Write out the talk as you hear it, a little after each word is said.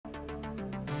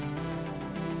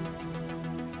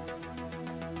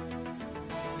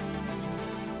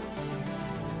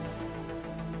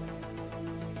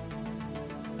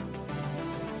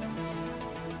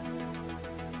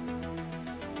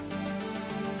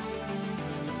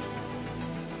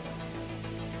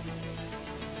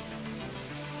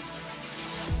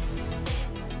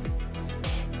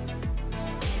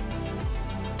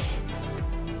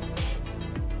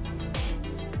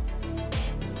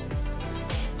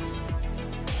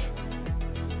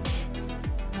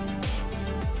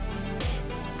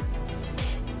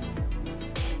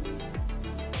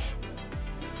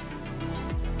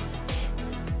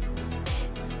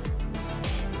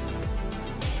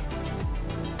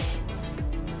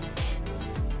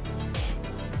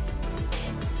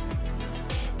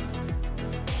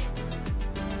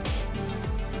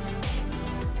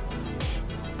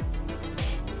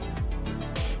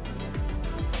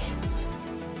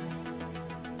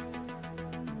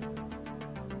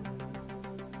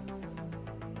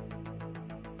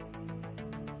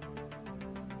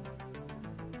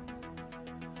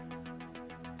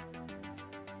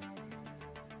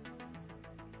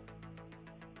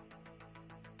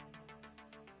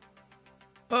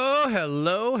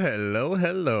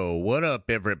Hello. What up,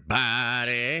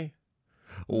 everybody?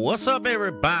 What's up,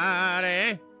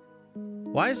 everybody?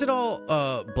 Why is it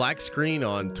all black screen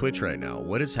on Twitch right now?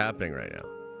 What is happening right now?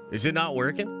 Is it not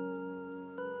working?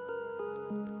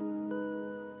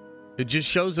 It just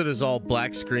shows it as all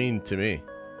black screen to me.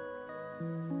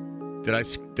 Did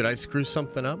I screw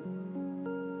something up?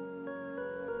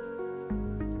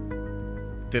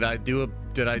 Did I do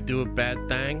a bad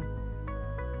thing?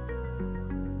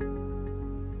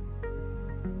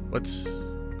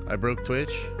 I broke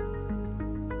Twitch?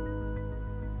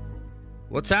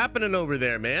 What's happening over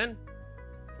there, man?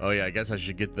 Oh yeah, I guess I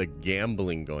should get the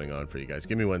gambling going on for you guys.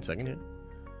 Give me 1 second here.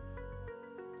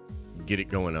 Get it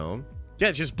going on. Yeah,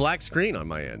 it's just black screen on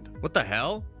my end. What the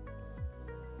hell?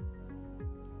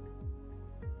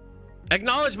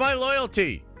 Acknowledge my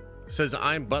loyalty, says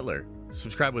I'm Butler.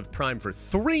 Subscribe with Prime for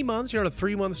 3 months. You're on a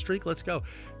 3-month streak. Let's go.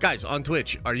 Guys, on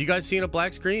Twitch, are you guys seeing a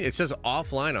black screen? It says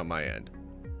offline on my end.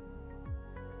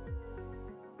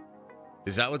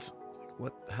 Is that what?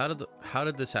 How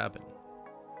did this happen?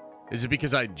 Is it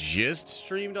because I just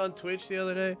streamed on Twitch the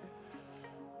other day?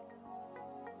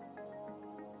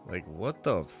 Like, what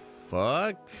the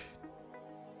fuck?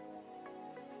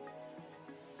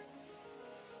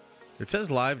 It says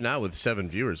live now with 7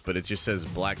 viewers, but it just says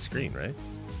black screen, right?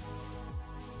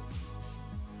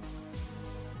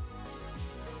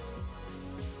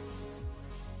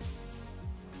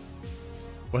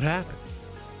 What happened?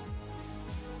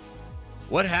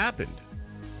 What happened?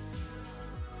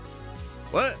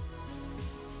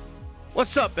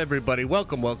 What's up, everybody?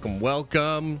 Welcome.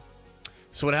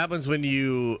 So what happens when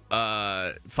you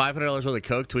 $500 worth of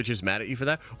Coke? Twitch is mad at you for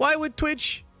that. Why would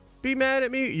Twitch be mad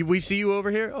at me? We see you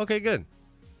over here. Okay, good.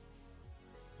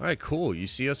 All right, cool. You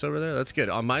see us over there? That's good.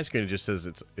 On my screen, it just says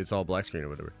it's all black screen or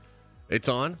whatever. It's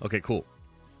on. Okay, cool.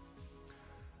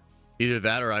 Either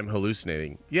that or I'm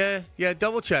hallucinating. Yeah.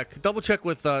 Double check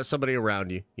with somebody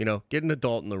around you. You know, get an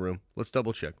adult in the room. Let's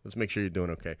double check. Let's make sure you're doing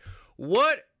okay.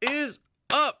 What is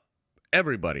up,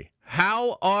 everybody?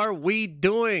 How are we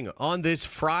doing on this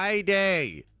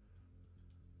Friday?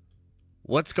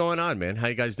 What's going on, man? How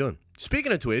you guys doing?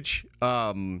 Speaking of Twitch,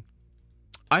 I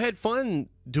had fun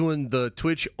doing the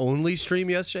Twitch only stream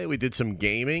yesterday. We did some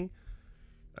gaming,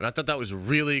 and I thought that was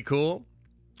really cool.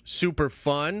 Super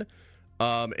fun.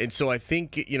 And so I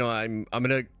think, you know, I'm going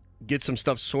to get some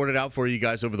stuff sorted out for you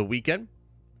guys over the weekend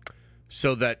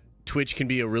so that Twitch can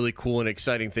be a really cool and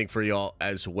exciting thing for y'all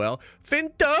as well.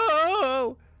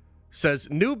 Finto says,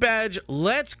 new badge,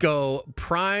 let's go.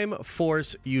 Prime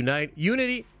Force Unite.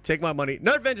 Unity, take my money.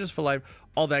 No Avengers for life.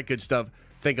 All that good stuff.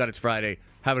 Thank God it's Friday.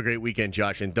 Have a great weekend,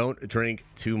 Josh, and don't drink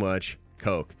too much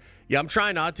Coke. Yeah, I'm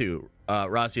trying not to.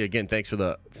 Rossi, again, thanks for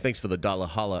the dollar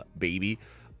holla, baby.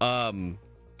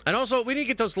 And also, we need to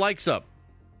get those likes up.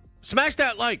 Smash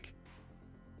that like.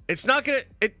 It's not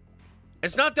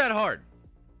that hard.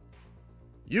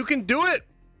 You can do it.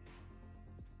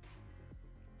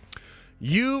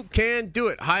 You can do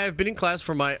it. Hi, I've been in class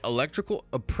for my electrical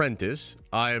apprentice.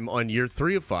 I'm on year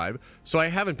 3 of 5, so I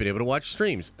haven't been able to watch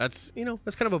streams. That's kind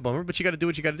of a bummer, but you got to do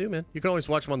what you got to do, man. You can always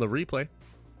watch them on the replay.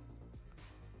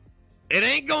 It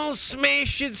ain't gonna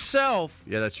smash itself.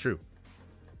 Yeah, that's true.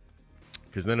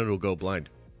 Because then it'll go blind.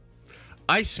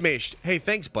 I smashed. Hey,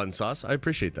 thanks, Bun Sauce. I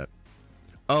appreciate that.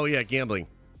 Oh, yeah, gambling.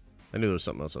 I knew there was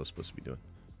something else I was supposed to be doing.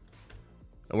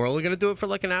 And we're only going to do it for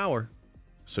like an hour.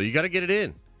 So you got to get it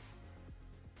in.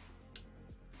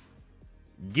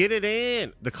 Get it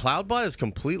in. The CloudBot is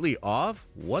completely off?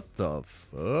 What the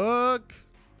fuck?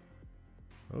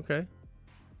 Okay.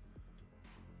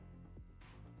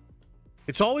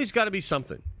 It's always got to be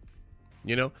something.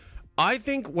 You know? I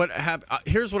think what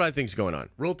here's what I think's going on.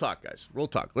 Real talk, guys. Real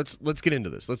talk. Let's get into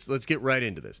this. Let's get right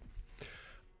into this.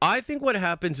 I think what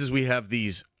happens is we have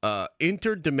these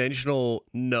interdimensional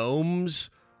gnomes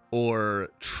or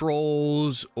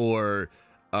trolls or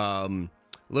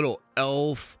little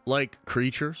elf-like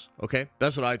creatures. Okay,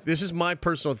 that's what this is my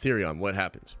personal theory on what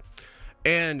happens.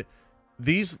 And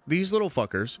these little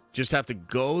fuckers just have to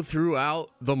go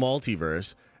throughout the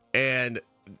multiverse, and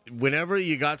whenever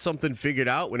you got something figured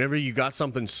out, whenever you got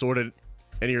something sorted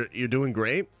and you're doing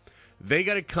great, they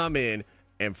got to come in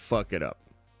and fuck it up.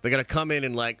 They got to come in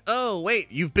and like, oh, wait,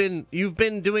 you've been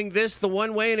doing this the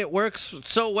one way and it works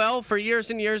so well for years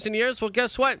and years and years. Well,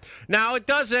 guess what? Now it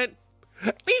doesn't.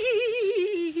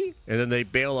 And then they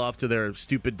bail off to their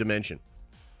stupid dimension.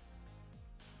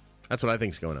 That's what I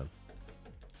think's going on.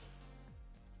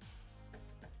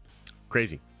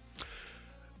 Crazy.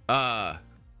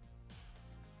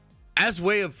 As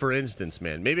way of, for instance,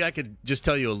 man, maybe I could just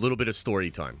tell you a little bit of story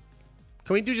time.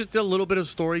 Can we do just a little bit of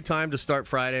story time to start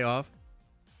Friday off?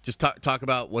 Just talk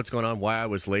about what's going on, why I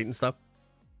was late and stuff.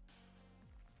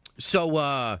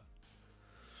 So,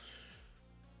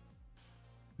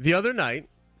 the other night,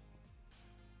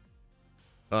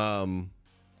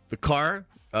 the car,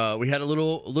 we had a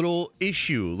little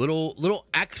issue, little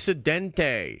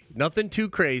accidente. Nothing too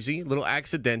crazy, little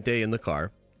accidente in the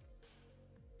car.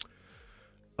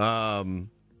 And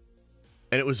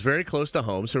it was very close to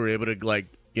home, so we were able to, like,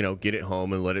 you know, get it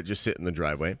home and let it just sit in the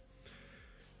driveway.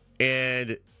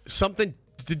 And something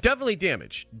definitely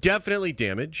damage,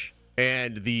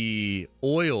 and the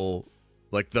oil,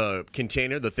 like the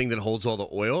container, the thing that holds all the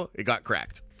oil, it got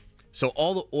cracked. So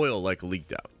all the oil, like,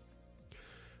 leaked out.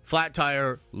 Flat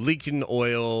tire, leaked in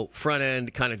oil, front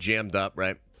end kind of jammed up,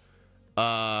 right?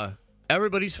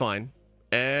 Everybody's fine.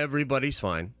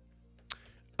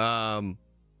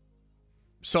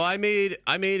 So I made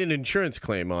an insurance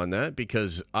claim on that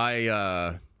because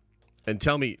and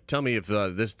tell me if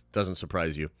this doesn't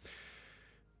surprise you.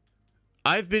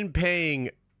 I've been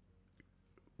paying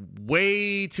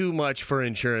way too much for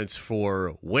insurance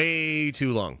for way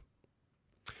too long.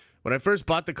 When I first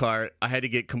bought the car, I had to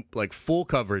get like full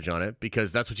coverage on it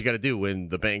because that's what you got to do when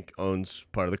the bank owns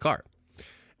part of the car.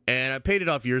 And I paid it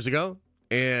off years ago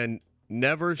and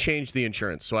never changed the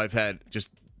insurance. So I've had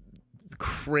just the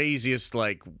craziest,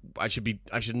 like, I should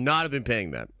not have been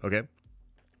paying that, okay?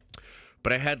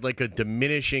 But I had like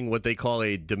what they call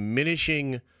a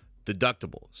diminishing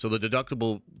deductible. So the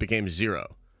deductible became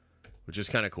 0, which is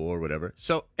kind of cool or whatever.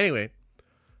 So anyway,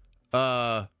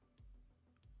 I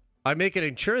make an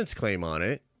insurance claim on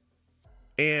it,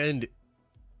 and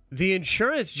the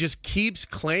insurance just keeps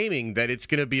claiming that it's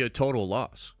going to be a total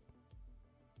loss.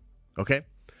 Okay?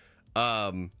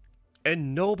 And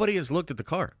nobody has looked at the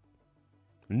car.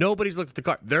 Nobody's looked at the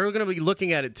car. They're going to be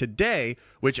looking at it today,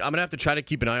 which I'm going to have to try to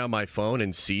keep an eye on my phone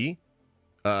and see.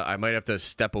 I might have to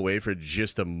step away for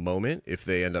just a moment if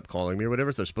they end up calling me or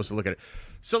whatever. If they're supposed to look at it.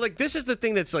 So, like, this is the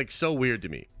thing that's, like, so weird to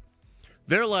me.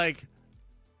 They're like,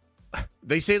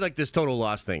 they say, like, this total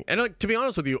loss thing. And, like, to be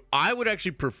honest with you, I would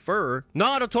actually prefer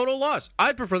not a total loss.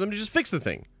 I'd prefer them to just fix the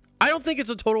thing. I don't think it's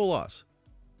a total loss.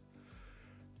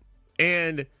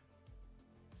 And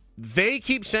they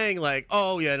keep saying, like,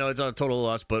 oh, yeah, no, it's not a total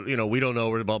loss, but, you know, we don't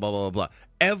know, blah, blah, blah, blah, blah.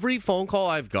 Every phone call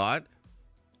I've got,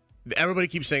 everybody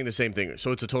keeps saying the same thing.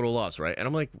 So it's a total loss, right? And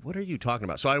I'm like, what are you talking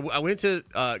about? So I went to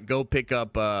go pick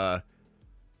up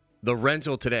the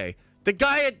rental today. The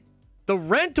guy at the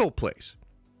rental place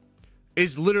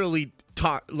is literally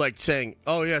saying,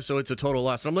 oh, yeah, so it's a total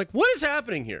loss. And I'm like, what is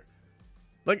happening here?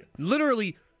 Like,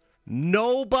 literally,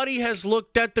 nobody has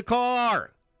looked at the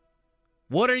car.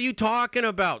 What are you talking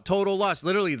about? Total loss.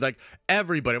 Literally, like,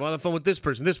 everybody. I'm on the phone with this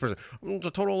person. It's a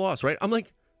total loss, right? I'm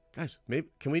like, guys, maybe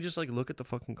can we just, like, look at the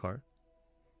fucking car?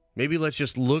 Maybe let's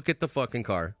just look at the fucking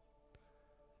car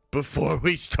before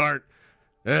we start.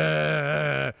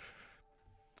 Yeah.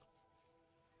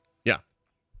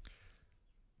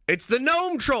 It's the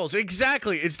gnome trolls.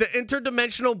 Exactly. It's the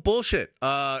interdimensional bullshit.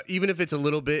 Even if it's a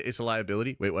little bit, it's a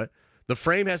liability. Wait, what? The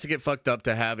frame has to get fucked up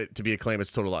to have it to be a claim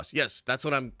it's total loss. Yes, that's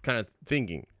what I'm kind of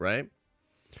thinking, right?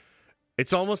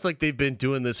 It's almost like they've been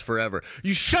doing this forever.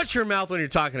 You shut your mouth when you're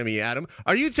talking to me, Adam.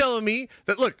 Are you telling me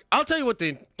that, look, I'll tell you what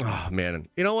they... Oh, man.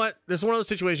 You know what? This is one of those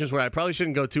situations where I probably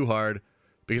shouldn't go too hard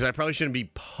because I probably shouldn't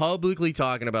be publicly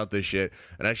talking about this shit,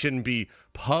 and I shouldn't be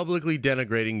publicly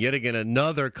denigrating yet again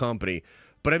another company.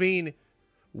 But, I mean,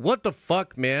 what the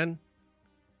fuck, man?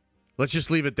 Let's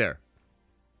just leave it there.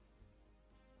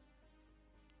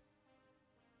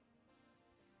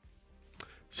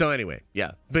 So anyway,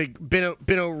 yeah, been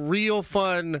a real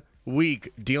fun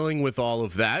week dealing with all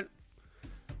of that.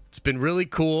 It's been really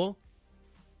cool,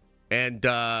 and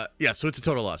yeah, so it's a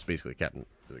total loss basically, Captain.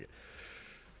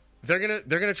 They're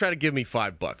gonna try to give me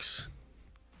 $5,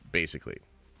 basically.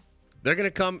 They're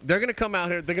gonna come out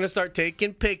here. They're gonna start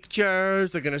taking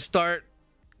pictures. They're gonna start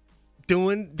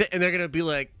doing, and they're gonna be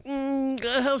like,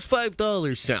 how's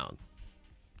 $5 sound?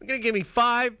 They're gonna give me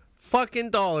 $5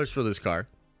 fucking for this car.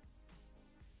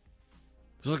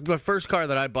 This is like my first car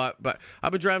that I bought, but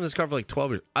I've been driving this car for like 12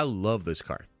 years. I love this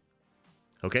car.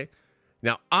 Okay?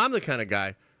 Now, I'm the kind of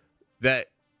guy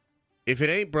that if it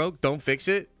ain't broke, don't fix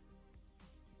it.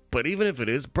 But even if it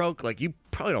is broke, like, you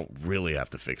probably don't really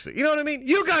have to fix it. You know what I mean?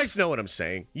 You guys know what I'm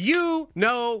saying. You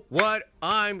know what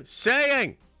I'm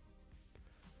saying.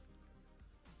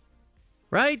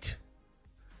 Right?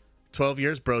 12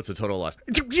 years, bro, it's a total loss.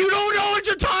 You don't know what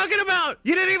you're talking about.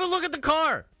 You didn't even look at the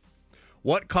car.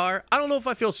 What car? I don't know if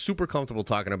I feel super comfortable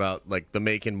talking about, like, the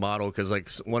make and model, because, like,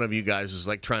 one of you guys is,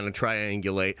 like, trying to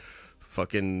triangulate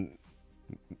fucking,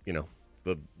 you know,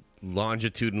 the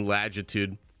longitude and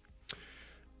latitude.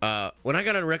 When I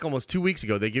got on rec almost 2 weeks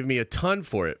ago, they gave me a ton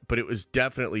for it, but it was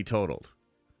definitely totaled.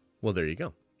 Well, there you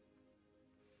go.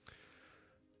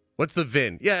 What's the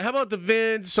VIN? Yeah, how about the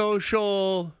VIN,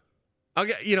 social? I'll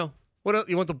get, what else?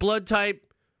 You want the blood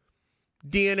type,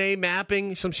 DNA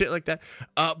mapping, some shit like that.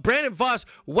 Brandon Voss,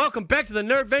 welcome back to the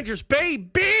Nerd Vengers,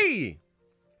 baby!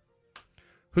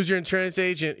 Who's your insurance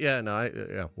agent? Yeah,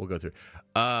 no, we'll go through.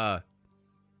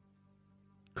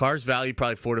 Car's value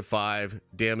probably 4 to 5.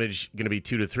 Damage going to be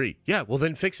 2 to 3. Yeah, well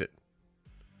then fix it.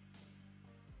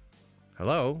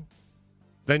 Hello?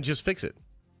 Then just fix it.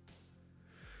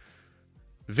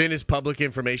 VIN is public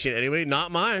information anyway,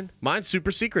 not mine. Mine's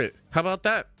super secret. How about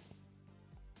that?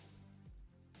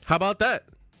 How about that?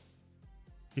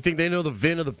 You think they know the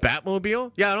VIN of the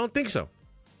Batmobile? Yeah, I don't think so.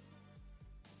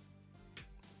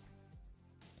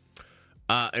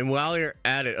 And while you're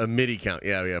at it, a MIDI count.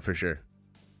 Yeah, for sure.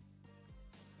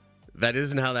 That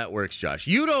isn't how that works, Josh.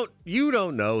 You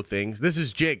don't know things. This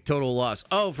is Jake, total loss.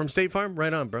 Oh, from State Farm?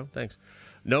 Right on, bro. Thanks.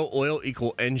 No oil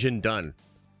equal engine done.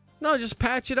 No, just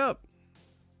patch it up.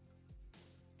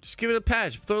 Just give it a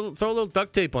patch. Throw a little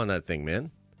duct tape on that thing,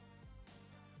 man.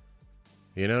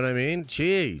 You know what I mean?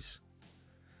 Jeez.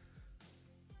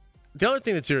 The other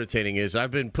thing that's irritating is I've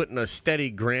been putting a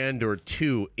steady $1,000 or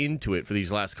 $2,000 into it for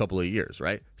these last couple of years,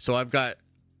 right? So I've got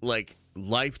like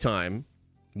lifetime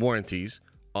warranties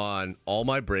on all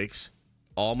my brakes,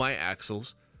 all my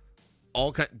axles,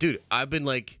 dude, I've been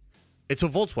like, it's a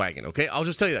Volkswagen, okay? I'll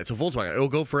just tell you that. It's a Volkswagen. It'll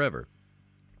go forever.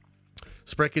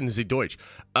 Sprechen Sie Deutsch.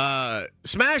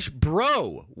 Smash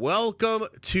Bro, welcome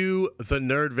to the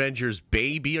Nerd Vengers,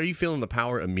 baby. Are you feeling the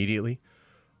power immediately?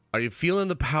 Are you feeling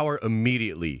the power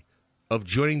immediately of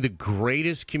joining the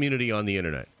greatest community on the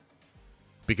internet?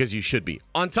 Because you should be.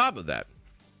 On top of that,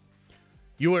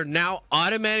 you are now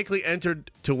automatically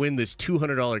entered to win this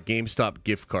 $200 GameStop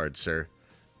gift card, sir.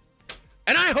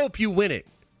 And I hope you win it.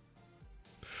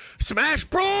 Smash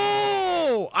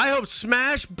Bro! I hope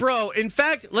Smash Bro. In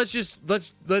fact, let's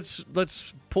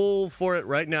pull for it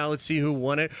right now. Let's see who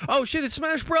won it. Oh shit, it's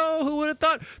Smash Bro. Who would have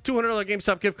thought? $200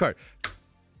 GameStop gift card.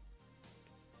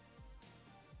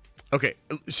 Okay,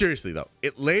 seriously though.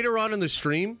 Later on in the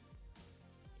stream,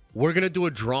 we're going to do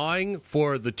a drawing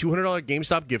for the $200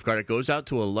 GameStop gift card. It goes out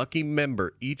to a lucky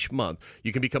member each month.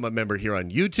 You can become a member here on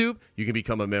YouTube. You can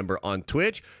become a member on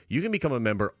Twitch. You can become a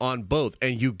member on both.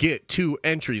 And you get 2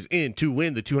 entries in to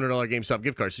win the $200 GameStop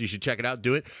gift card. So you should check it out,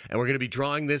 do it. And we're going to be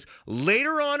drawing this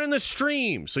later on in the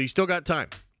stream. So you still got time.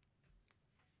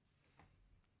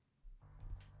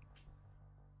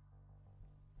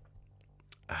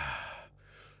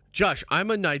 Josh, I'm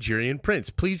a Nigerian prince.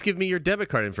 Please give me your debit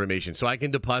card information so I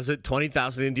can deposit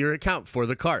 $20,000 into your account for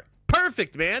the car.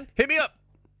 Perfect, man. Hit me up.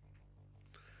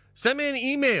 Send me an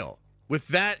email with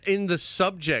that in the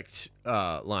subject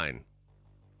line.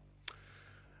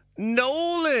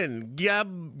 Nolan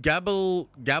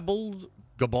Gabaldon.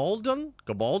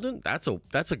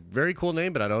 That's a very cool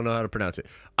name, but I don't know how to pronounce it.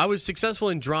 I was successful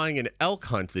in drawing an elk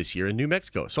hunt this year in New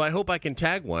Mexico, so I hope I can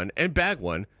tag one and bag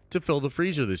one to fill the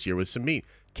freezer this year with some meat.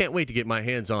 Can't wait to get my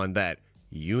hands on that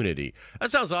unity.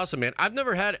 That sounds awesome, man. I've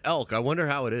never had elk. I wonder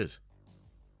how it is.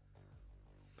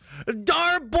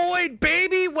 Darboyd,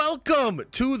 baby, welcome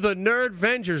to the Nerd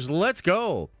Vengers. Let's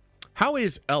go. How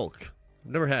is elk?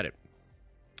 I've never had it.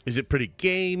 Is it pretty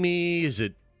gamey? Is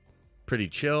it pretty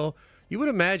chill? You would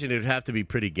imagine it would have to be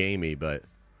pretty gamey, but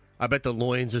I bet the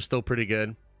loins are still pretty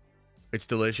good. It's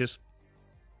delicious.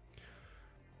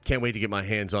 Can't wait to get my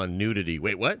hands on nudity.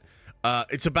 Wait, what?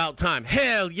 It's about time.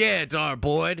 Hell yeah,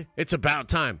 Darboyd. It's about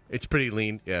time. It's pretty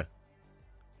lean, yeah.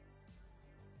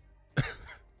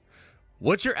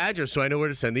 What's your address so I know where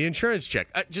to send the insurance check?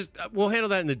 We'll handle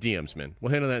that in the DMs, man.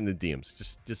 We'll handle that in the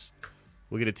DMs.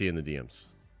 We'll get it to you in the DMs.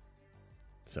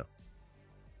 So.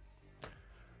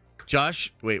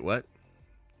 Josh, wait, what?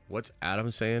 What's Adam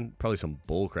saying? Probably some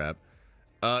bullcrap.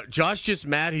 Josh just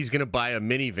mad he's going to buy a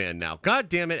minivan now. God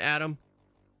damn it, Adam.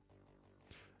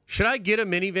 Should I get a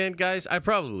minivan, guys? I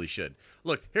probably should.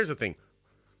 Look, here's the thing.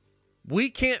 We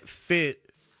can't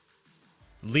fit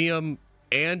Liam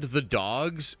and the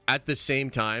dogs at the same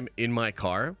time in my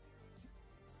car.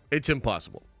 It's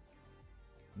impossible.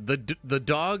 The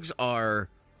dogs are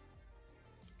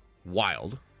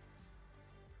wild.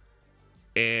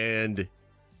 And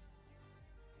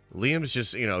Liam's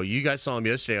just, you guys saw him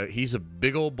yesterday. He's a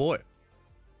big old boy.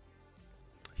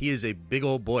 He is a big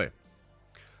old boy.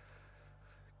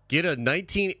 Get a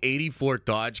 1984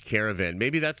 Dodge Caravan.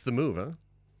 Maybe that's the move, huh?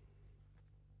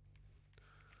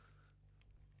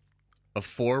 A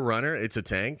 4Runner. It's a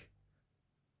tank.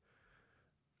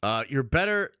 You're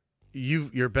better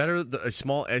a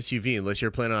small SUV unless you're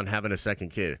planning on having a second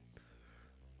kid.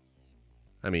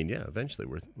 I mean, yeah, eventually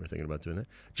we're thinking about doing that.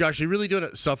 Josh, you really doing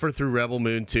it? Suffer through Rebel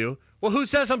Moon too? Well, who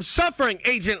says I'm suffering,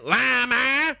 Agent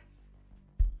Llama?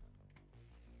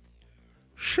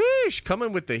 Sheesh,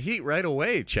 coming with the heat right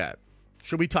away, chat.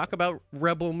 Should we talk about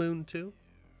Rebel Moon too?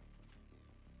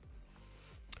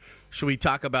 Should we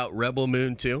talk about Rebel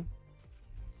Moon too?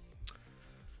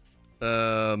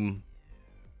 Y'all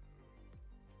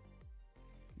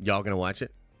gonna watch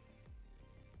it?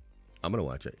 I'm gonna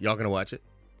watch it. Y'all gonna watch it?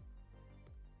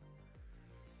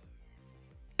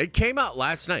 It came out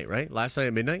last night, right? Last night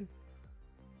at midnight?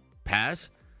 Pass?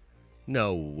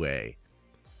 No way.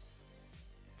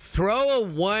 Throw a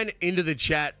 1 into the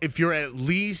chat if you're at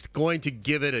least going to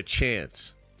give it a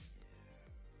chance.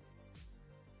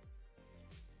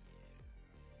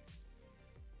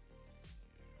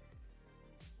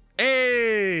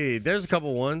 Hey, there's a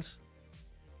couple ones.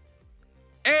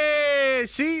 Hey,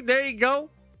 see? There you go.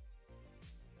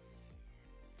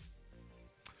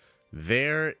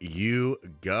 There you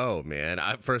go, man.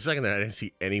 For a second there, I didn't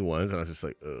see any ones, and I was just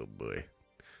like, oh, boy.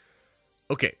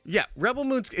 Okay, yeah, Rebel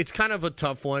Moon's, it's kind of a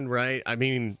tough one, right? I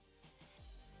mean,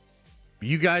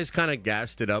 you guys kind of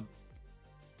gassed it up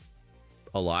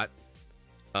a lot.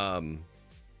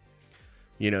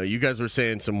 You know, you guys were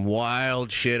saying some wild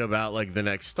shit about, like, the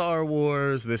next Star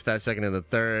Wars, this, that, second, and the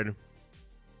third.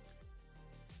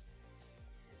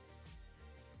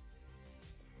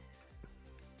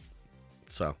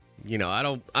 So, you know, I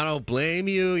don't blame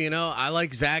you. You know, I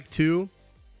like Zach too.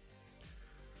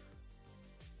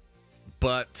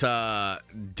 But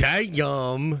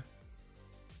damn.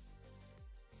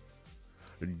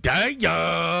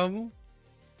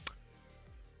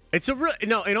 It's a real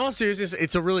no, in all seriousness,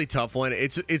 it's a really tough one.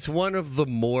 It's one of the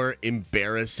more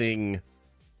embarrassing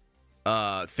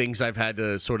things I've had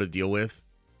to sort of deal with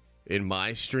in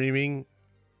my streaming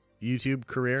YouTube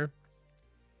career.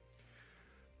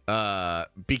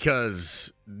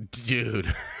 Because,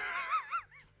 dude,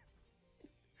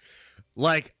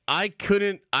 like, I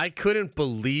couldn't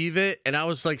believe it. And I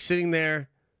was like sitting there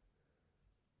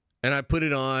and I put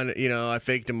it on, you know, I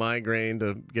faked a migraine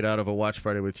to get out of a watch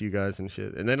party with you guys and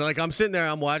shit. And then, like, I'm sitting there,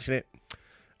 I'm watching it.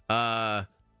 And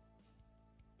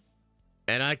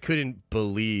I couldn't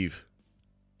believe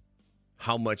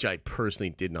how much I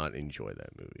personally did not enjoy that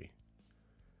movie.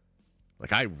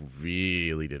 Like, I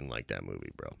really didn't like that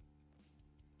movie, bro.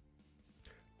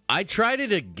 I tried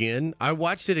it again. I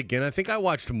watched it again. I think I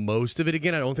watched most of it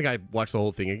again. I don't think I watched the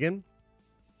whole thing again.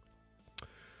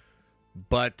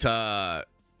 But,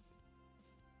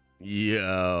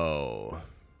 yo.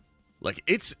 Like,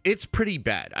 it's pretty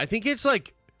bad. I think it's,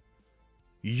 like,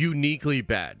 uniquely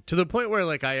bad. To the point where,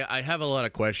 like, I have a lot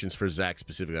of questions for Zach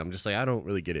specifically. I'm just like, I don't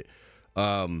really get it.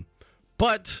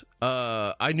 But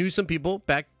I knew some people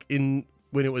back in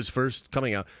when it was first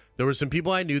coming out. There were some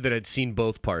people I knew that had seen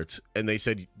both parts, and they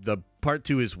said the part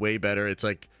 2 is way better. It's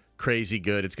like crazy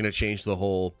good. It's going to change the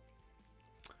whole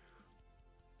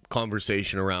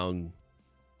conversation around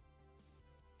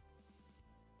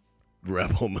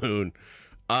Rebel Moon.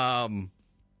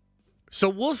 So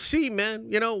we'll see,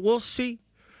 man. You know, we'll see.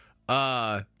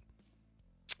 Yeah,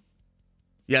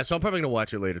 so I'm probably going to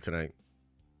watch it later tonight.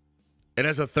 It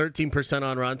has a 13%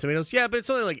 on Rotten Tomatoes. Yeah, but it's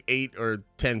only like 8 or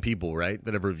 10 people, right,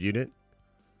 that have reviewed it.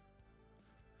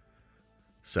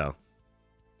 So.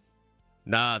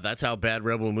 Nah, that's how bad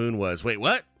Rebel Moon was. Wait,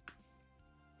 what?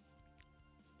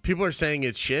 People are saying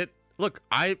it's shit. Look,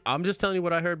 I'm just telling you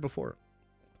what I heard before.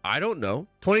 I don't know.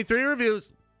 23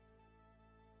 reviews.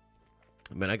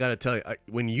 Man, I got to tell you,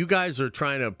 when you guys are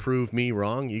trying to prove me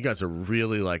wrong, you guys are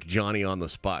really like Johnny on the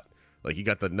spot. Like, you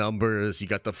got the numbers, you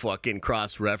got the fucking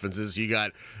cross references, you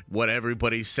got what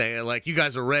everybody's saying. Like, you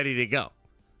guys are ready to go.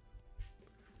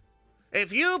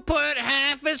 If you put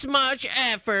half as much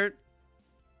effort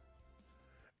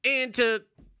into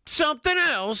something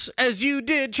else as you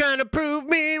did trying to prove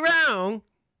me wrong.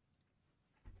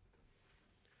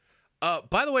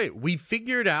 By the way, we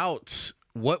figured out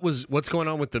what's going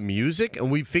on with the music,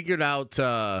 and we figured out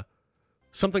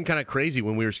something kind of crazy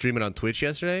when we were streaming on Twitch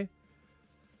yesterday.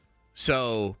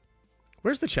 So,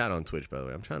 where's the chat on Twitch, by the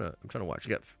way? I'm trying to watch.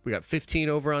 We got 15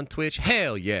 over on Twitch.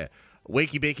 Hell yeah.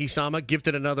 Wakey Bakey Sama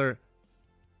gifted another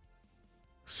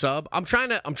sub. I'm trying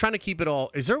to keep it all.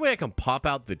 Is there a way I can pop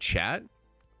out the chat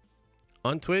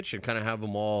on Twitch and kind of have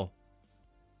them all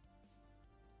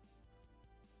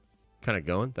kind of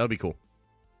going? That would be cool.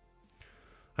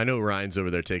 I know Ryan's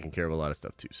over there taking care of a lot of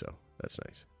stuff too, so that's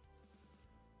nice.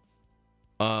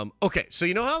 Okay, so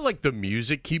you know how like the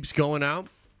music keeps going out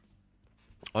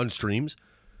on streams?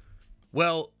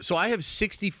 Well, so I have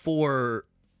 64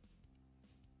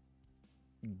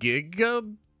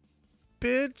 gigabits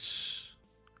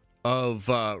of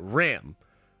RAM.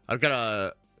 I've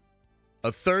got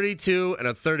a 32 and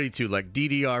a 32, like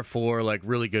DDR4, like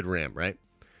really good RAM, right?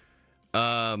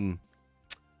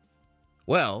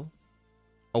 Well,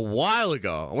 a while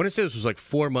ago, I want to say this was like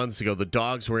 4 months ago, the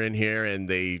dogs were in here and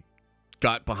they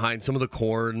got behind some of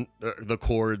the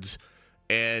cords,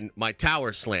 and my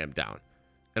tower slammed down.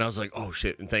 And I was like, oh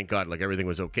shit, and thank God, like everything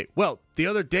was okay. Well, the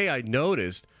other day I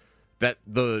noticed that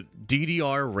the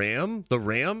DDR RAM, the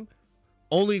RAM,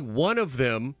 only one of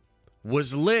them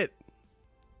was lit.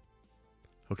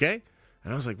 Okay?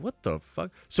 And I was like, what the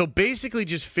fuck? So basically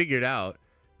just figured out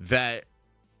that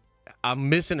I'm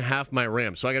missing half my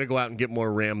RAM. So I got to go out and get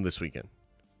more RAM this weekend.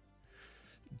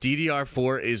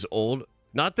 DDR4 is old.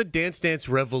 Not the Dance Dance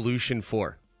Revolution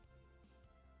 4.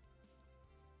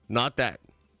 Not that.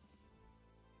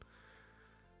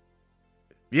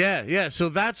 Yeah. So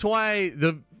that's why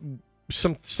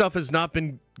some stuff has not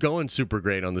been going super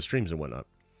great on the streams and whatnot.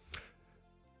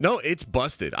 No, it's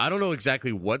busted. I don't know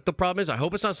exactly what the problem is. I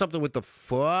hope it's not something with the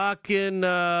fucking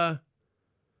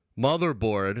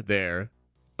motherboard there.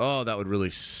 Oh, that would really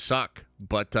suck.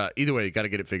 But either way, you got to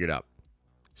get it figured out.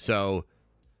 So,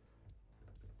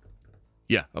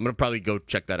 yeah, I'm going to probably go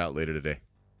check that out later today.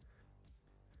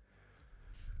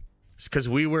 Because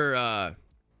we were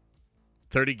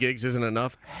 30 gigs isn't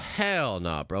enough. Hell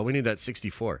nah, bro. We need that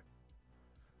 64.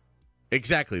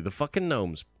 Exactly. The fucking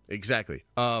gnomes. Exactly.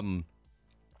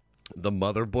 The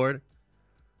motherboard.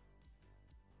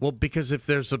 Well, because if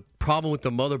there's a problem with the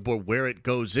motherboard where it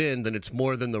goes in, then it's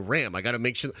more than the RAM. I got to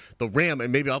make sure the RAM,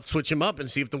 and maybe I'll switch them up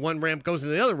and see if the one RAM goes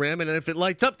into the other RAM, and if it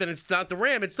lights up, then it's not the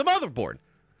RAM, it's the motherboard.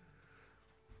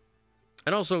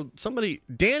 And also,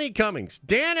 Danny Cummings,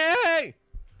 Danny,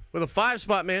 with a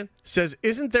 5-spot, man, says,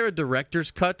 isn't there a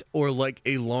director's cut or like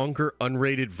a longer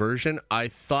unrated version? I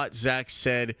thought Zach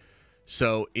said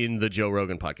so in the Joe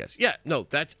Rogan podcast. Yeah, no,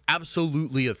 that's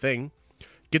absolutely a thing.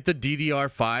 Get the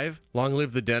DDR5. Long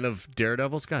live the den of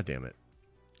daredevils. God damn it.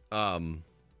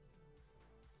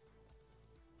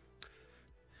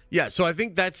 Yeah, so I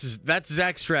think that's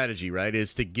Zach's strategy, right?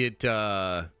 Is to get...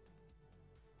 You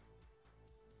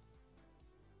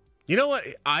know what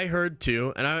I heard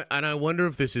too, and I wonder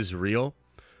if this is real,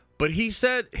 but he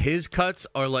said his cuts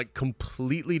are like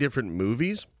completely different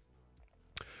movies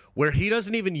where he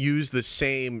doesn't even use the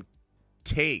same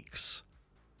takes.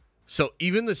 So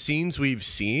even the scenes we've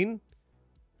seen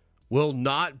will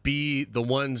not be the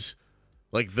ones,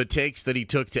 like the takes that he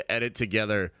took to edit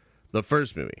together the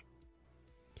first movie.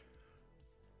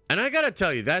 And I gotta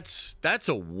tell you, that's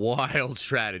a wild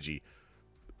strategy.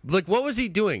 Like, what was he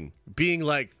doing? Being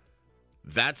like,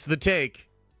 that's the take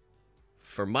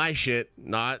for my shit,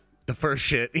 not the first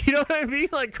shit. You know what I mean?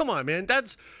 Like, come on, man.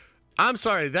 I'm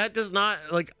sorry, that does not,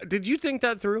 like, did you think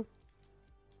that through?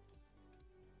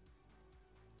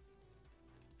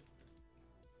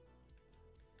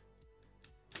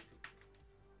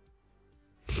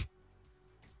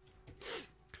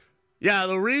 Yeah,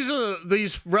 the reason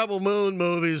these Rebel Moon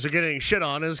movies are getting shit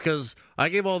on is because I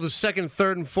gave all the second,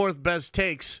 third, and fourth best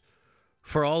takes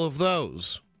for all of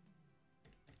those.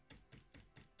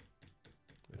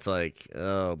 It's like,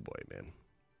 oh boy, man.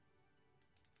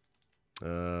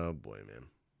 Oh boy, man.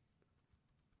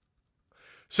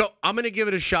 So I'm going to give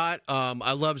it a shot.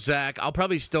 I love Zach. I'll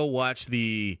probably still watch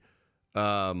the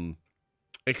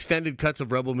extended cuts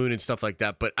of Rebel Moon and stuff like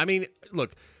that. But I mean,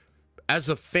 look, as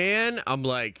a fan, I'm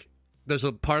like, there's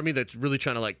a part of me that's really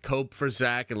trying to like cope for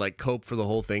Zach and like cope for the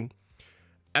whole thing.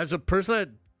 As a person that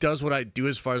does what I do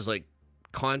as far as like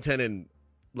content and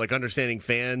like understanding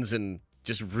fans and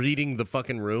just reading the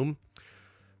fucking room,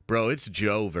 bro, it's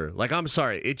Jover. Like, I'm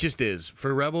sorry, it just is.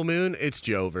 For Rebel Moon, it's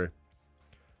Jover.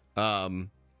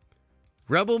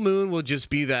 Rebel Moon will just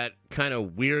be that kind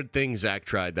of weird thing Zach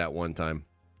tried that one time.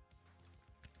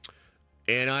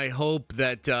 And I hope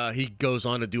that he goes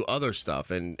on to do other stuff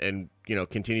and you know,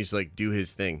 continues to like do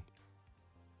his thing.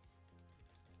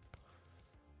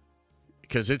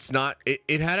 Because it's not,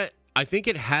 I think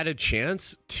it had a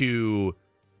chance to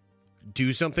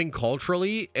do something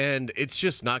culturally, and it's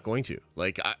just not going to.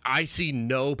 Like, I see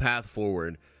no path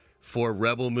forward for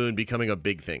Rebel Moon becoming a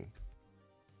big thing.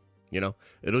 You know?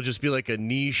 It'll just be like a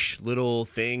niche little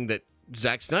thing that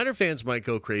Zack Snyder fans might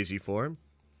go crazy for.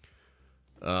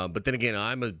 But then again,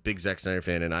 I'm a big Zack Snyder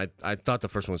fan, and I thought the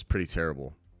first one was pretty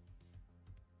terrible.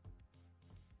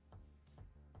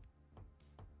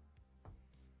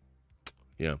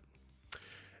 Yeah.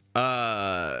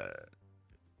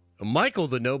 Michael,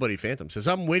 the Nobody Phantom, says,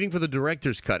 I'm waiting for the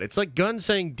director's cut. It's like Gunn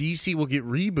saying DC will get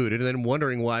rebooted and then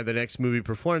wondering why the next movie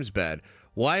performs bad.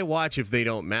 Why watch if they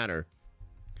don't matter?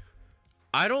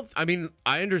 I mean,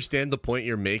 I understand the point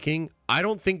you're making. I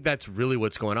don't think that's really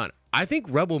what's going on. I think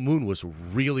Rebel Moon was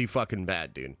really fucking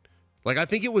bad, dude. Like, I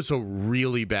think it was a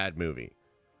really bad movie.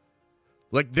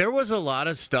 Like, there was a lot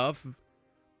of stuff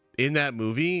in that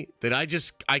movie that I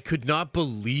could not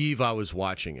believe I was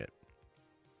watching it.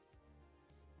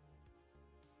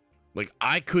 Like,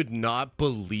 I could not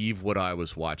believe what I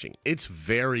was watching. It's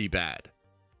very bad,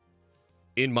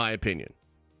 in my opinion.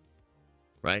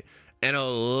 Right? And a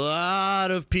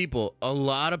lot of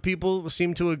people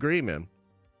seem to agree, man.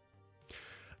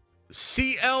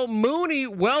 CL Mooney,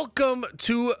 welcome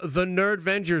to the Nerd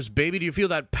Vengers, baby. Do you feel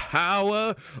that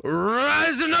power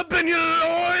rising up in your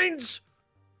loins?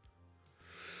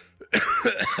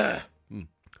 I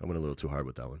went a little too hard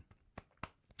with that one.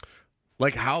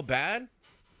 Like, how bad?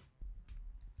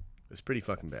 It's pretty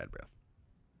fucking bad, bro.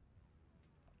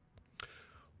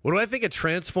 What do I think of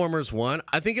Transformers 1?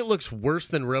 I think it looks worse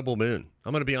than Rebel Moon.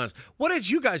 I'm going to be honest. What did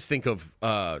you guys think of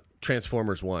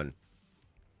Transformers 1?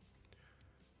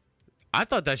 I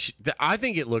thought I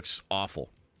think it looks awful.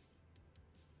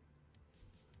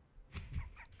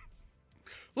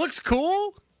 Looks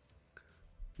cool?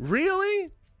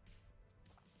 Really?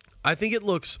 I think it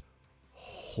looks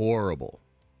horrible.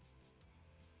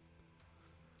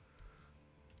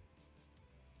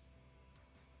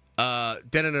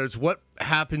 Den of Nerds, what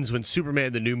happens when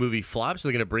Superman, the new movie, flops? Are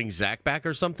they going to bring Zack back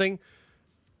or something?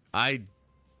 I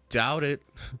doubt it.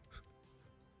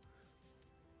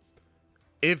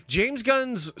 If James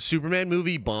Gunn's Superman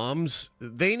movie bombs,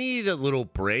 they need a little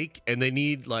break, and they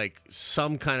need, like,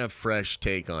 some kind of fresh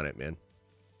take on it, man.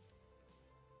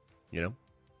 You know?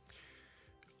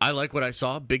 I like what I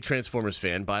saw. Big Transformers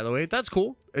fan, by the way. That's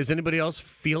cool. Is anybody else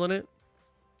feeling it?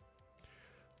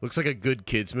 Looks like a good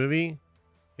kids movie.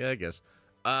 Yeah, I guess.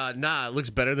 Nah, it looks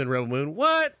better than Rebel Moon.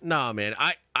 What? Nah, man.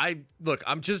 Look,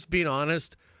 I'm just being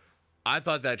honest. I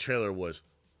thought that trailer was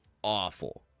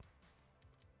awful.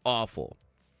 Awful.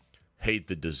 Hate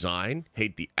the design.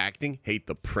 Hate the acting. Hate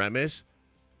the premise.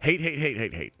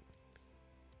 Hate.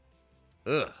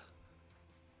 Ugh.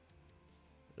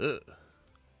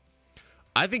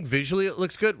 I think visually it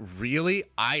looks good. Really?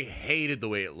 I hated the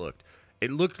way it looked.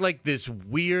 It looked like this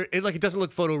weird... It doesn't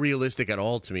look photorealistic at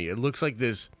all to me. It looks like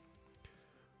this...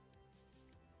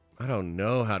 I don't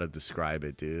know how to describe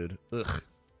it, dude. Ugh.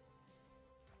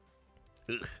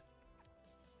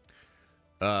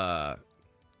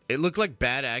 It looked like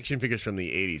bad action figures from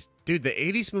the 80s. Dude, the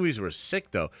 80s movies were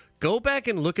sick, though. Go back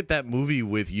and look at that movie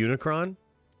with Unicron.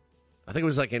 I think it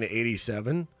was like in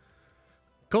 87.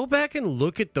 Go back and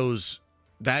look at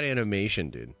that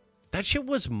animation, dude. That shit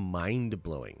was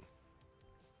mind-blowing.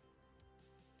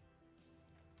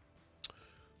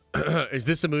 Is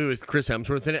this a movie with Chris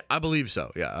Hemsworth in it? I believe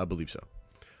so. Yeah, I believe so.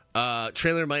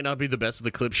 Trailer might not be the best, but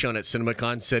the clip shown at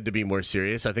CinemaCon said to be more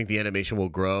serious. I think the animation will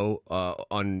grow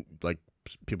on like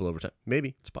people over time.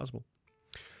 Maybe. It's possible.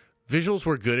 Visuals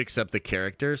were good except the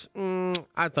characters.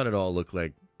 I thought it all looked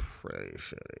like pretty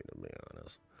shitty, to be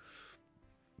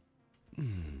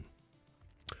honest.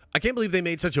 I can't believe they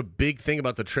made such a big thing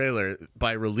about the trailer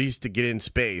by release to get in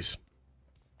space.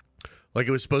 Like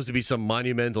it was supposed to be some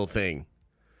monumental thing.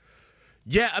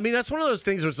 Yeah, I mean, that's one of those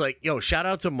things where it's like, yo, shout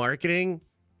out to marketing,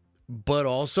 but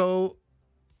also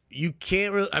you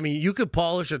can't really, I mean, you could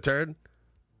polish a turd.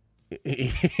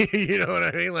 You know what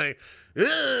I mean? Like,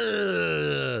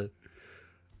 ugh.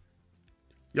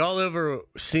 Y'all ever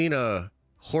seen a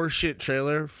horseshit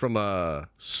trailer from a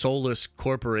soulless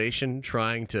corporation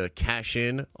trying to cash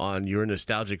in on your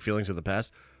nostalgic feelings of the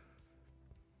past?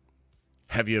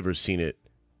 Have you ever seen it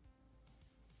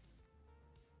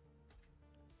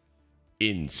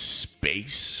in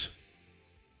space?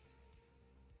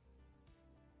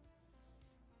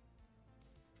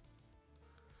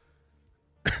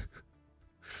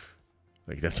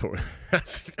 Like that's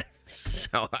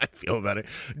how I feel about it.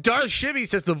 Darth Shibby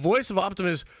says the voice of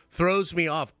Optimus throws me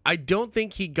off. I don't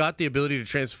think he got the ability to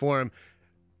transform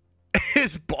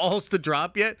his balls to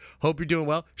drop yet. Hope you're doing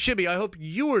well. Shibby, I hope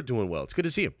you are doing well. It's good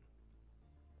to see you.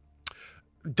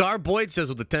 Dar Boyd says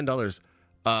with the $10,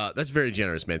 that's very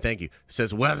generous, man. Thank you.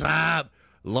 Says, what's up?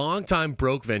 Long time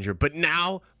broke Venger, but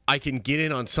now I can get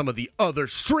in on some of the other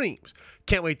streams.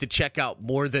 Can't wait to check out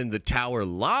More Than the Tower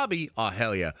Lobby. Oh,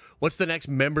 hell yeah. What's the next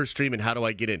member stream and how do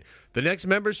I get in? The next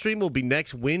member stream will be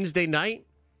next Wednesday night.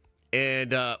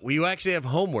 And we actually have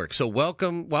homework. So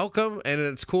welcome. And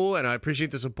it's cool. And I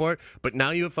appreciate the support. But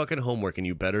now you have fucking homework and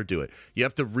you better do it. You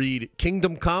have to read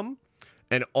Kingdom Come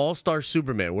and All-Star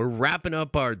Superman. We're wrapping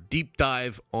up our deep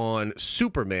dive on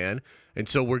Superman. And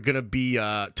so we're going to be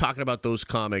talking about those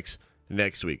comics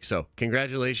next week. So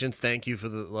congratulations. Thank you for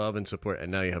the love and support.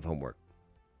 And now you have homework.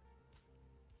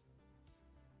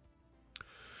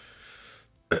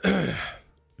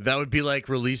 That would be like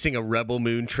releasing a Rebel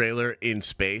Moon trailer in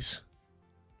space.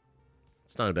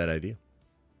 It's not a bad idea.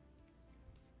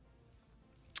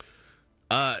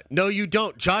 No, you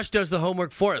don't. Josh does the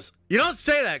homework for us. You don't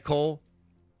say that, Cole.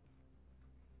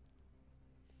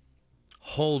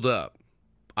 Hold up.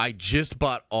 I just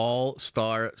bought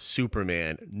All-Star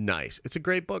Superman. Nice. It's a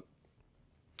great book.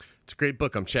 It's a great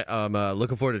book. I'm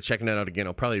looking forward to checking it out again.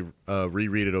 I'll probably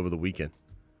reread it over the weekend.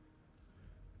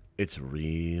 It's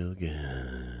real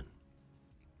good.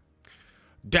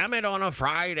 Damn it on a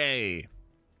Friday.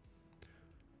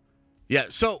 Yeah,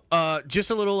 so just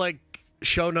a little like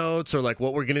show notes or like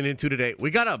what we're getting into today.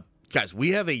 Guys, we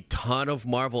have a ton of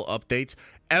Marvel updates.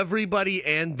 Everybody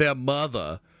and their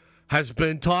mother has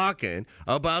been talking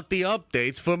about the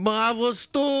updates for Marvel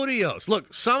Studios.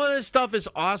 Look, some of this stuff is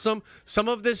awesome. Some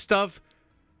of this stuff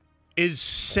is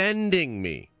sending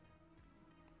me.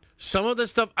 Some of this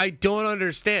stuff I don't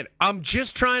understand. I'm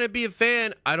just trying to be a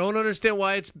fan. I don't understand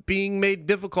why it's being made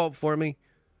difficult for me.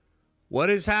 What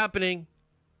is happening?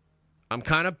 I'm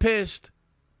kind of pissed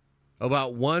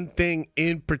about one thing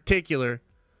in particular.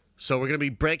 So we're going to be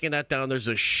breaking that down. There's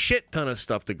a shit ton of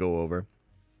stuff to go over.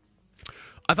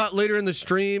 I thought later in the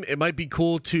stream it might be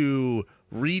cool to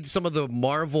read some of the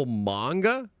Marvel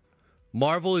manga.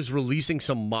 Marvel is releasing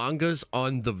some mangas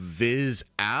on the Viz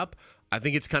app. I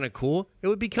think it's kind of cool. It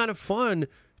would be kind of fun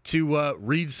to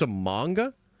read some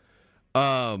manga.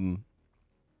 I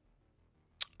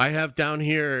have down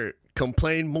here,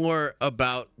 complain more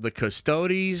about the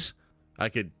Custodes. I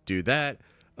could do that.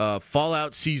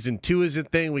 Fallout Season 2 is a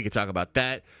thing. We could talk about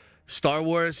that. Star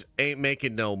Wars ain't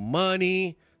making no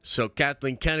money. So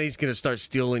Kathleen Kennedy's going to start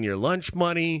stealing your lunch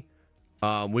money.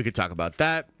 We could talk about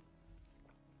that.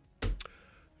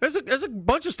 There's a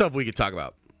bunch of stuff we could talk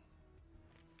about.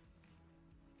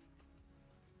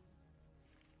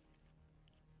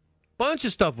 Bunch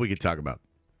of stuff we could talk about.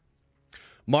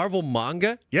 Marvel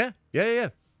manga? Yeah.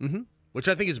 Mm-hmm. Which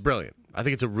I think is brilliant. I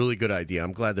think it's a really good idea.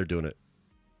 I'm glad they're doing it.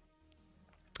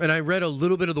 And I read a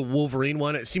little bit of the Wolverine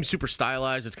one. It seems super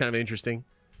stylized. It's kind of interesting.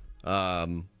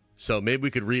 So maybe we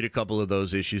could read a couple of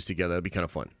those issues together. That'd be kind of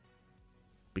fun.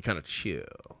 Be kind of chill.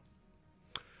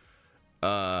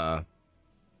 Yeah,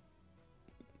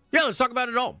 let's talk about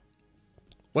it all.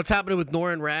 What's happening with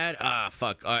Nora and Rad?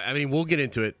 Fuck. I mean, we'll get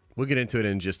into it. We'll get into it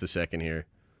in just a second here.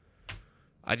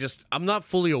 I'm not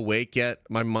fully awake yet.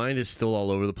 My mind is still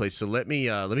all over the place. So let me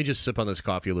just sip on this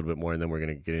coffee a little bit more, and then we're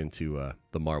gonna get into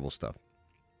the Marvel stuff.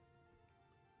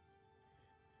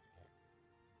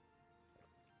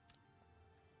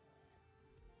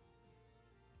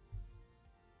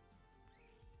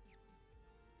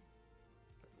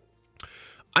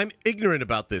 I'm ignorant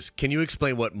about this. Can you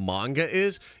explain what manga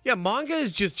is? Yeah, manga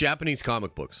is just Japanese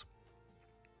comic books.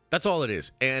 That's all it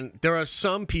is. And there are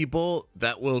some people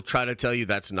that will try to tell you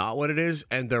that's not what it is,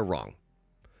 and they're wrong.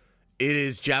 It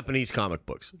is Japanese comic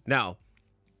books. Now,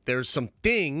 there's some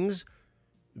things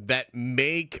that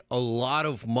make a lot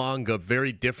of manga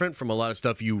very different from a lot of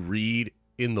stuff you read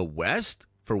in the West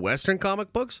for Western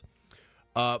comic books.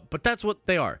 But that's what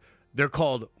they are. They're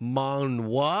called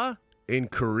manhwa in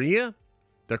Korea.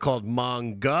 They're called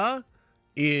manga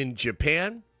in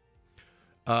Japan.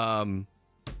 So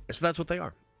that's what they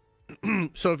are.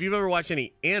 So if you've ever watched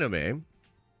any anime,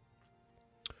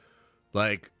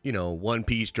 like, you know, One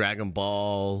Piece, Dragon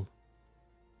Ball,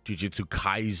 Jujutsu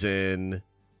Kaisen,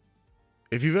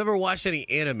 if you've ever watched any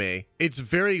anime, it's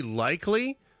very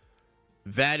likely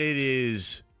that it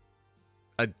is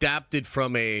adapted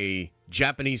from a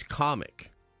Japanese comic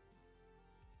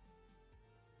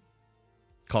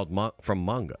called from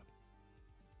manga.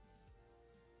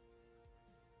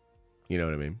 You know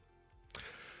what I mean?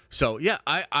 So, yeah,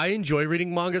 I enjoy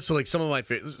reading manga. So, like, some of my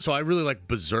favorite... So, I really like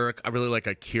Berserk. I really like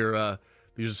Akira.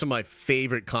 These are some of my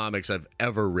favorite comics I've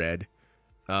ever read.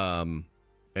 And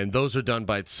those are done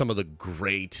by some of the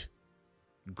greatest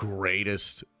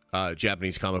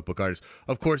Japanese comic book artists.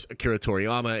 Of course, Akira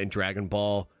Toriyama in Dragon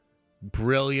Ball.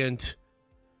 Brilliant.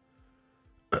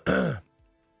 Yeah,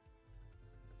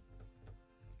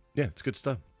 it's good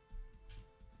stuff.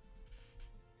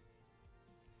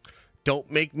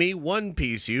 Don't make me One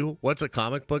Piece you. What's a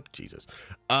comic book? Jesus.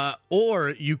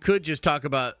 Or you could just talk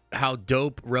about how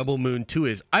dope Rebel Moon 2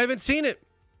 is. I haven't seen it.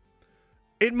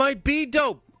 It might be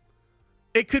dope.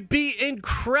 It could be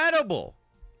incredible.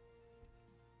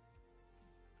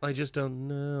 I just don't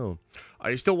know. Are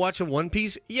you still watching One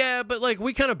Piece? Yeah, but like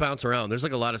we kind of bounce around. There's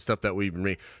like a lot of stuff that we've been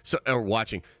reading or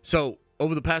watching. So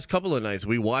over the past couple of nights,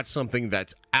 we watched something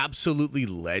that's absolutely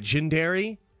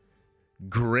legendary.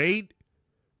 Great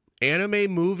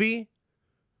anime movie,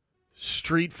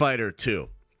 Street Fighter 2.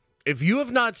 If you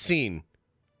have not seen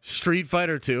Street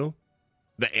Fighter 2,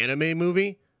 the anime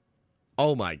movie.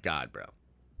 Oh my God, bro.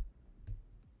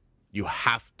 You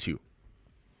have to.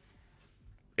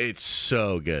 It's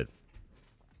so good.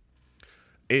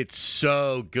 It's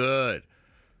so good.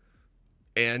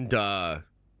 And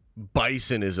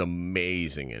Bison is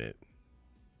amazing in it.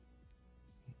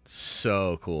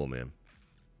 So cool, man.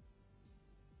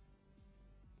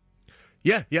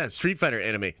 Yeah, Street Fighter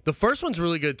anime. The first one's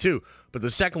really good too, but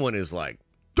the second one is like,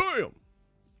 damn.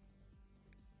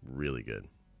 Really good.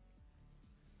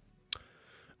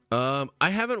 I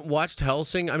haven't watched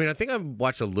Hellsing. I mean, I think I've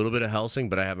watched a little bit of Hellsing,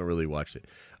 but I haven't really watched it.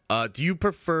 Do you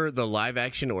prefer the live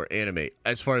action or anime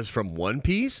as far as from One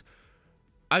Piece?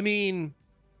 I mean,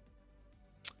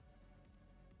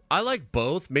 I like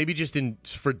both, maybe just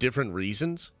for different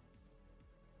reasons.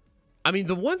 I mean,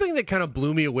 the one thing that kind of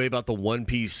blew me away about the One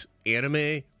Piece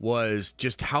anime was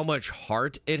just how much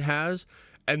heart it has.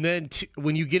 And then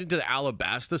when you get into the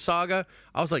Alabasta saga,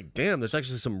 I was like, damn, there's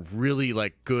actually some really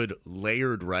like good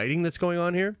layered writing that's going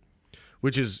on here,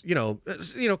 which is,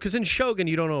 because in Shogun,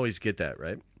 you don't always get that,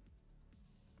 right?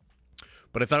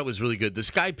 But I thought it was really good. The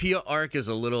Skypiea arc is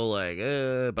a little like,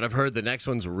 but I've heard the next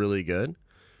one's really good.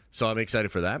 So I'm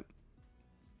excited for that.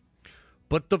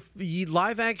 But the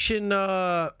live action,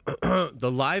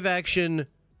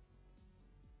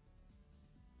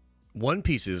 One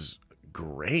Piece is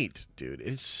great, dude.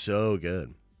 It's so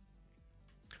good.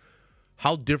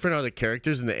 How different are the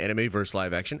characters in the anime versus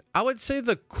live action? I would say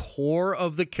the core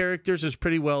of the characters is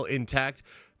pretty well intact.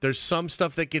 There's some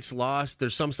stuff that gets lost.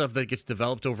 There's some stuff that gets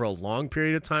developed over a long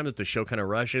period of time that the show kind of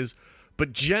rushes.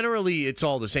 But generally, it's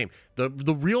all the same. The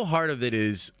real heart of it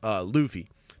is Luffy.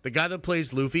 The guy that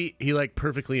plays Luffy, he like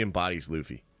perfectly embodies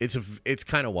Luffy. It's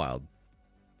kind of wild.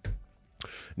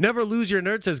 Never Lose Your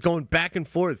Nerd says going back and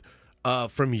forth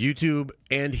from YouTube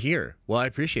and here. Well, I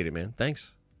appreciate it, man.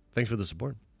 Thanks for the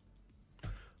support.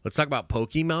 Let's talk about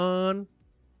Pokemon.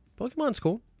 Pokemon's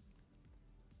cool.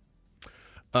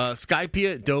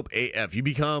 Skypiea, dope AF. You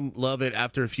love it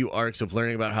after a few arcs of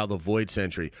learning about how the Void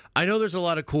Century. I know there's a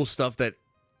lot of cool stuff that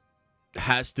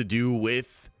has to do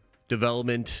with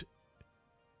development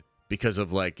because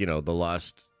of like, the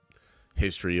lost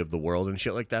history of the world and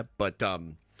shit like that. But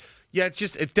yeah, it's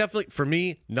definitely for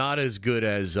me not as good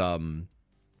as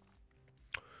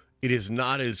it is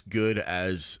not as good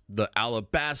as the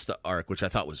Alabasta arc, which I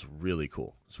thought was really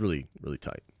cool. It's really, really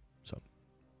tight. So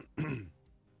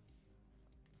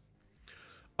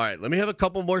all right, let me have a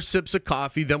couple more sips of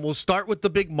coffee. Then we'll start with the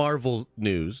big Marvel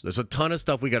news. There's a ton of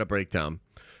stuff we got to break down.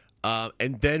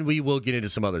 And then we will get into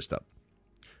some other stuff.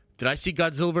 Did I see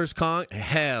Godzilla vs. Kong?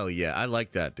 Hell yeah. I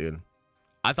like that, dude.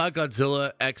 I thought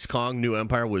Godzilla x Kong New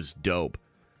Empire was dope.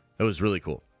 It was really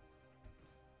cool.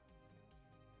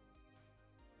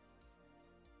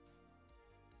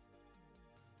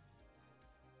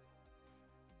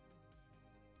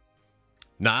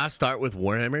 Nah, start with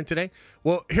Warhammer today.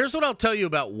 Well, here's what I'll tell you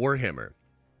about Warhammer.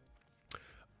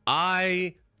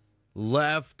 I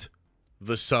left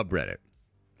the subreddit.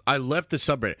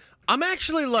 I'm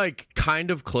actually like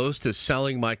kind of close to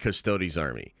selling my Custodes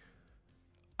army.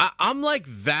 I'm like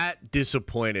that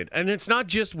disappointed. And it's not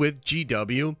just with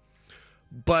GW,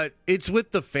 but it's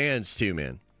with the fans too,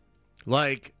 man.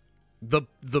 Like the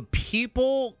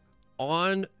people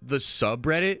on the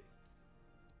subreddit.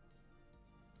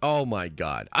 Oh my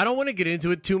God. I don't want to get into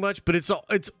it too much, but it's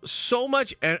so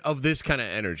much of this kind of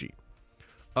energy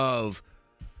of,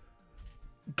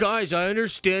 guys, I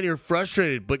understand you're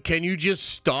frustrated, but can you just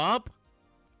stop?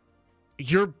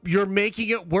 You're making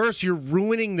it worse. You're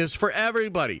ruining this for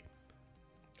everybody.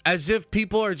 As if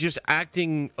people are just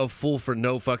acting a fool for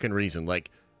no fucking reason.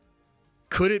 Like,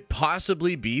 could it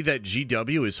possibly be that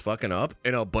GW is fucking up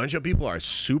and a bunch of people are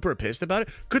super pissed about it?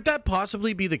 Could that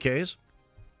possibly be the case?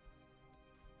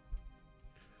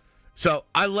 So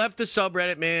I left the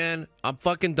subreddit, man. I'm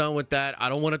fucking done with that. I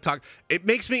don't want to talk. It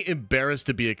makes me embarrassed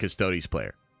to be a Custodes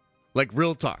player. Like,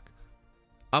 real talk.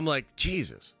 I'm like,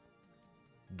 Jesus.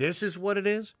 This is what it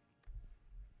is?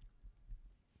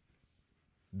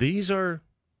 These are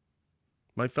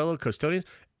my fellow custodians.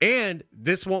 And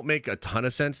this won't make a ton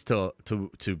of sense to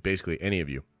basically any of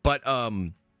you. But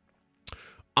I'm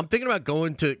thinking about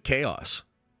going to Chaos.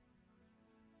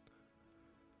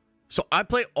 So I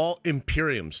play all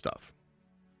Imperium stuff.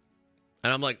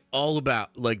 And I'm like all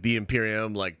about like the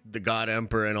Imperium, like the God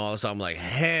Emperor and all this. I'm like,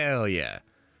 hell yeah.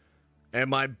 And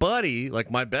my buddy,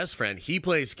 like my best friend, he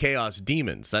plays Chaos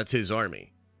Demons. That's his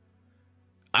army.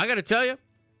 I got to tell you,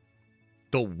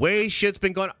 the way shit's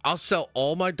been going, I'll sell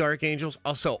all my Dark Angels.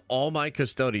 I'll sell all my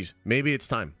Custodes. Maybe it's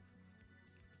time.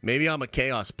 Maybe I'm a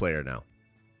Chaos player now.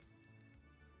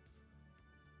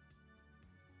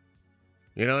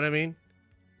 You know what I mean?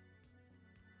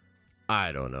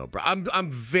 I don't know, bro.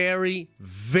 I'm very,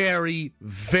 very,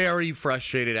 very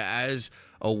frustrated as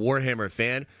a Warhammer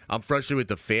fan. I'm frustrated with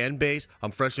the fan base.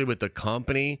 I'm frustrated with the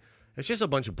company. It's just a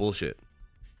bunch of bullshit.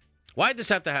 Why did this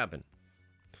have to happen?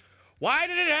 Why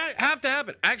did it have to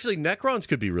happen? Actually, Necrons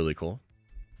could be really cool.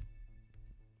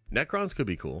 Necrons could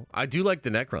be cool. I do like the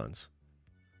Necrons.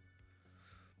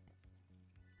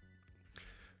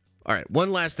 All right,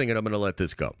 one last thing, and I'm going to let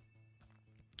this go.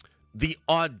 The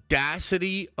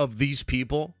audacity of these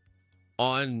people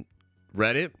on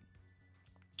Reddit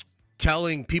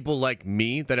telling people like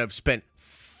me that have spent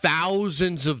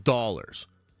thousands of dollars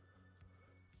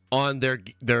on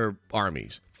their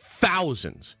armies.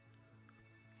 Thousands.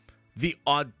 The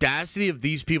audacity of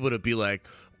these people to be like,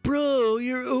 bro,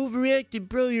 you're overreacted,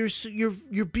 bro.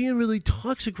 You're being really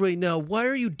toxic right now. Why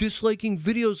are you disliking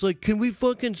videos? Like, can we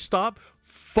fucking stop?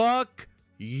 Fuck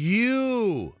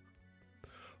you.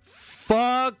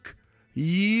 Fuck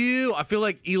you. I feel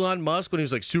like Elon Musk when he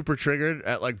was like super triggered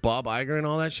at like Bob Iger and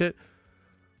all that shit.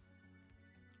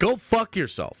 Go fuck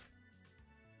yourself.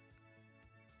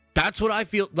 That's what I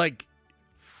feel like.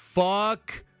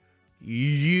 Fuck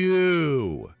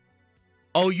you.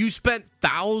 Oh, you spent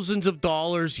thousands of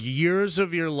dollars, years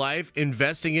of your life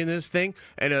investing in this thing,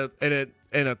 and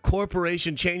a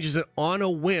corporation changes it on a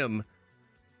whim,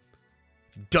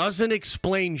 doesn't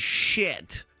explain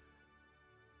shit,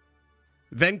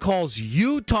 then calls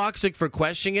you toxic for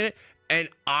questioning it, and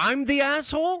I'm the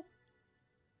asshole?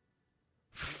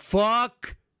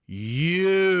 Fuck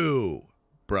you,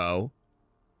 bro.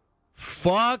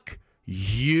 Fuck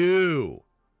you.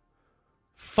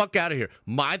 Fuck out of here.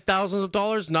 My thousands of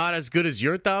dollars not as good as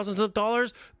your thousands of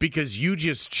dollars because you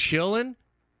just chilling?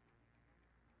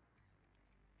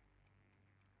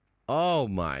 Oh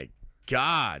my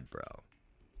God, bro.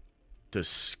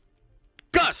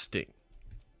 Disgusting.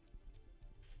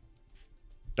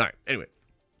 All right, anyway.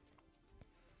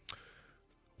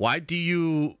 Why do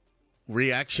you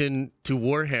reaction to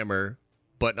Warhammer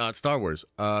but not Star Wars?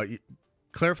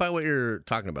 Clarify what you're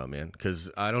talking about, man, because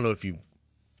I don't know if you...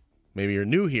 Maybe you're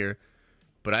new here,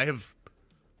 but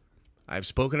I've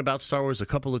spoken about Star Wars a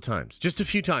couple of times, just a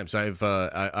few times. I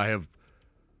have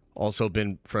also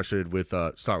been frustrated with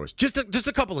Star Wars, just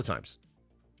a couple of times,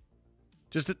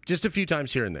 just a few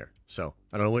times here and there. So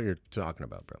I don't know what you're talking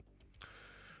about,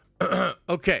 bro.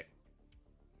 Okay,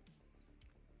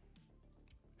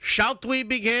 shall we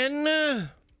begin?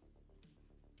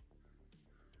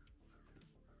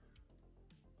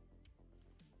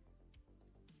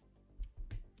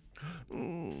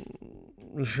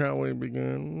 Shall we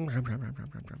begin? Let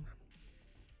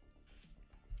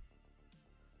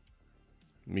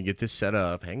me get this set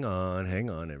up. Hang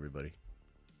on, everybody.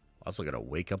 Also got to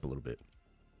wake up a little bit.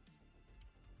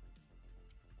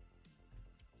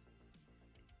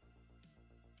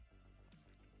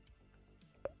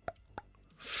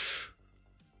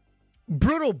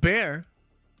 Brutal Bear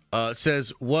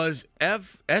says, was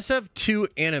SF2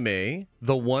 anime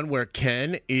the one where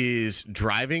Ken is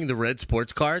driving the red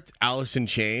sports car, Alice in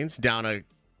Chains, down a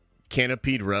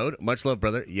canopied road? Much love,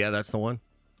 brother. Yeah, that's the one.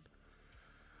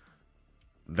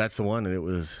 That's the one,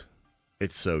 and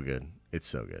it's so good. It's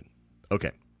so good.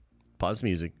 Okay. Pause the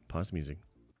music.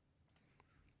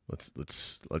 Let's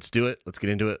do it. Let's get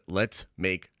into it. Let's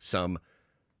make some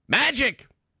magic.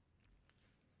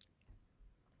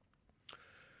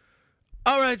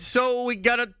 All right, so we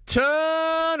got a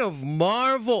ton of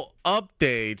Marvel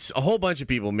updates. A whole bunch of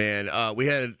people, man. We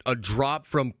had a drop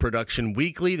from Production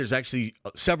Weekly. There's actually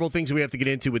several things that we have to get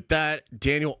into with that.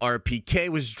 Daniel RPK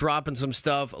was dropping some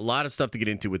stuff. A lot of stuff to get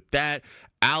into with that.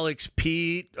 Alex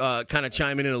P kind of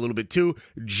chiming in a little bit too.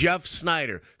 Jeff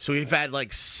Snyder. So we've had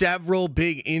like several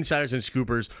big insiders and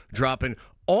scoopers dropping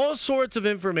all sorts of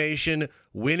information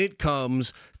when it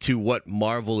comes to what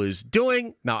Marvel is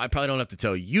doing. Now, I probably don't have to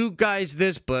tell you guys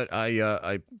this, but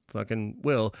I fucking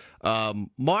will.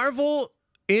 Marvel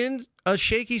in a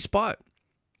shaky spot.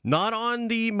 Not on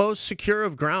the most secure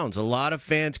of grounds. A lot of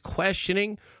fans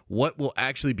questioning what will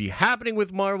actually be happening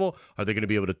with Marvel. Are they going to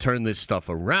be able to turn this stuff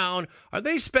around? Are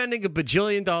they spending $1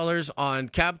 bajillion on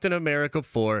Captain America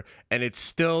 4 and it's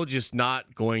still just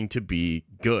not going to be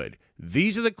good?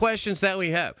 These are the questions that we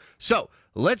have. So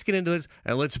let's get into this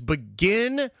and let's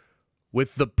begin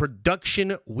with the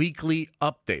Production Weekly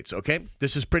updates, okay?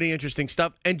 This is pretty interesting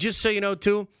stuff. And just so you know,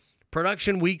 too,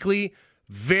 Production Weekly,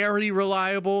 very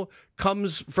reliable,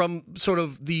 comes from sort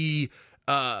of the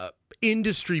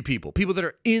industry people that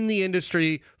are in the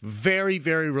industry, very,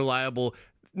 very reliable.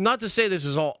 Not to say this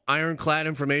is all ironclad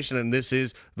information and this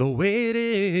is the way it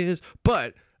is,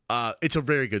 but it's a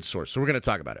very good source. So we're going to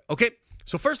talk about it, okay?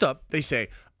 So first up, they say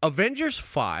Avengers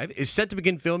 5 is set to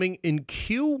begin filming in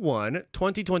Q1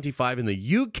 2025 in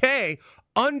the UK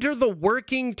under the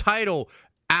working title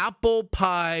Apple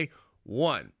Pie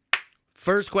 1.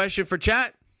 First question for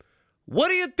chat. What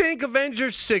do you think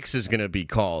Avengers 6 is going to be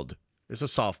called? It's a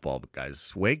softball,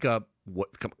 guys. Wake up.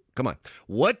 What? Come on.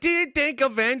 What do you think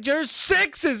Avengers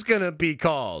 6 is going to be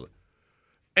called?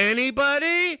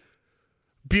 Anybody?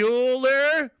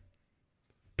 Bueller?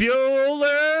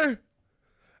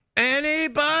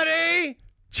 Anybody?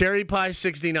 Cherry Pie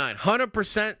 69.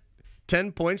 100%,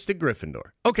 10 points to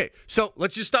Gryffindor. Okay, so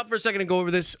let's just stop for a second and go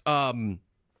over this.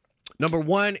 Number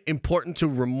one, important to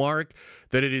remark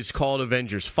that it is called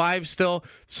Avengers 5 still.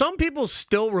 Some people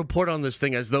still report on this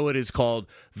thing as though it is called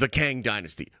the Kang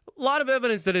Dynasty. A lot of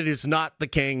evidence that it is not the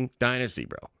Kang Dynasty,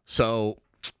 bro. So,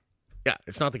 yeah,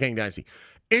 it's not the Kang Dynasty.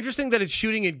 Interesting that it's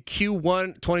shooting in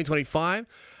Q1 2025.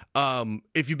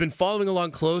 If you've been following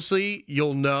along closely,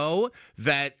 you'll know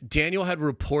that Daniel had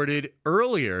reported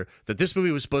earlier that this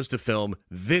movie was supposed to film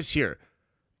this year.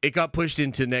 It got pushed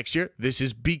into next year. This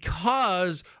is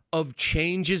because of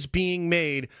changes being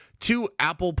made to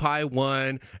Apple Pie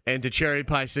 1 and to Cherry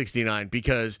Pie 69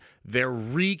 because they're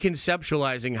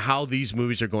reconceptualizing how these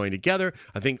movies are going together.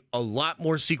 I think a lot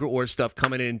more Secret Wars stuff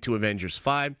coming into Avengers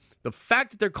 5. The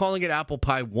fact that they're calling it Apple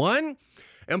Pie 1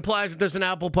 implies that there's an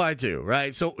Apple Pie 2,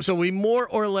 right? So we more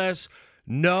or less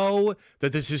know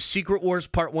that this is Secret Wars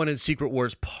Part 1 and Secret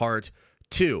Wars Part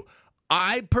 2.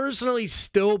 I personally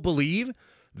still believe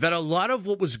that a lot of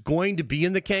what was going to be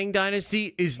in the Kang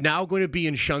Dynasty is now going to be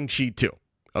in Shang-Chi 2,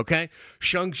 okay?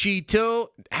 Shang-Chi 2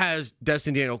 has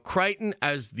Destin Daniel Cretton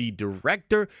as the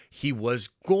director. He was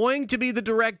going to be the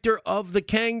director of the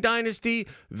Kang Dynasty.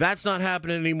 That's not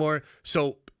happening anymore.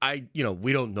 So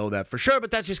we don't know that for sure, but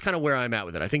that's just kind of where I'm at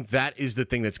with it. I think that is the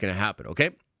thing that's going to happen, okay?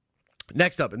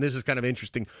 Next up, and this is kind of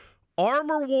interesting,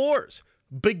 Armor Wars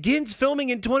begins filming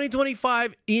in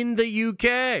 2025 in the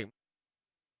UK.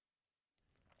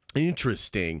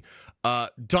 Interesting.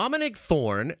 Dominic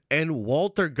Thorne and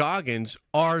Walter Goggins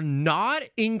are not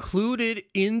included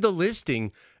in the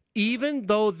listing, even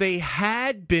though they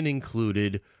had been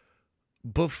included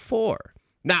before.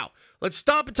 Now, let's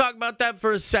stop and talk about that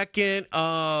for a second.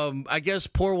 I guess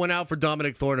pour one out for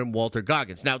Dominic Thorne and Walter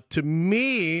Goggins. Now, to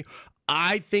me,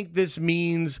 I think this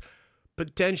means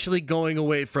potentially going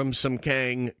away from some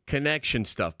Kang connection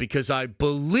stuff because I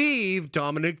believe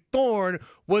Dominic Thorne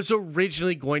was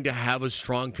originally going to have a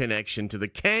strong connection to the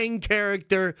Kang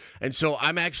character. And so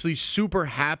I'm actually super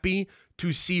happy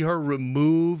to see her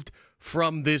removed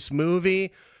from this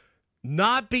movie.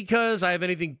 Not because I have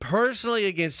anything personally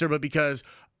against her, but because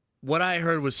what I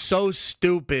heard was so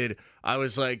stupid. I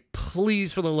was like,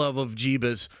 please, for the love of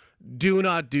Jeebus, do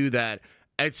not do that.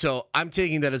 And so I'm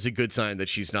taking that as a good sign that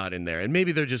she's not in there. And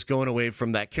maybe they're just going away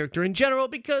from that character in general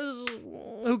because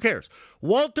who cares?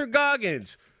 Walter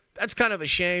Goggins, that's kind of a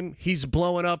shame. He's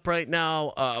blowing up right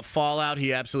now. Fallout,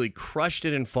 he absolutely crushed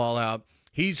it in Fallout.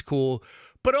 He's cool.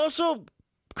 But also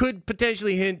could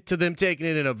potentially hint to them taking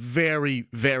it in a very,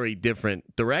 very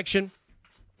different direction.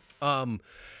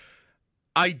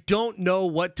 I don't know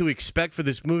what to expect for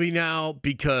this movie now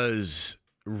because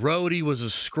Rhodey was a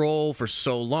Skrull for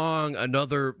so long.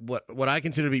 Another, what I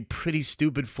consider to be pretty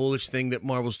stupid, foolish thing that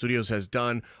Marvel Studios has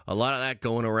done. A lot of that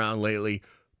going around lately.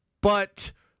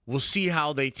 But we'll see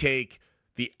how they take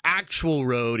the actual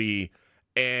Rhodey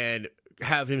and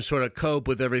have him sort of cope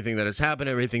with everything that has happened,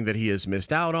 everything that he has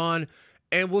missed out on.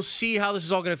 And we'll see how this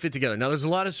is all going to fit together. Now, there's a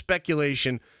lot of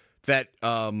speculation that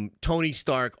Tony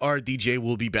Stark, RDJ,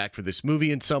 will be back for this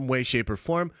movie in some way, shape, or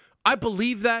form. I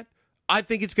believe that. I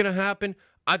think it's going to happen.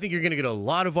 I think you're going to get a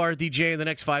lot of RDJ in the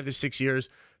next 5 to 6 years.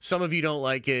 Some of you don't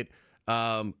like it,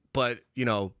 but, you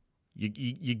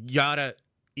got to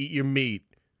eat your meat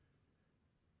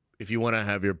if you want to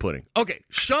have your pudding. Okay,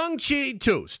 Shang-Chi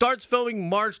 2 starts filming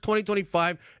March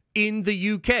 2025 in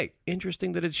the UK.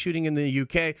 Interesting that it's shooting in the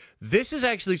UK. This is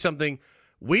actually something,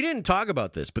 we didn't talk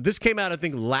about this, but this came out, I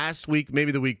think, last week,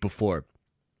 maybe the week before.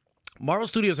 Marvel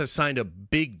Studios has signed a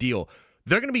big deal.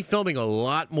 They're going to be filming a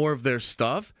lot more of their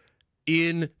stuff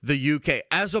in the UK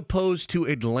as opposed to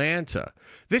Atlanta.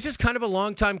 This is kind of a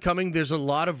long time coming. There's a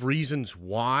lot of reasons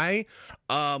why.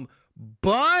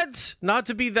 But not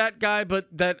to be that guy,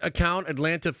 but that account,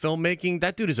 Atlanta Filmmaking,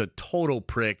 that dude is a total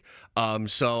prick.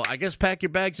 So I guess pack your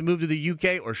bags and move to the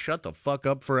UK or shut the fuck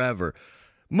up forever.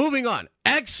 Moving on.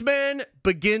 X-Men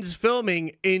begins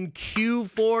filming in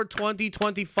Q4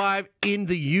 2025 in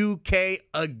the UK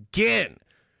again.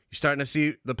 You're starting to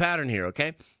see the pattern here,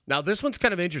 okay? Now, this one's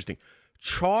kind of interesting.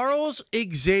 Charles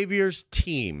Xavier's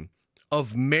team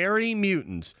of Merry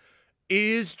Mutants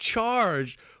is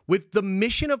charged with the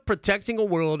mission of protecting a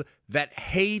world that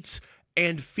hates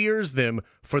and fears them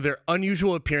for their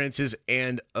unusual appearances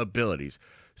and abilities.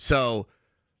 So,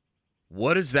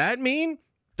 what does that mean?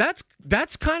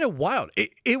 That's kind of wild.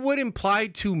 It would imply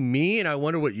to me, and I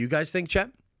wonder what you guys think,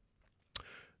 chat.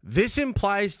 This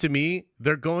implies to me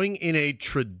they're going in a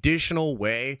traditional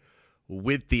way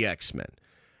with the X-Men.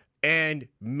 And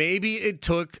maybe it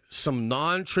took some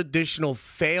non-traditional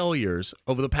failures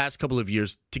over the past couple of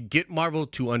years to get Marvel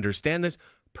to understand this.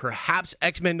 Perhaps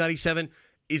X-Men 97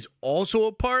 is also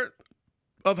a part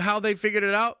of how they figured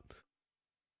it out.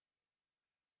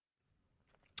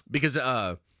 Because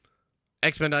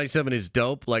X-Men 97 is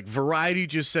dope. Like, Variety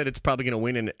just said it's probably going to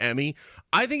win an Emmy.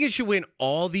 I think it should win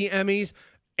all the Emmys,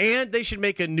 and they should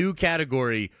make a new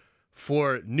category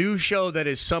for new show that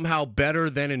is somehow better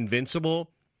than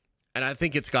Invincible. And I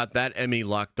think it's got that Emmy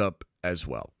locked up as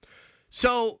well.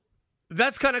 So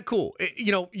that's kind of cool.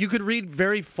 You could read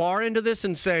very far into this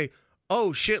and say,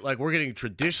 oh, shit, like, we're getting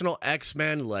traditional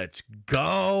X-Men. Let's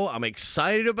go. I'm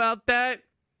excited about that.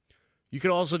 You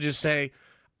could also just say,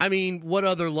 I mean, what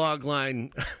other log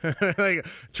line? Like,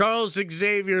 Charles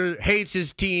Xavier hates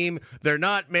his team. They're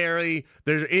not merry.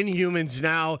 They're Inhumans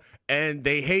now, and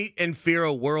they hate and fear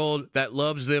a world that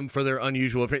loves them for their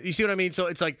unusual appearance. You see what I mean? So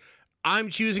it's like, I'm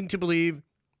choosing to believe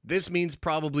this means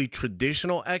probably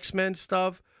traditional X-Men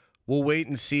stuff. We'll wait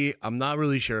and see. I'm not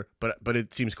really sure, but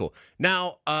it seems cool.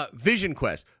 Now, Vision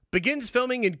Quest begins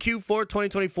filming in Q4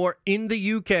 2024 in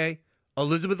the UK.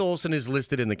 Elizabeth Olsen is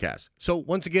listed in the cast. So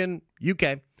once again,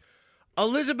 UK.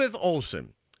 Elizabeth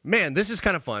Olsen. Man, this is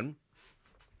kind of fun.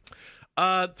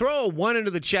 Throw a 1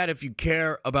 into the chat if you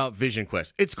care about Vision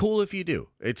Quest. It's cool if you do.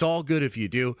 It's all good if you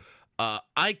do.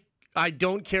 I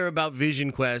don't care about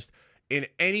Vision Quest in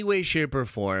any way, shape, or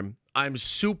form. I'm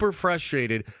super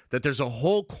frustrated that there's a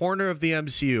whole corner of the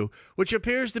MCU, which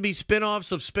appears to be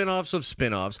spinoffs of spinoffs of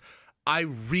spinoffs. I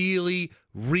really,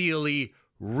 really,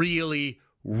 really,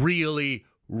 really,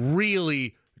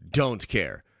 really don't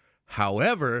care.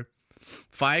 However,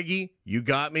 Feige, you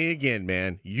got me again,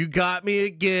 man. You got me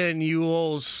again, you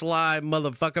old sly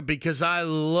motherfucker, because I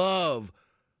love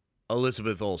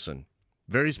Elizabeth Olsen.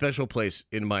 Very special place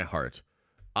in my heart.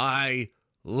 I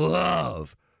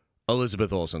love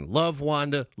Elizabeth Olsen. Love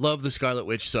Wanda. Love the Scarlet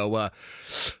Witch. So,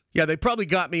 yeah, they probably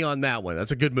got me on that one.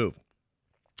 That's a good move.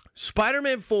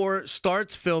 Spider-Man 4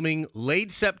 starts filming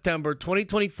late September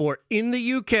 2024 in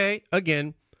the UK.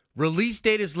 Again, release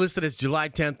date is listed as July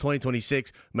 10th,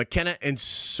 2026. McKenna and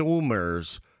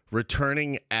Somers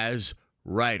returning as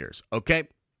writers. Okay?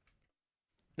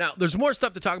 Now, there's more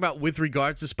stuff to talk about with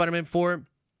regards to Spider-Man 4.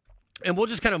 And we'll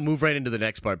just kind of move right into the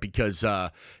next part because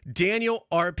Daniel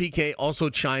RPK also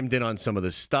chimed in on some of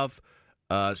this stuff.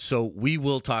 So we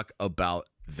will talk about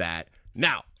that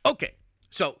now. Okay.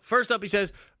 So first up, he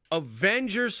says,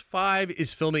 Avengers 5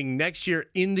 is filming next year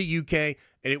in the UK,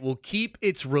 and it will keep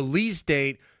its release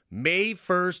date May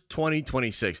 1st,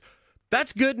 2026.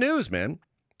 That's good news, man.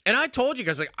 And I told you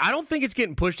guys, like, I don't think it's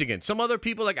getting pushed again. Some other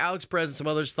people like Alex Perez and some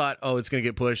others thought, oh, it's going to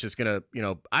get pushed. It's going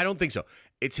to, I don't think so.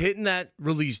 It's hitting that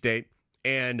release date.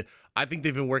 And I think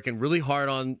they've been working really hard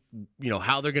on,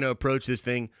 how they're going to approach this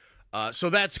thing. So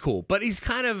that's cool. But he's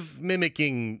kind of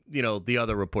mimicking, the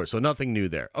other reports. So nothing new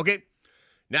there. Okay.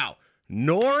 Now,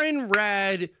 Norrin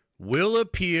Rad will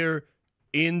appear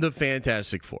in the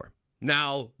Fantastic Four.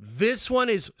 Now, this one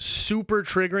is super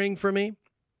triggering for me.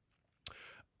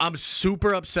 I'm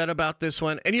super upset about this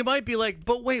one. And you might be like,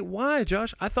 but wait, why,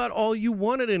 Josh? I thought all you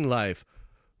wanted in life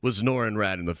was Norrin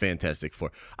Rad in the Fantastic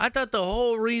Four. I thought the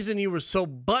whole reason you were so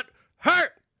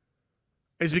butthurt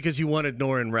is because you wanted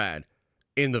Norrin Rad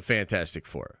in the Fantastic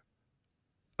Four.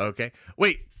 Okay.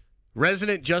 Wait.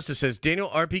 Resident Justice says, Daniel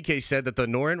RPK said that the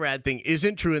Norrin Rad thing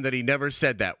isn't true and that he never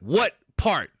said that. What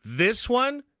part? This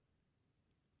one?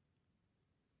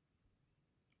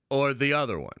 Or the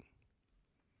other one?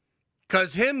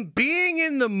 Because him being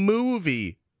in the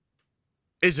movie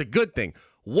is a good thing.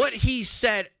 What he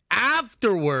said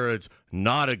afterwards,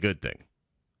 not a good thing.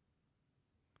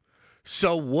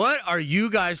 So what are you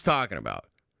guys talking about?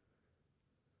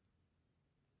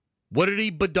 What did he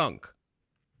badunk?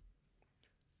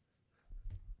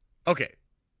 Okay,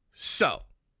 so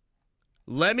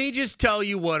let me just tell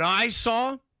you what I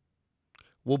saw.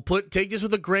 We'll take this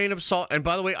with a grain of salt. And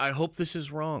by the way, I hope this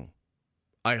is wrong.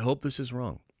 I hope this is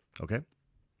wrong. Okay?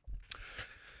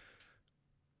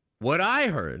 What I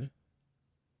heard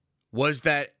was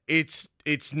that it's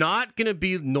not going to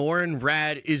be Norrin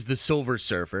Rad is the Silver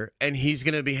Surfer, and he's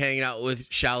going to be hanging out with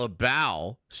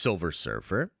Shalabal, Silver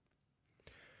Surfer.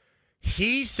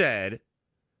 He said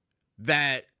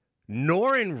that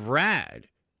Norrin Rad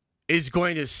is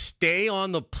going to stay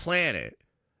on the planet,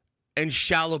 and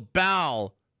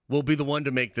Shalla-Bal will be the one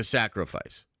to make the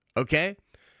sacrifice. Okay?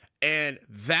 And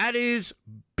that is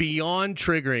beyond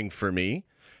triggering for me.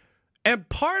 And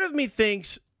part of me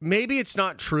thinks maybe it's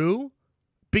not true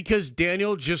because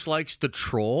Daniel just likes to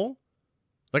troll.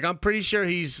 Like, I'm pretty sure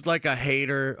he's like a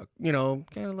hater, you know,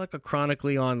 kind of like a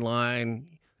chronically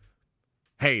online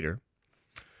hater.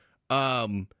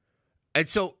 And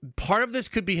so part of this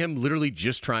could be him literally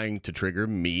just trying to trigger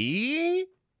me.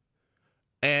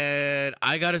 And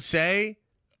I got to say,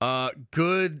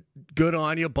 good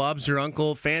on you, Bob's your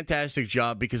uncle. Fantastic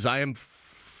job, because I am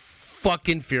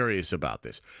fucking furious about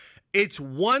this. It's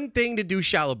one thing to do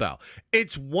Shalla-Bal.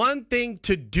 It's one thing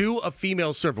to do a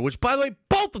female server, which, by the way,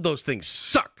 both of those things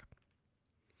suck.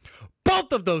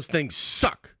 Both of those things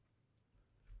suck.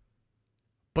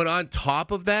 But on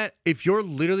top of that, if you're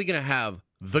literally going to have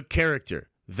the character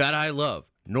that I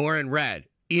love, Norrin Radd,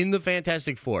 in the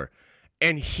Fantastic Four,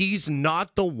 and he's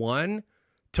not the one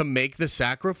to make the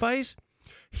sacrifice,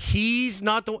 he's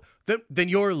not the one, then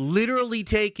you're literally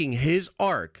taking his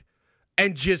arc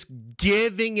and just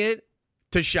giving it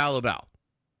to Shalla-Bal.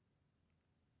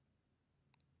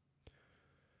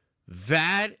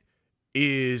 That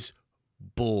is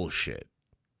bullshit.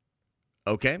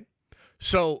 Okay?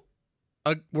 So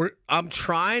I'm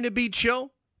trying to be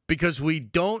chill because we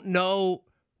don't know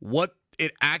what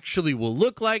it actually will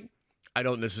look like. I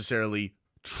don't necessarily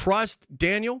trust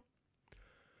Daniel.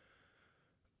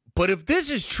 But if this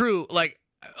is true, like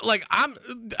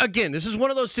this is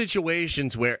one of those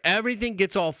situations where everything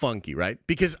gets all funky, right?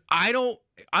 Because I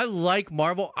like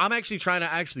Marvel. I'm actually trying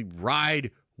to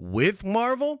ride with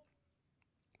Marvel,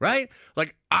 right?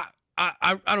 Like, I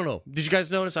don't know. Did you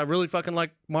guys notice I really fucking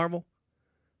like Marvel?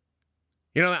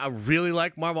 You know, I really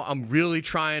like Marvel. I'm really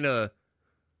trying to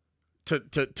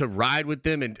ride with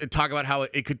them and talk about how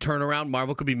it could turn around.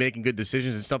 Marvel could be making good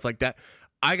decisions and stuff like that.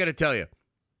 I got to tell you,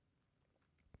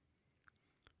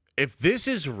 if this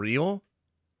is real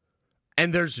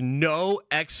and there's no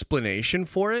explanation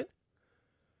for it,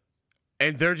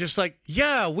 and they're just like,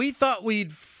 yeah, we thought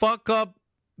we'd fuck up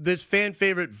this fan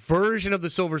favorite version of the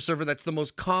Silver Surfer that's the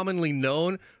most commonly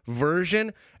known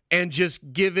version and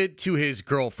just give it to his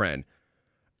girlfriend.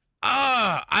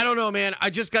 I don't know, man.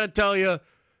 I just got to tell you,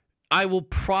 I will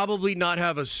probably not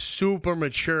have a super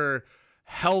mature,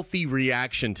 healthy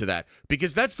reaction to that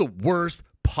because that's the worst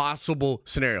possible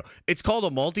scenario. It's called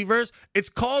a multiverse. It's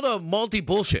called a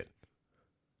multi-bullshit.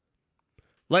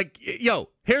 Like, yo,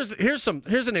 here's an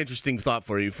interesting thought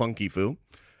for you, Funky Foo.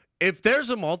 If there's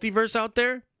a multiverse out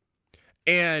there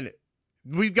and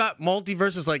we've got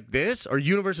multiverses like this or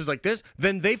universes like this,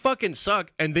 then they fucking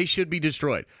suck and they should be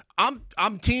destroyed.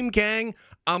 I'm Team Kang.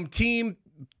 I'm Team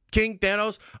King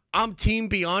Thanos. I'm Team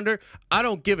Beyonder. I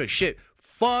don't give a shit.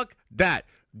 Fuck that.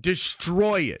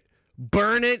 Destroy it.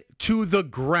 Burn it to the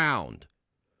ground.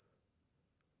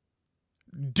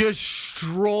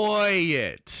 Destroy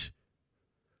it.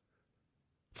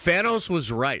 Thanos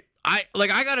was right. I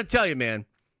gotta tell you, man,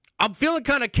 I'm feeling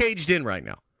kind of caged in right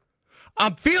now.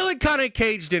 I'm trying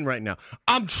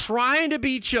to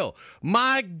be chill.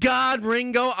 My God,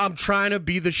 Ringo, I'm trying to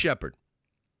be the shepherd.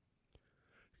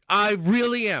 I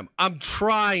really am. I'm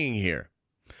trying here.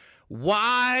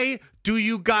 Why do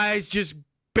you guys just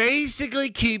basically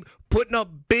keep putting up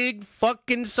big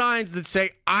fucking signs that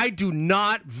say, I do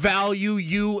not value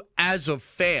you as a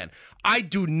fan. I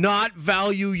do not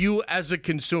value you as a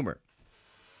consumer.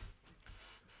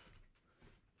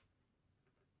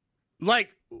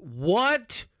 Like,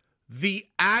 what the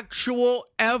actual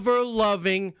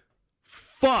ever-loving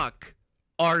fuck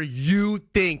are you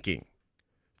thinking?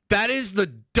 That is the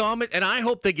dumbest, and I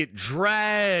hope they get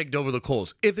dragged over the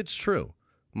coals. If it's true,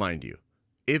 mind you.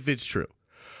 If it's true.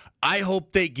 I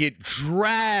hope they get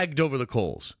dragged over the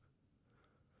coals.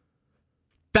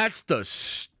 That's the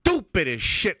stupidest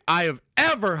shit I have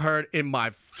ever heard in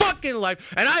my fucking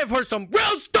life. And I have heard some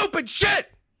real stupid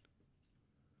shit.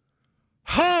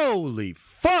 Holy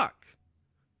fuck.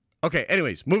 Okay,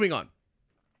 anyways, moving on.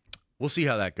 We'll see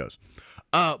how that goes.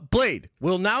 Blade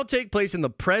will now take place in the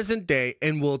present day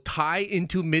and will tie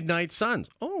into Midnight Suns.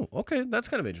 Oh, okay, that's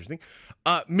kind of interesting.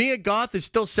 Mia Goth is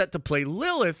still set to play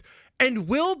Lilith and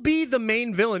will be the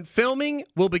main villain. Filming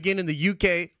will begin in the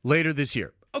UK later this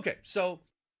year. Okay, so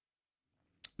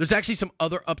there's actually some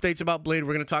other updates about Blade.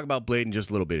 We're going to talk about Blade in just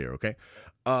a little bit here, okay?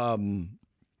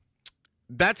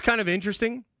 That's kind of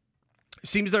interesting.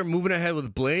 Seems they're moving ahead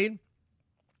with Blade.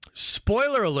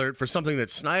 Spoiler alert for something that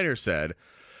Snyder said.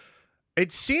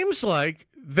 It seems like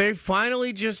they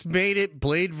finally just made it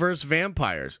Blade versus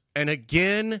vampires. And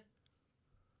again,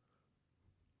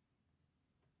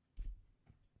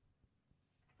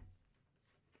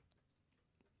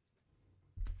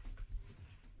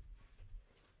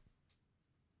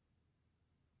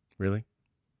 Really?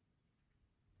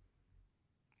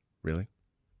 Really?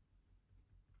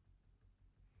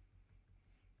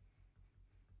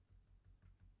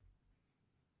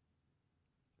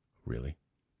 Really?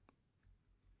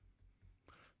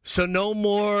 So no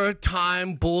more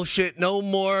time bullshit. No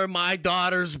more my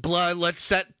daughter's blood. Let's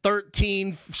set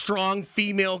 13 strong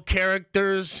female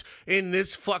characters in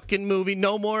this fucking movie.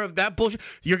 No more of that bullshit.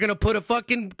 You're going to put a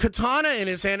fucking katana in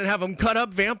his hand and have him cut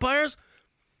up vampires?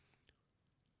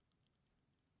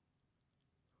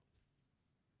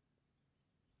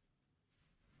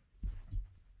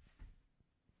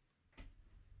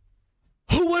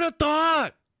 Who would have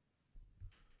thought?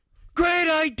 Great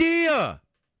idea.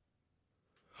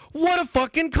 What a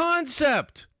fucking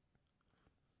concept.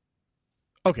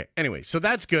 Okay, anyway, so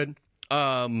that's good.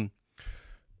 Viv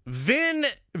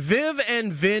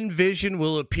and Vin Vision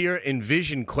will appear in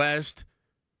Vision Quest.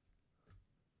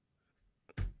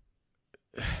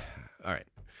 All right.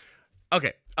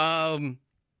 Okay.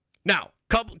 Now,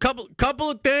 couple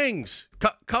of things.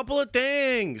 Couple of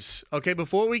things. Okay,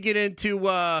 before we get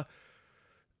into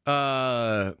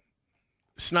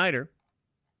Snyder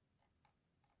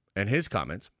and his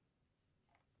comments.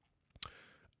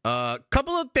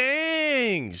 Couple of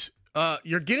things.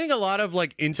 You're getting a lot of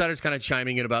like insiders kind of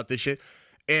chiming in about this shit.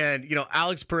 And, you know,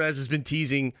 Alex Perez has been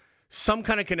teasing some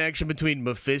kind of connection between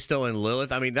Mephisto and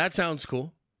Lilith. I mean, that sounds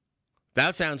cool.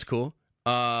 That sounds cool.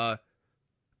 In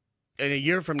a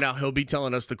year from now, he'll be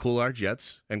telling us to cool our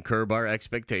jets and curb our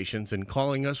expectations and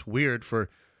calling us weird for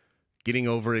getting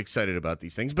overexcited about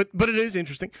these things. But it is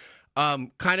interesting.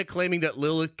 Kind of claiming that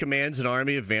Lilith commands an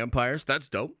army of vampires. That's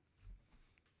dope.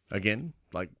 Again,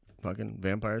 like fucking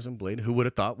vampires and Blade. Who would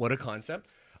have thought? What a concept.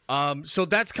 So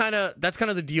that's kind of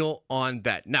the deal on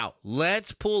that. Now,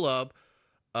 let's pull up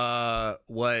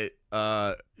what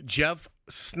Jeff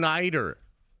Snyder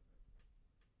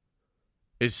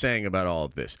is saying about all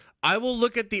of this. I will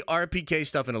look at the RPK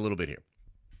stuff in a little bit here.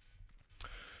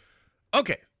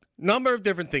 Okay, number of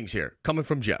different things here coming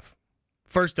from Jeff.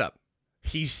 First up,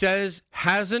 he says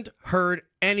hasn't heard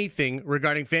anything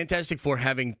regarding Fantastic Four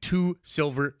having 2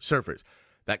 Silver Surfers.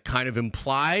 That kind of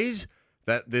implies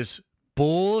that this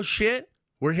bullshit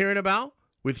we're hearing about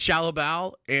with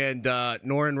Shalabal and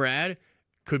Norin Rad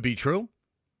could be true.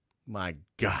 My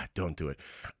God, don't do it.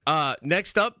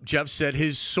 Next up, Jeff said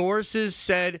his sources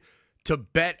said to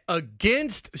bet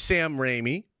against Sam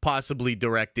Raimi possibly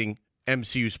directing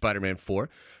MCU Spider-Man 4.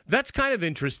 That's kind of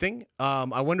interesting.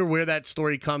 I wonder where that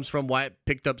story comes from, why it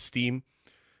picked up steam.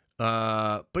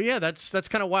 But yeah, that's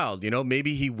kind of wild. You know,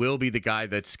 maybe he will be the guy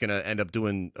that's going to end up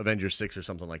doing Avengers 6 or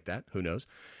something like that. Who knows?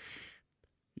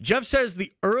 Jeff says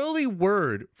the early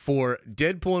word for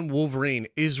Deadpool and Wolverine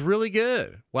is really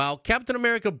good. While Captain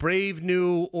America Brave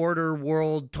New Order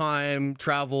World Time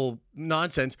Travel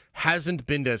nonsense hasn't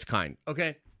been as kind.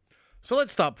 Okay, so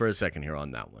let's stop for a second here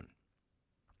on that one.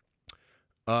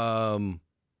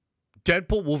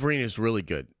 Deadpool Wolverine is really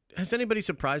good. Has anybody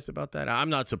surprised about that? I'm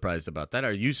not surprised about that.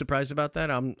 Are you surprised about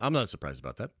that? I'm not surprised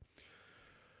about that.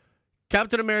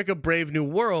 Captain America Brave New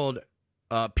World,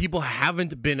 people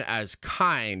haven't been as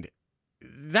kind.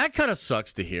 That kind of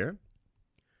sucks to hear.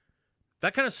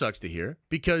 That kind of sucks to hear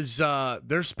because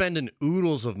they're spending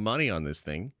oodles of money on this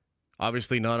thing.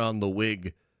 Obviously not on the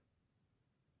wig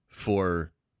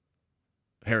for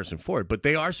Harrison Ford, but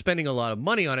they are spending a lot of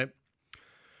money on it.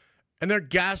 And they're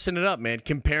gassing it up, man,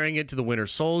 comparing it to the Winter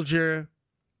Soldier.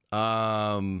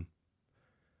 You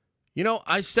know,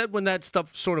 I said when that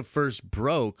stuff sort of first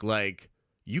broke, like,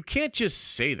 you can't just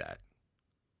say that.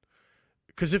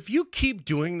 Because if you keep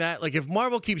doing that, like if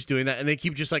Marvel keeps doing that and they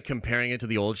keep just like comparing it to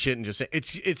the old shit and just say,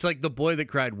 it's like The Boy That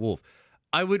Cried Wolf.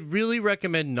 I would really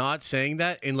recommend not saying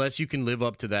that unless you can live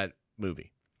up to that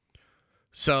movie.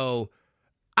 So,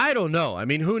 I don't know. I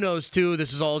mean, who knows too?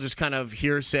 This is all just kind of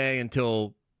hearsay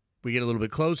until we get a little bit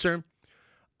closer.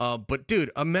 But, dude,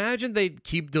 imagine they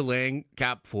keep delaying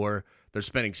Cap 4. They're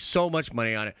spending so much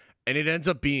money on it, and it ends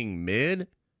up being mid.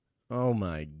 Oh,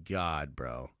 my God,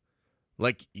 bro.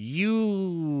 Like,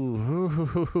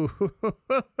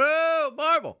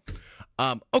 Marvel.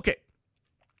 Okay.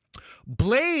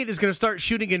 Blade is going to start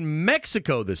shooting in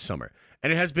Mexico this summer,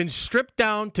 and it has been stripped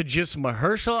down to just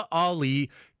Mahershala Ali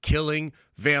killing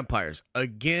vampires.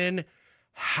 Again,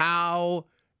 how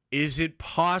is it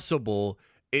possible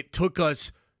it took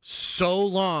us so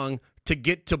long to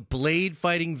get to Blade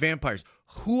fighting vampires?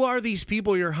 Who are these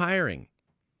people you're hiring?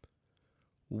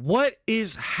 What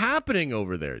is happening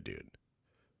over there, dude?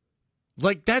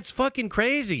 Like, that's fucking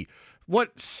crazy.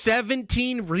 What,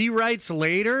 17 rewrites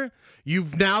later,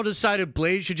 you've now decided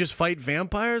Blade should just fight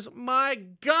vampires? My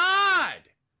God!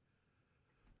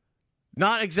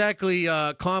 Not exactly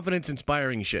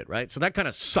confidence-inspiring shit, right? So that kind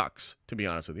of sucks, to be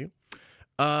honest with you.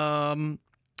 And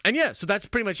yeah, so that's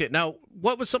pretty much it. Now,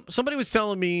 what was somebody was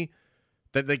telling me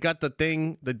that they got the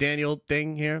Daniel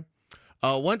thing here.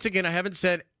 Once again, I haven't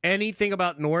said anything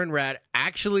about Norrin Rad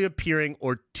actually appearing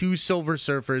or two Silver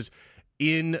Surfers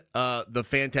in the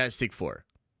Fantastic Four.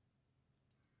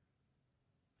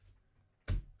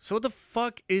 So what the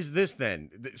fuck is this then?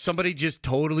 Somebody just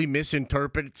totally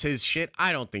misinterprets his shit?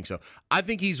 I don't think so. I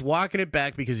think he's walking it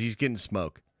back because he's getting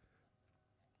smoke.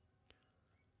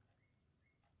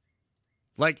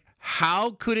 Like,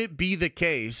 how could it be the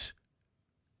case?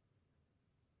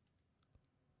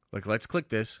 Like, let's click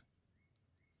this.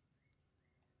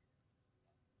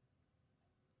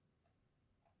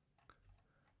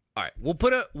 All right, we'll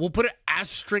put an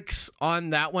asterisk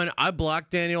on that one. I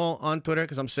blocked Daniel on Twitter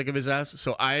because I'm sick of his ass,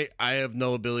 so I have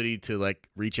no ability to like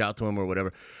reach out to him or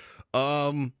whatever.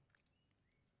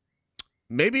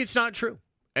 Maybe it's not true,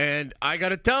 and I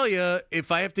gotta tell you, if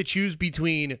I have to choose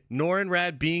between Norrin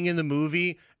Rad being in the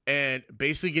movie and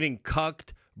basically getting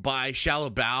cucked by Shallow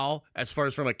Bao as far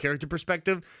as from a character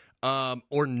perspective,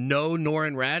 or no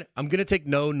Norrin Rad, I'm gonna take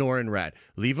no Norrin Rad.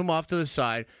 Leave him off to the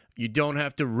side. You don't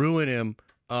have to ruin him.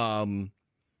 To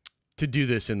do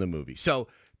this in the movie. So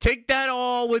take that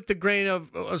all with the grain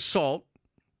of salt.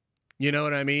 You know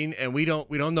what I mean? And we don't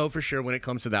know for sure when it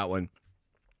comes to that one.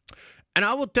 And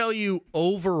I will tell you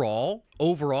overall,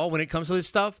 when it comes to this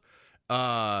stuff,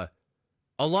 a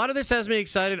lot of this has me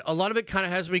excited. A lot of it kind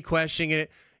of has me questioning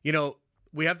it. You know,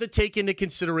 we have to take into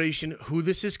consideration who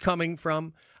this is coming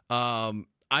from.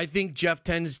 I think Jeff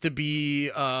tends to be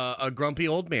a grumpy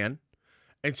old man.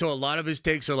 And so a lot of his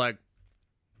takes are like,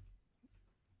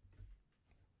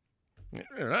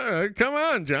 come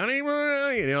on, Johnny. You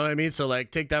know what I mean? So,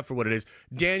 like, take that for what it is.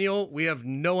 Daniel, we have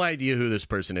no idea who this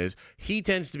person is. He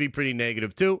tends to be pretty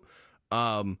negative, too.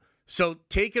 So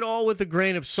take it all with a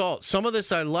grain of salt. Some of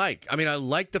this I like. I mean, I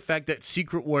like the fact that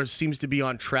Secret Wars seems to be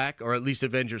on track, or at least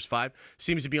Avengers 5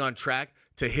 seems to be on track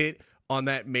to hit on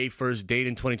that May 1st date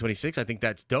in 2026. I think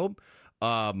that's dope.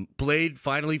 Blade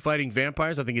finally fighting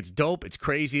vampires. I think it's dope. It's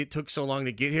crazy it took so long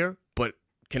to get here, but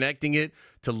connecting it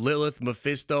to Lilith,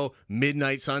 Mephisto,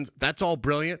 Midnight Suns, that's all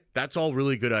brilliant. That's all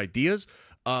really good ideas.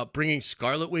 Bringing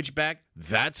Scarlet Witch back,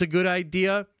 that's a good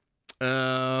idea.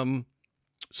 So,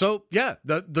 yeah,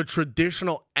 the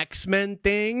traditional X-Men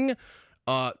thing,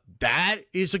 that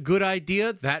is a good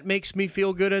idea. That makes me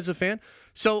feel good as a fan.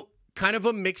 So, kind of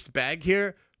a mixed bag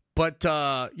here. But,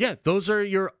 yeah, those are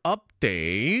your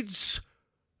updates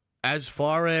as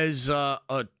far as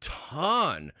a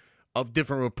ton of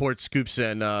different reports, scoops,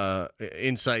 and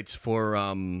insights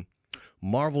for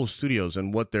Marvel Studios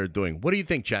and what they're doing. What do you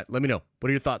think, chat? Let me know. What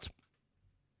are your thoughts?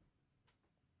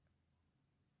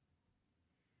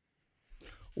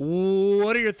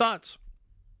 What are your thoughts?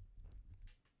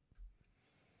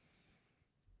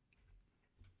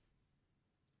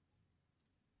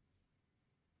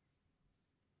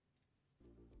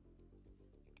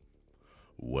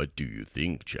 What do you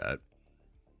think, chat?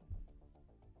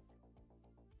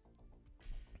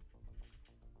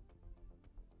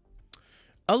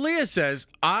 Aaliyah says,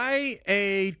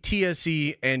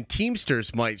 IATSE and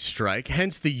Teamsters might strike,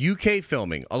 hence the UK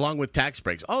filming, along with tax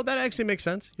breaks. Oh, that actually makes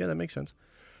sense. Yeah, that makes sense.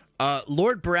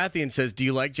 Lord Baratheon says, do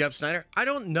you like Jeff Snyder? I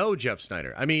don't know Jeff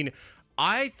Snyder. I mean,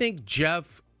 I think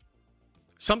Jeff,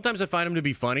 sometimes I find him to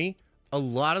be funny. A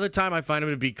lot of the time I find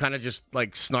him to be kind of just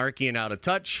like snarky and out of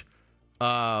touch.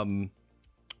 But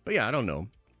yeah, I don't know.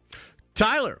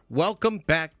 Tyler, welcome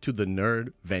back to the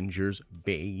Nerd Vengers,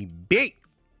 baby.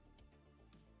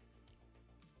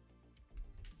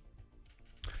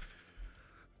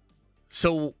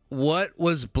 So what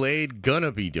was Blade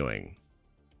gonna be doing?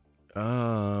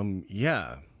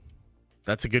 Yeah,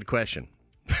 that's a good question.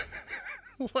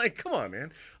 Like, come on,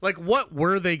 man. Like, what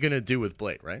were they gonna do with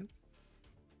Blade, right?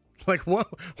 Like, what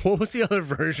was the other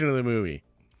version of the movie?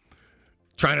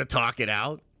 Trying to talk it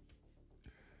out?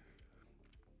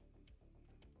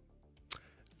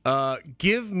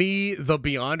 Give me the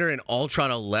Beyonder and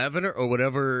Ultron 11 or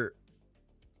whatever,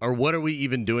 or what are we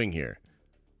even doing here?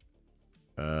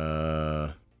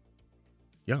 Yeah.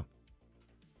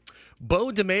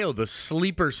 Bo DeMeo, the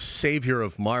sleeper savior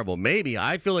of Marvel. Maybe.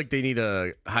 I feel like they need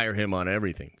to hire him on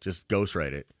everything. Just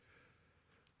ghostwrite it.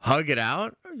 Hug it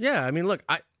out? Yeah, I mean, look,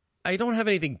 I don't have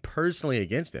anything personally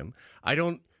against him. I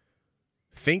don't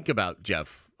think about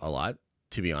Jeff a lot,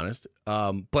 to be honest.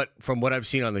 But from what I've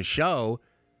seen on the show,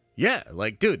 yeah,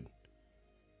 like, dude,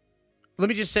 let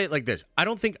me just say it like this. I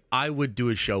don't think I would do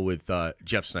a show with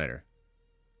Jeff Snyder.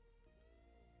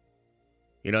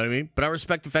 You know what I mean? But I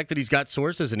respect the fact that he's got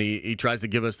sources and he tries to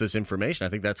give us this information. I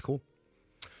think that's cool.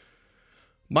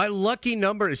 My lucky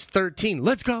number is 13.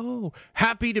 Let's go.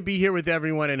 Happy to be here with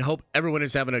everyone and hope everyone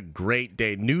is having a great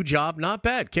day. New job, not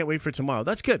bad. Can't wait for tomorrow.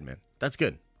 That's good, man. That's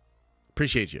good.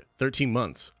 Appreciate you. 13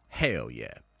 months. Hell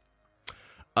yeah.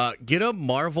 Get a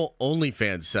Marvel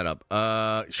OnlyFans setup.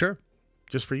 Sure.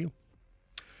 Just for you.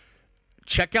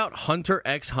 Check out Hunter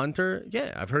x Hunter.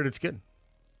 Yeah, I've heard it's good.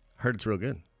 Heard it's real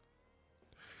good.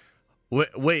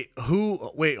 Wait,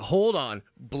 hold on.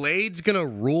 Blade's gonna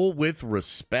rule with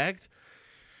respect?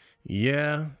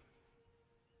 Yeah.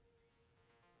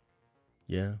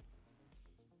 Yeah.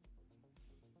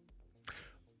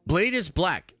 Blade is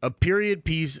black. A period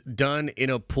piece done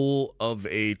in a pull of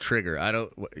a trigger.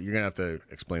 You're gonna have to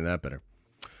explain that better.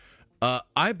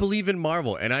 I believe in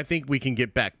Marvel, and I think we can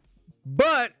get back.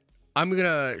 But I'm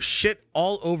gonna shit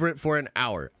all over it for an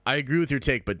hour. I agree with your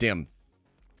take, but damn,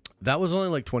 that was only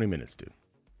like 20 minutes, dude.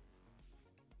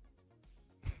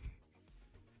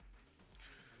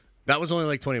 That was only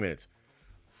like 20 minutes.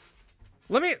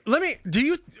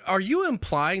 Are you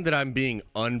implying that I'm being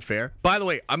unfair? By the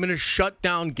way, I'm going to shut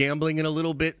down gambling in a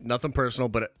little bit. Nothing personal,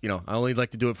 but I only like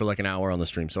to do it for like an hour on the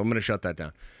stream, so I'm going to shut that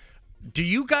down. Do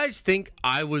you guys think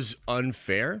I was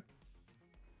unfair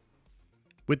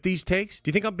with these takes? Do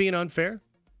you think I'm being unfair?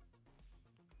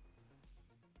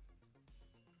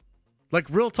 Like,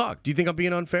 real talk. Do you think I'm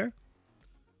being unfair?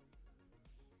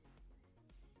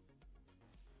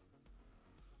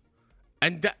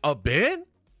 And a bit?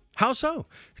 How so?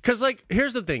 Because, like,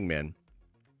 here's the thing, man.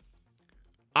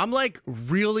 I'm, like,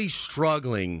 really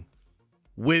struggling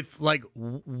with, like,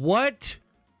 what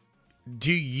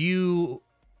do you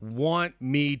want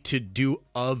me to do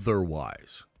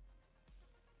otherwise?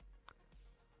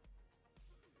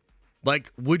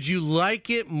 Like, would you like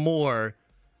it more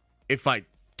if I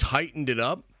tightened it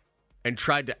up and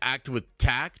tried to act with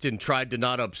tact and tried to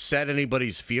not upset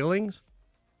anybody's feelings?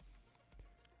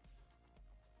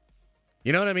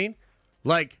 You know what I mean?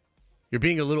 Like, you're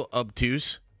being a little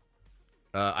obtuse.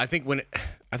 I think when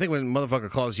a motherfucker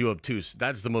calls you obtuse,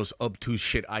 that's the most obtuse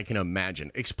shit I can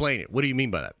imagine. Explain it. What do you mean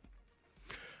by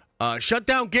that? Shut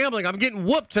down gambling. I'm getting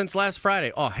whooped since last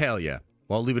Friday. Oh, hell yeah.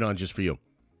 Well, I'll leave it on just for you.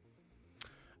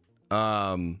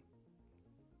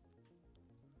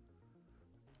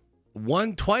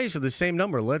 Won twice of the same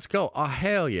number. Let's go. Oh,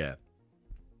 hell yeah.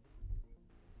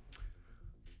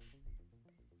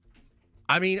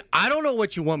 I mean, I don't know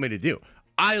what you want me to do.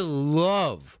 I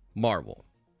love Marvel.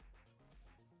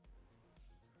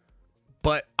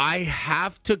 But I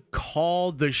have to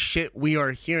call the shit we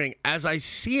are hearing as I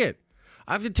see it.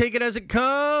 I have to take it as it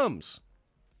comes.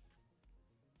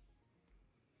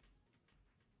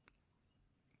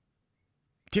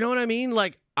 Do you know what I mean?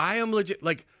 Like, I am legit.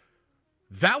 Like,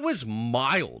 that was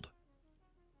mild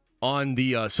on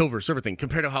the Silver Surfer thing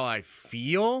compared to how I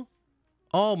feel.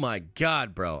 Oh my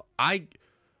God, bro.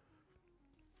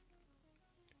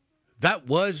 That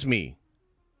was me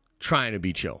trying to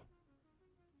be chill.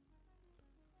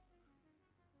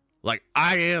 Like,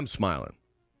 I am smiling.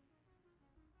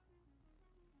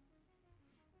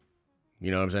 You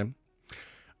know what I'm saying?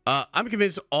 I'm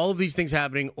convinced all of these things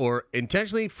happening or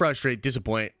intentionally frustrate,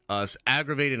 disappoint us,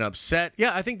 aggravate, and upset.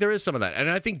 Yeah, I think there is some of that. And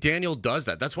I think Daniel does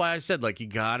that. That's why I said, like, you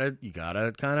gotta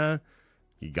kind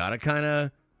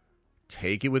of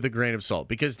take it with a grain of salt.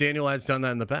 Because Daniel has done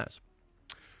that in the past.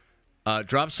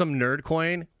 Drop some nerd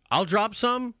coin. I'll drop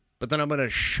some, but then I'm going to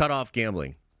shut off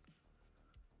gambling.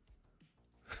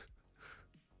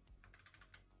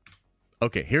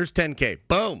 Okay, here's 10K.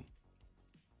 Boom.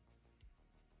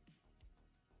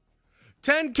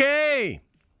 10K.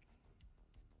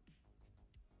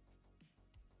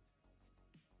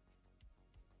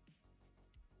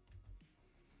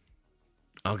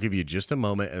 I'll give you just a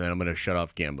moment, and then I'm going to shut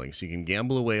off gambling. So you can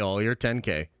gamble away all your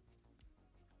 10K.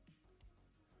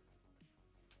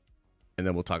 And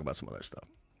then we'll talk about some other stuff.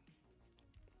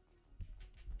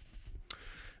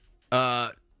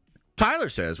 Tyler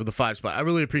says, with a 5 spot, I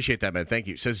really appreciate that, man. Thank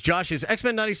you. Says, Josh, is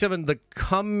X-Men 97 the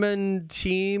common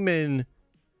team in...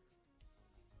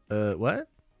 what?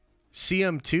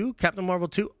 CM2? Captain Marvel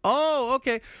 2? Oh,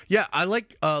 okay. Yeah, I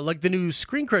like the new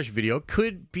Screen Crush video.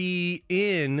 Could be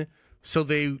in... So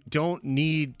they don't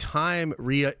need time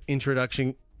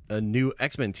reintroducing a new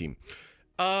X-Men team.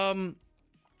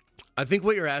 I think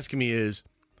what you're asking me is,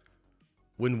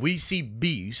 when we see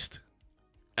Beast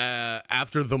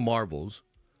after the Marvels,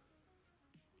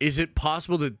 is it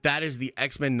possible that that is the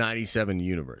X-Men 97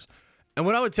 universe? And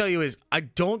what I would tell you is, I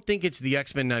don't think it's the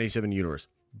X-Men 97 universe,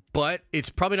 but it's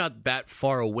probably not that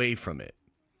far away from it.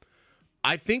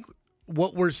 I think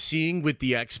what we're seeing with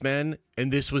the X-Men,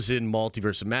 and this was in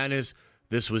Multiverse of Madness,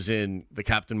 this was in the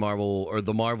Captain Marvel or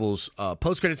the Marvel's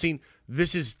post-credit scene,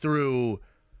 this is through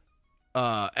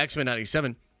X-Men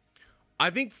 97, I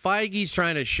think Feige's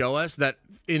trying to show us that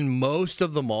in most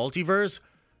of the multiverse,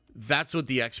 that's what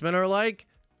the X-Men are like.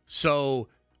 So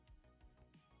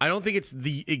I don't think it's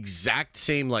the exact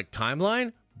same like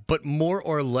timeline, but more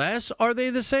or less, are they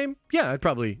the same? Yeah, I'd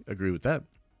probably agree with that.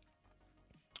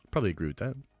 Probably agree with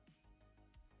that.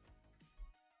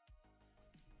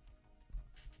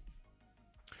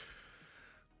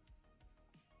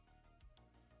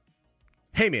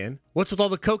 Hey, man, what's with all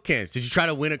the Coke cans? Did you try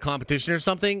to win a competition or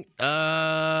something?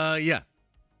 Yeah,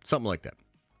 something like that.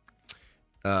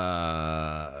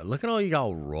 Look at all you got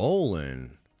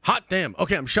rolling. Hot damn.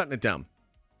 Okay, I'm shutting it down.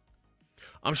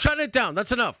 I'm shutting it down.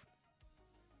 That's enough.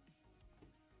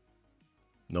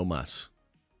 No mas.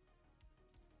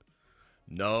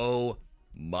 No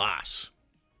mas.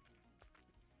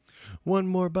 One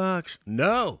more box.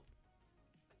 No.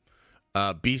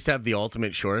 Beast have the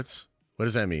ultimate shorts. What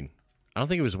does that mean? I don't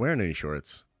think he was wearing any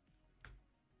shorts.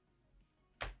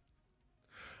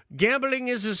 Gambling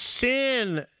is a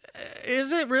sin.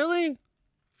 Is it really?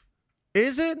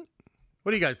 Is it?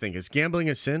 What do you guys think? Is gambling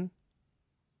a sin?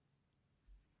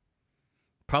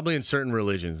 Probably in certain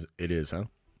religions it is, huh?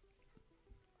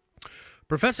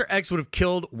 Professor X would have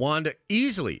killed Wanda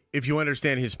easily if you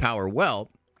understand his power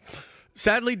well.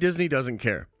 Sadly, Disney doesn't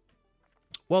care.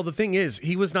 Well, the thing is,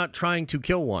 he was not trying to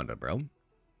kill Wanda, bro.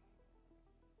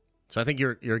 So I think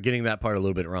you're getting that part a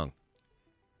little bit wrong.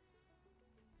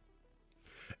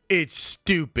 It's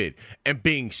stupid, and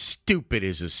being stupid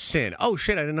is a sin. Oh,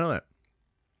 shit, I didn't know that.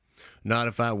 Not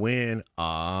if I win.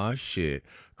 Aw, shit.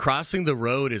 Crossing the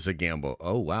road is a gamble.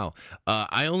 Oh, wow.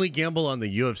 I only gamble on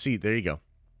the UFC. There you go.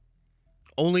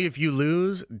 Only if you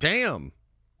lose? Damn.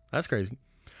 That's crazy.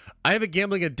 I have a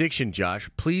gambling addiction, Josh.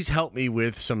 Please help me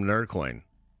with some Nerdcoin.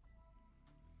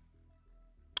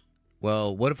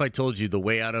 Well, what if I told you the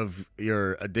way out of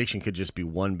your addiction could just be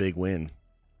one big win?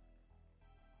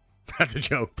 That's a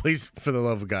joke. Please, for the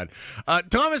love of God.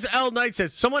 Thomas L. Knight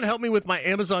says, someone help me with my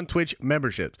Amazon Twitch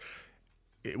memberships.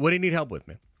 What do you need help with,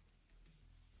 man?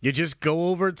 You just go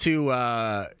over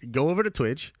to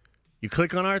Twitch, you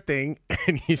click on our thing,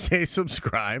 and you say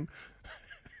subscribe.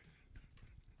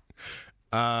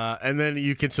 And then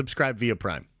you can subscribe via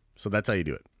Prime. So that's how you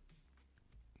do it.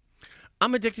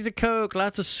 I'm addicted to Coke.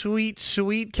 Lots of sweet,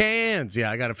 sweet cans.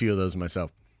 Yeah, I got a few of those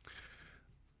myself.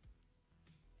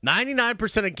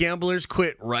 99% of gamblers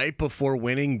quit right before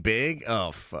winning big.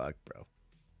 Oh, fuck, bro.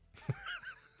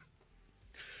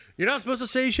 You're not supposed to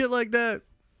say shit like that.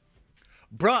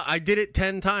 Bruh, I did it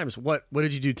 10 times. What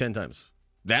did you do 10 times?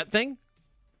 That thing?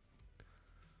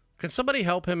 Can somebody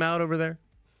help him out over there?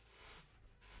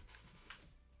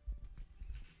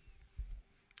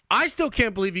 I still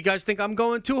can't believe you guys think I'm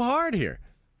going too hard here.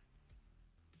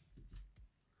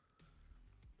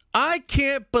 I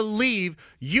can't believe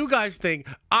you guys think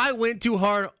I went too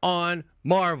hard on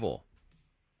Marvel.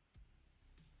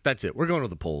 That's it. We're going to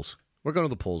the polls. We're going to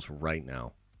the polls right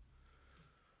now.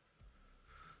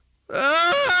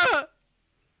 Ah!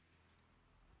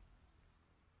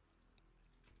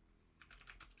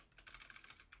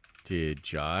 Did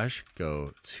Josh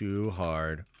go too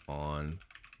hard on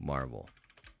Marvel?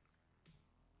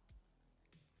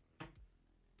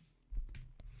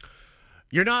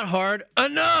 You're not hard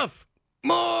enough.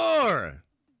 More.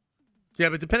 Yeah,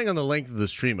 but depending on the length of the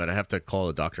stream, I'd have to call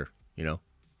a doctor, you know?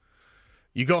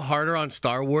 You go harder on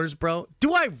Star Wars, bro?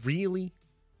 Do I really?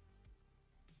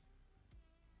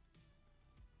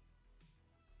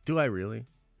 Do I really?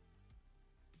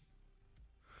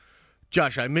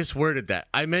 Josh, I misworded that.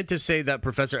 I meant to say that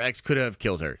Professor X could have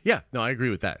killed her. Yeah, no, I agree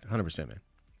with that. 100%, man.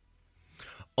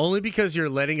 Only because you're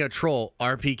letting a troll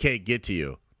RPK get to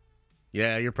you.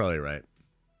 Yeah, you're probably right.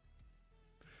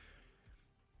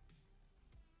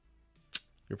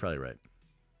 You're probably right.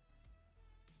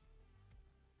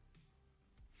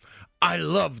 I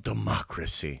love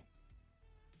democracy.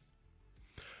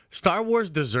 Star Wars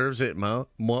deserves it more.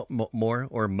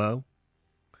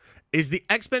 Is the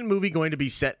X-Men movie going to be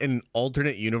set in an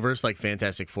alternate universe like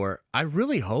Fantastic Four? I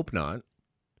really hope not.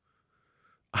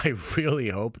 I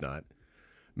really hope not.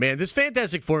 Man, this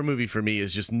Fantastic Four movie for me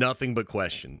is just nothing but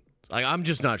question. I'm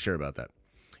just not sure about that.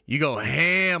 You go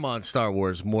ham on Star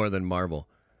Wars more than Marvel.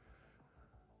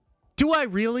 Do I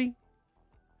really?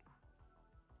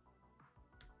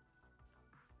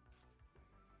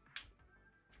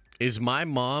 Is my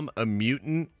mom a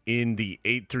mutant in the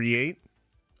 838?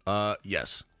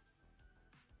 Yes.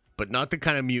 But not the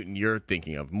kind of mutant you're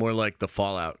thinking of. More like the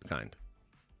Fallout kind.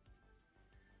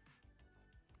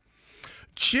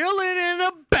 Chilling in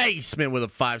a basement with a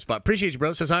 5 spot. Appreciate you,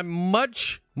 bro. Says, I'm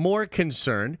much more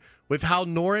concerned with how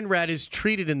Norrin Rad is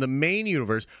treated in the main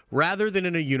universe rather than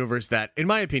in a universe that, in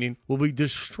my opinion, will be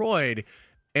destroyed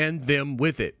and them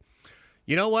with it.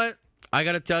 You know what? I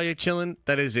got to tell you, Chillin',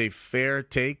 that is a fair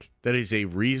take. That is a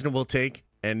reasonable take.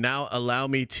 And now allow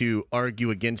me to argue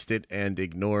against it and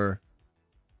ignore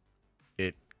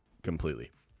it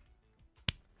completely.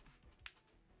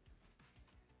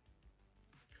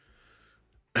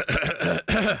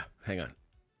 Hang on.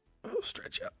 Oh,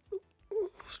 stretch out. Oh,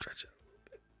 stretch out a little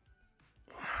bit.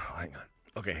 Oh, hang on.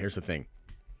 Okay, here's the thing.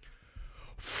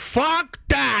 Fuck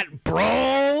that,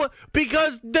 bro!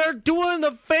 Because they're doing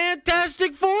the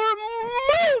Fantastic Four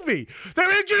movie!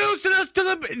 They're introducing us to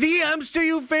the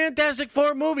MCU Fantastic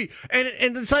Four movie. And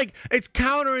it's like, it's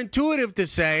counterintuitive to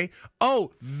say,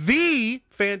 oh, the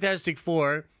Fantastic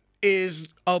Four is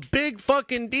a big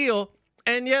fucking deal,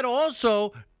 and yet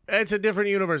also, it's a different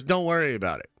universe. Don't worry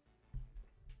about it.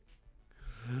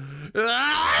 No!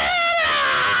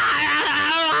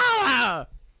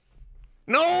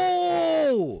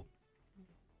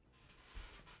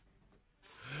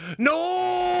 No!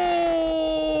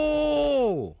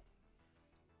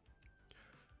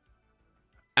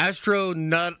 Astro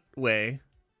Nutway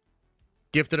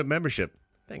gifted a membership.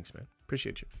 Thanks, man.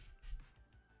 Appreciate you.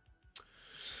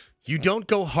 You don't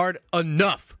go hard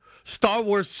enough. Star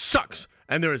Wars sucks,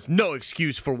 and there is no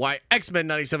excuse for why X-Men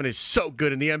 97 is so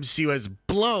good and the MCU has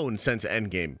blown since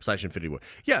Endgame/Infinity War.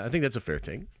 Yeah, I think that's a fair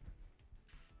take.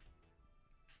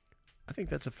 I think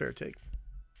that's a fair take.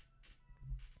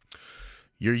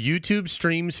 Your YouTube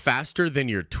streams faster than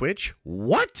your Twitch?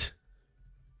 What?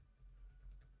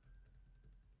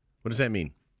 What does that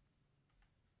mean?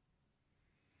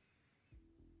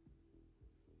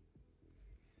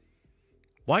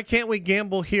 Why can't we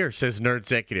gamble here, says Nerd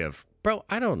Executive. Bro,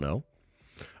 I don't know.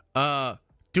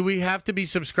 Do we have to be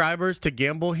subscribers to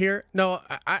gamble here? No,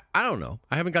 I don't know.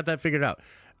 I haven't got that figured out.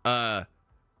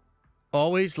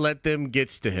 Always let them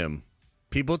gets to him.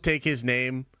 People take his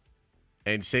name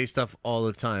and say stuff all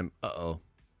the time. Uh-oh.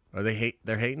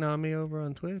 They're hating on me over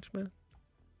on Twitch, man?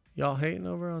 Y'all hating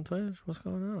over on Twitch? What's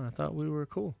going on? I thought we were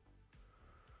cool.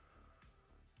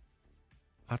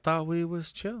 I thought we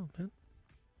was chill, man.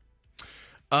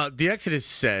 The Exodus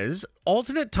says,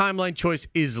 alternate timeline choice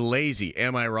is lazy.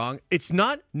 Am I wrong? It's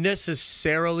not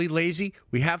necessarily lazy.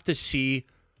 We have to see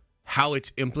how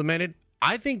it's implemented.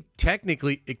 I think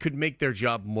technically it could make their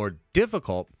job more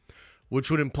difficult, which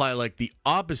would imply like the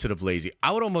opposite of lazy.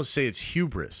 I would almost say it's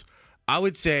hubris. I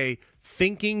would say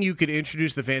thinking you could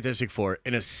introduce the Fantastic Four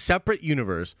in a separate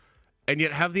universe and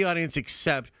yet have the audience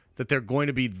accept that they're going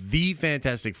to be the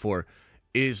Fantastic Four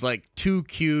is like too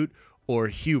cute or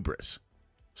hubris.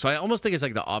 So I almost think it's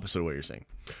like the opposite of what you're saying.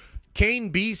 Kane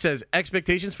B says,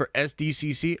 expectations for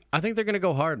SDCC. I think they're going to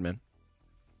go hard, man.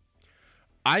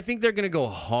 I think they're going to go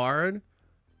hard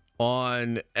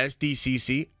on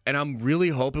SDCC, and I'm really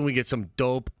hoping we get some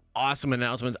dope, awesome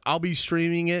announcements. I'll be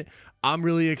streaming it. I'm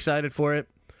really excited for it.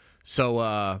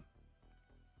 So,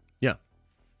 yeah.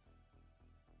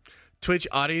 Twitch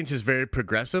audience is very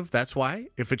progressive. That's why.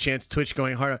 If a chance, Twitch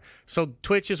going hard. So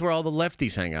Twitch is where all the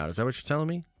lefties hang out. Is that what you're telling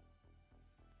me?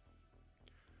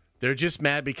 They're just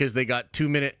mad because they got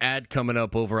 2-minute ad coming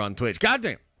up over on Twitch.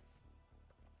 Goddamn.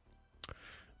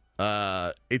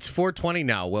 It's 4:20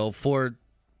 now. Well,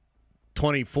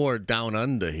 4:24 down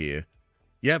under here.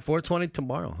 Yeah, 4:20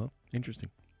 tomorrow, huh?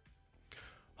 Interesting.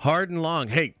 Hard and long.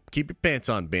 Hey, keep your pants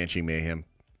on, Banshee Mayhem.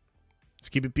 Let's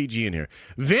keep it PG in here.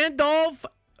 Vandolph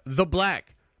the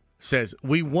Black says,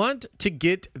 we want to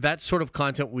get that sort of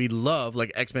content we love,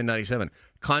 like X-Men 97.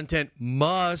 Content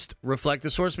must reflect the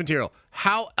source material.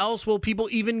 How else will people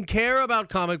even care about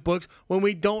comic books when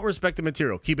we don't respect the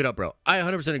material? Keep it up, bro. I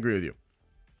 100% agree with you.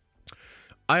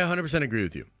 I 100% agree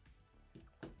with you.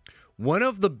 One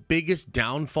of the biggest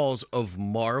downfalls of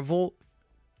Marvel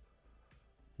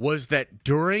was that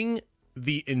during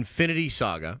the Infinity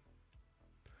Saga,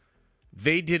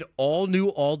 they did all new,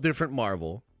 all different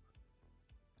Marvel.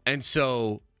 And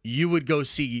so you would go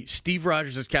see Steve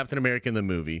Rogers as Captain America in the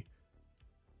movie.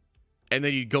 And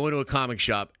then you'd go into a comic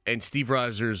shop and Steve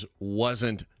Rogers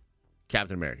wasn't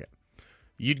Captain America.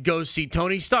 You'd go see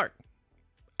Tony Stark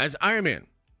as Iron Man.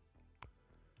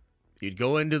 You'd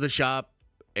go into the shop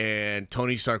and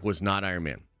Tony Stark was not Iron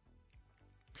Man.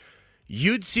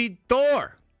 You'd see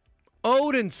Thor,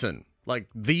 Odinson, like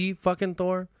the fucking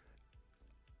Thor.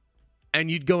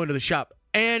 And you'd go into the shop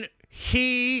and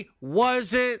he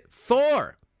wasn't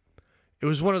Thor. It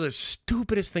was one of the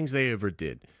stupidest things they ever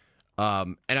did.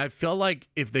 And I felt like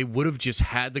if they would have just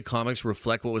had the comics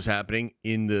reflect what was happening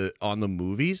on the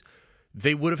movies,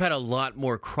 they would have had a lot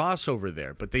more crossover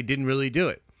there, but they didn't really do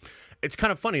it. It's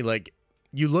kind of funny, like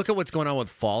you look at what's going on with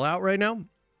Fallout right now,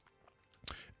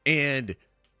 and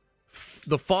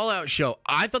the Fallout show,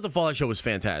 I thought the Fallout show was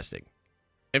fantastic.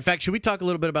 In fact, should we talk a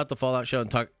little bit about the Fallout show and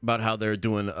talk about how they're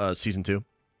doing season 2?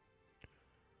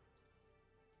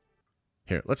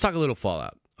 Here, let's talk a little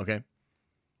Fallout, okay?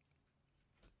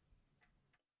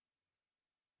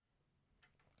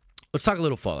 Let's talk a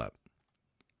little Fallout.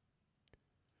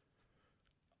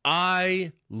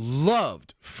 I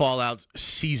loved Fallout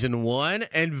Season 1,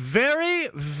 and very,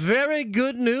 very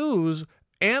good news.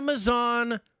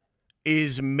 Amazon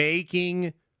is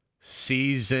making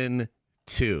Season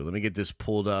 2. Let me get this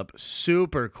pulled up.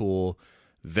 Super cool.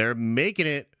 They're making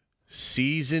it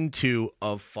Season 2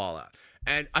 of Fallout.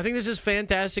 And I think this is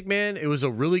fantastic, man. It was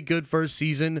a really good first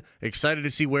season. Excited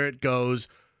to see where it goes.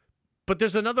 But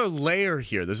there's another layer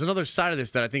here. There's another side of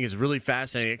this that I think is really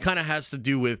fascinating. It kind of has to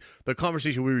do with the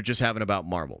conversation we were just having about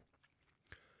Marvel.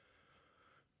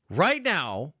 Right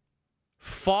now,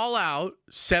 Fallout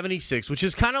 76, which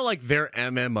is kind of like their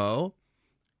MMO,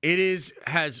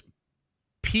 has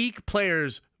peak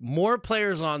players, more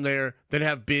players on there than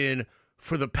have been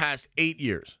for the past 8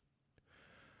 years.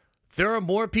 There are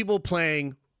more people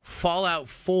playing Fallout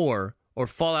 4 or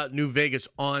Fallout New Vegas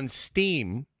on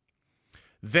Steam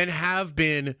than have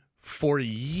been for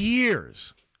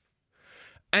years.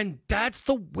 And that's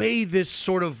the way this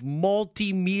sort of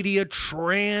multimedia,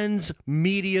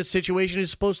 transmedia situation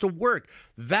is supposed to work.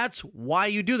 That's why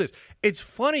you do this. It's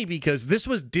funny because this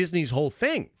was Disney's whole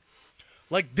thing.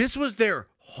 Like, this was their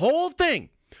whole thing.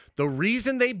 The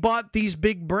reason they bought these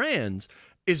big brands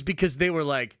is because they were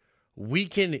like, we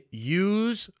can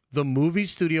use the movie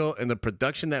studio and the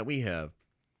production that we have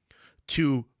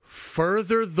to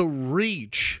further the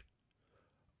reach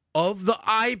of the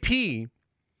IP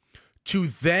to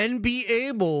then be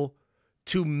able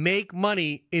to make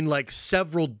money in like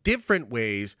several different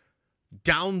ways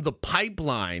down the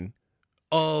pipeline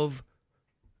of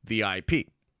the IP.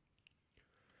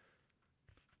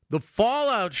 The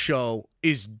Fallout show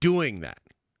is doing that.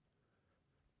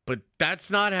 But that's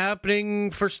not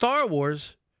happening for Star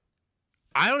Wars.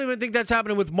 I don't even think that's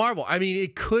happening with Marvel. I mean,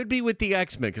 it could be with the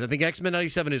X-Men, because I think X-Men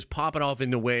 97 is popping off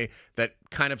in a way that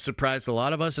kind of surprised a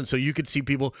lot of us. And so you could see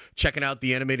people checking out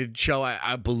the animated show.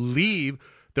 I believe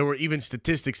there were even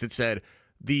statistics that said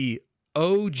the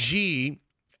OG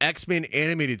X-Men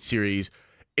animated series,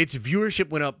 its viewership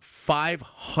went up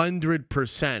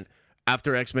 500%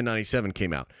 after X-Men 97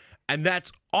 came out. And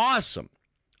that's awesome.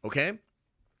 Okay?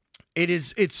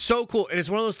 It's so cool. And it's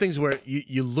one of those things where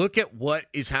you look at what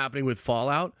is happening with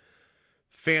Fallout.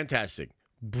 Fantastic.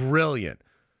 Brilliant.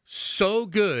 So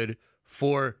good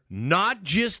for not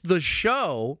just the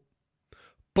show,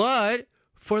 but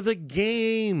for the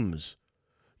games.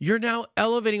 You're now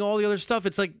elevating all the other stuff.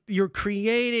 It's like you're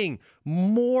creating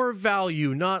more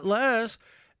value, not less.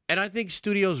 And I think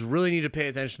studios really need to pay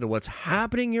attention to what's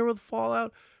happening here with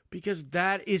Fallout, because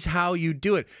that is how you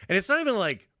do it. And it's not even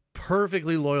like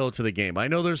perfectly loyal to the game. I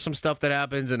know there's some stuff that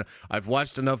happens, and I've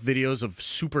watched enough videos of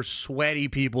super sweaty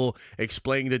people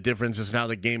explaining the differences and how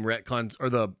the game retcons or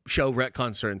the show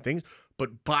retcons certain things.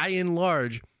 But by and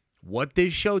large, what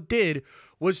this show did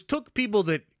was took people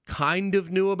that kind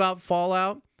of knew about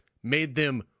Fallout, made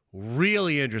them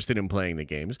really interested in playing the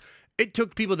games. It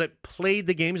took people that played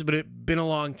the games, but it had been a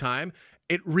long time.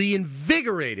 It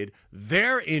reinvigorated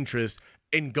their interest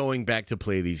in going back to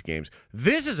play these games.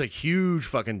 This is a huge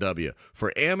fucking W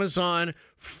for Amazon,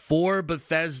 for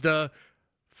Bethesda.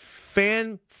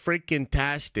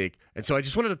 Fan-freaking-tastic. And so I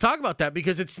just wanted to talk about that,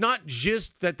 because it's not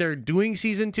just that they're doing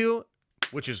season 2,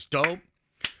 which is dope,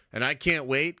 and I can't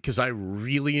wait because I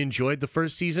really enjoyed the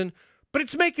first season, but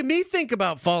it's making me think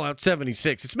about Fallout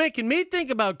 76. It's making me think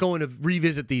about going to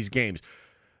revisit these games.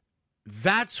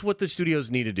 That's what the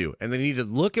studios need to do. And they need to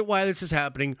look at why this is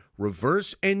happening,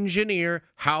 reverse engineer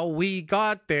how we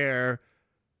got there.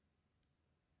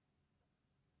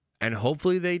 And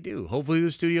hopefully they do. Hopefully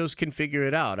the studios can figure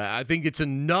it out. I think it's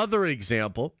another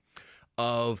example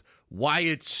of why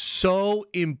it's so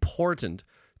important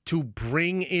to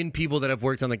bring in people that have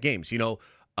worked on the games. You know,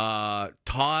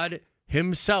 Todd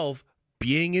himself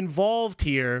being involved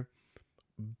here,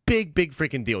 big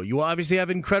freaking deal. You obviously have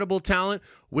incredible talent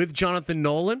with Jonathan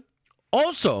Nolan.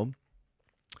 Also,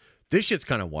 this shit's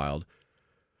kind of wild.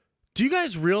 Do you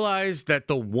guys realize that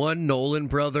the one Nolan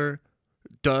brother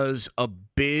does a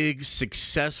big,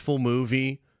 successful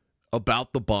movie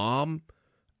about the bomb,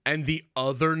 and the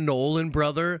other Nolan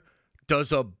brother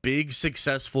does a big,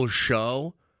 successful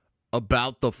show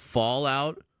about the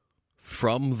fallout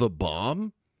from the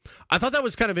bomb? I thought that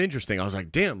was kind of interesting. I was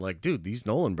like, damn, like, dude, these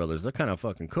Nolan brothers, they're kind of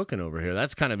fucking cooking over here.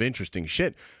 That's kind of interesting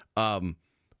shit.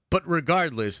 But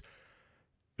regardless,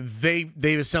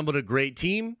 they've assembled a great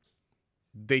team.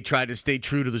 They try to stay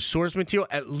true to the source material,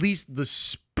 at least the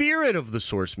spirit of the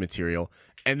source material,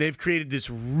 and they've created this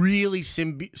really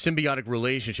symbiotic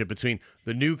relationship between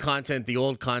the new content, the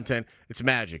old content. It's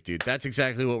magic, dude. That's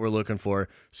exactly what we're looking for.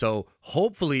 So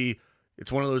hopefully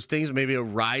it's one of those things, maybe a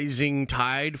rising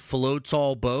tide floats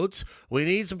all boats. We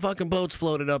need some fucking boats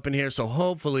floated up in here, so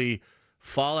hopefully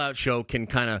Fallout show can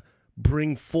kind of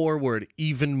bring forward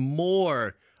even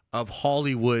more of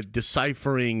Hollywood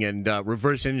deciphering and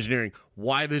reverse engineering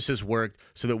why this has worked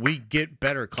so that we get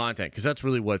better content, because that's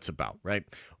really what it's about, right?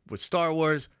 With Star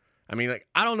Wars, I mean, like,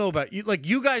 I don't know about you. Like,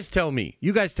 you guys tell me.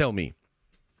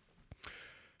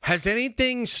 Has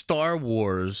anything Star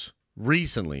Wars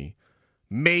recently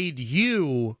made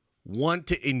you want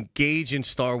to engage in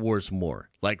Star Wars more?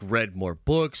 Like, read more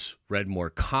books, read more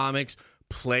comics,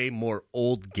 play more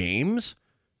old games?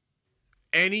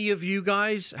 Any of you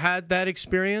guys had that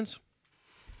experience?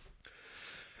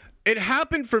 It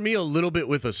happened for me a little bit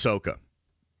with Ahsoka.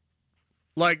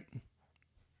 Like,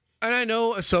 and I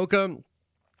know Ahsoka,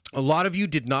 a lot of you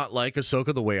did not like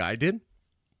Ahsoka the way I did.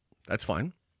 That's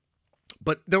fine.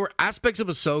 But there were aspects of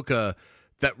Ahsoka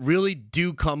that really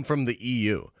do come from the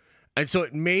EU. And so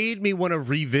it made me want to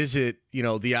revisit, the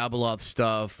Abeloth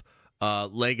stuff,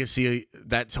 Legacy,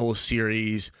 that whole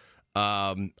series.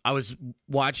 I was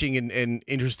watching and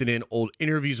interested in old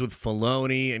interviews with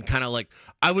Filoni, and kind of like,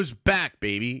 I was back,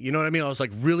 baby. You know what I mean? I was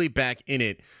like really back in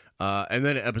it. And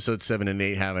then episode 7 and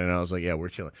 8 happened, and I was like, yeah, we're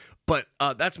chilling. But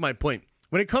that's my point.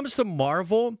 When it comes to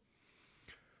Marvel,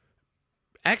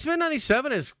 X-Men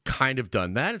 97 has kind of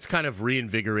done that. It's kind of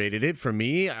reinvigorated it for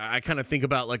me. I kind of think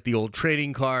about like the old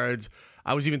trading cards.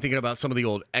 I was even thinking about some of the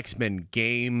old X-Men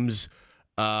games.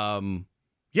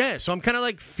 Yeah, so I'm kind of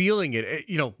like feeling it.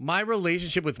 My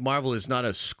relationship with Marvel is not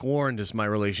as scorned as my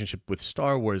relationship with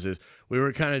Star Wars is. We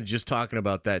were kind of just talking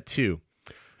about that too.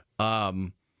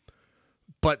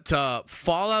 But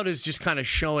Fallout is just kind of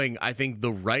showing, I think,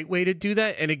 the right way to do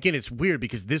that. And again, it's weird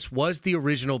because this was the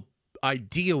original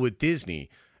idea with Disney,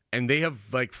 and they have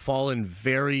like fallen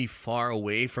very far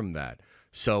away from that.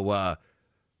 So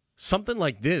something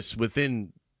like this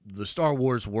within the Star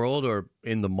Wars world or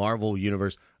in the Marvel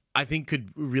universe, I think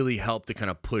could really help to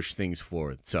kind of push things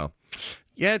forward. So,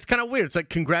 yeah, it's kind of weird. It's like,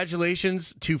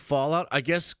 congratulations to Fallout. I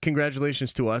guess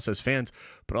congratulations to us as fans,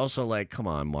 but also like, come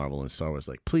on, Marvel and Star Wars,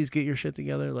 like, please get your shit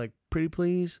together. Like, pretty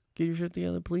please, get your shit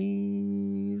together,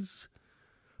 please.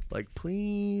 Like,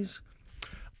 please.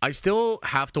 I still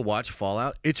have to watch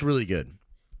Fallout. It's really good.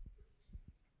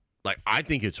 Like, I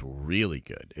think it's really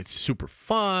good. It's super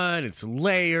fun. It's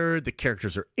layered. The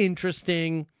characters are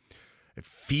interesting. It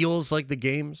feels like the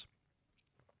games.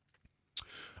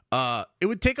 It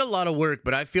would take a lot of work,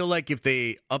 but I feel like if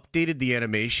they updated the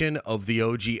animation of the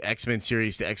OG X-Men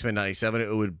series to X-Men 97,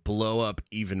 it would blow up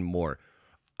even more.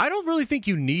 I don't really think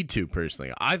you need to,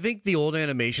 personally. I think the old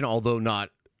animation, although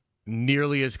not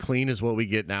nearly as clean as what we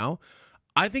get now,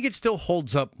 I think it still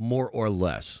holds up more or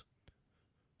less.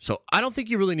 So I don't think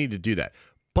you really need to do that.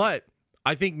 But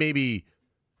I think maybe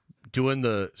doing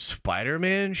the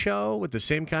Spider-Man show with the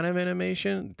same kind of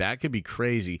animation, that could be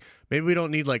crazy. Maybe we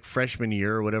don't need like freshman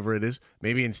year or whatever it is.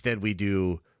 Maybe instead we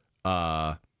do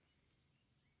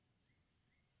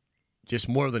just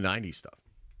more of the 90s stuff.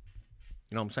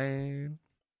 You know what I'm saying?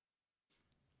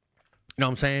 You know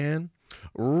what I'm saying?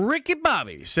 Ricky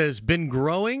Bobby says, been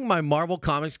growing my Marvel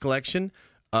Comics collection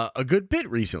a good bit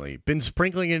recently. Been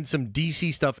sprinkling in some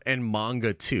DC stuff and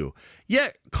manga too. Yeah,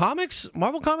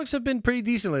 Marvel Comics have been pretty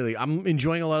decent lately. I'm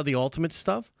enjoying a lot of the Ultimate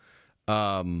stuff.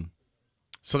 So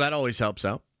that always helps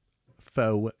out.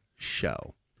 Faux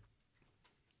show.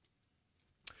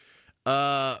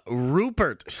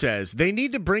 Rupert says, they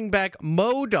need to bring back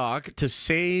MODOK to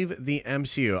save the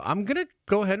MCU. I'm going to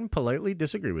go ahead and politely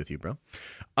disagree with you, bro.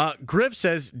 Griff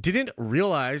says, didn't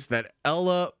realize that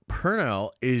Ella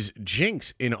Purnell is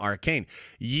Jinx in Arcane.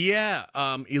 Yeah,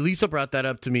 Elisa brought that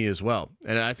up to me as well.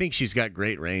 And I think she's got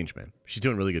great range, man. She's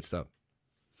doing really good stuff.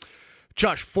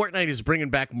 Josh, Fortnite is bringing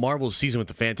back Marvel's season with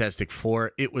the Fantastic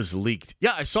Four. It was leaked.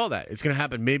 Yeah, I saw that. It's going to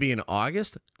happen maybe in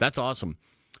August. That's awesome.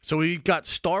 So we've got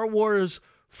Star Wars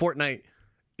Fortnite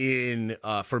in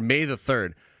for May the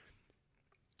 3rd.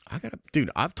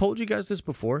 Dude, I've told you guys this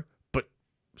before, but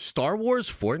Star Wars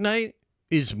Fortnite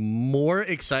is more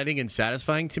exciting and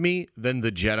satisfying to me than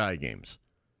the Jedi games.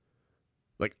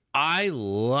 Like, I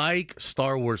like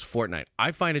Star Wars Fortnite.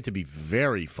 I find it to be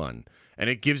very fun, and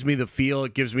it gives me the feel,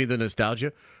 it gives me the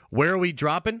nostalgia. Where are we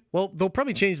dropping? Well, they'll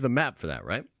probably change the map for that,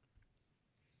 right?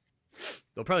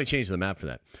 They'll probably change the map for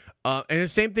that. And the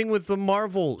same thing with the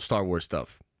Marvel Star Wars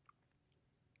stuff.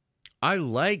 I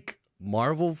like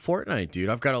Marvel Fortnite, dude.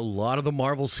 I've got a lot of the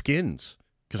Marvel skins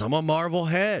because I'm a Marvel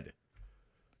head.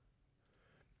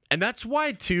 And that's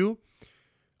why, too,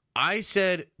 I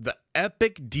said the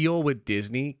Epic deal with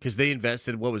Disney, because they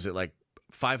invested, what was it, like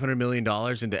 $500 million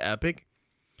into Epic?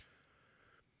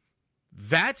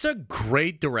 That's a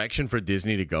great direction for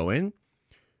Disney to go in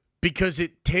because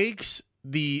it takes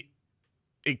the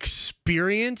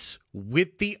experience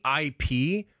with the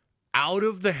IP out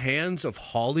of the hands of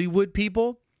Hollywood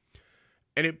people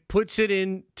and it puts it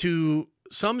into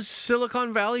some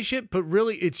Silicon Valley shit, but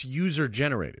really it's user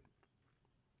generated.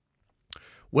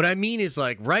 What I mean is,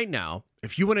 like, right now,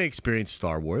 if you want to experience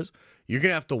Star Wars, you're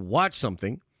going to have to watch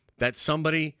something that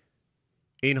somebody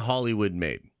in Hollywood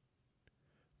made.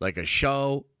 Like a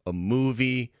show, a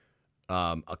movie,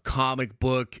 a comic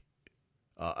book,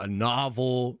 a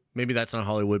novel. Maybe that's not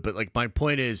Hollywood, but, like, my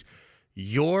point is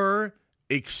your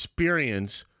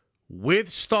experience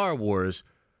with Star Wars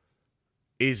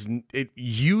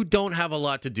you don't have a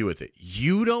lot to do with it.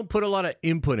 You don't put a lot of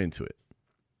input into it.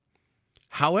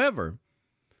 However,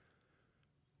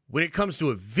 when it comes to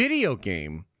a video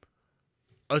game,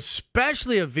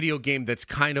 especially a video game that's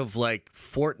kind of like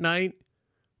Fortnite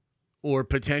or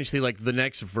potentially like the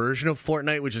next version of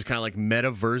Fortnite, which is kind of like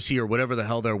Metaversey or whatever the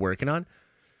hell they're working on,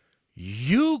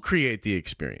 you create the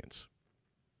experience.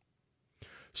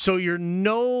 So you're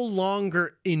no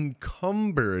longer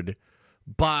encumbered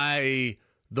by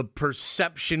the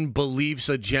perception, beliefs,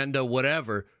 agenda,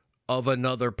 whatever, of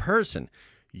another person.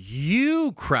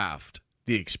 You craft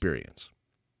the experience.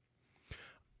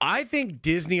 I think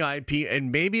Disney IP,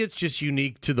 and maybe it's just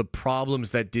unique to the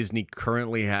problems that Disney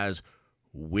currently has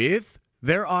with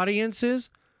their audiences,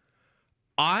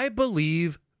 I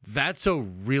believe that's a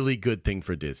really good thing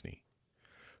for Disney.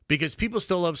 Because people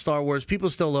still love Star Wars, people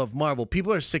still love Marvel,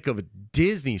 people are sick of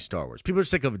Disney Star Wars, people are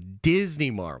sick of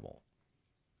Disney Marvel,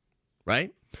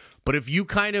 right? But if you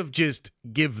kind of just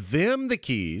give them the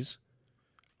keys,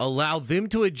 allow them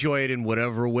to enjoy it in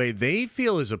whatever way they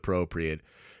feel is appropriate,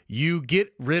 you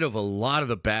get rid of a lot of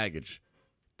the baggage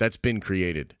that's been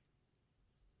created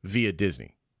via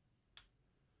Disney.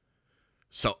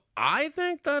 So I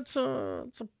think it's a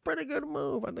pretty good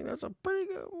move. I think that's a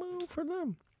pretty good move for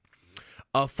them.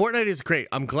 Fortnite is great.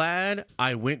 I'm glad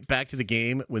I went back to the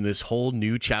game when this whole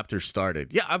new chapter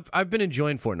started. Yeah, I've been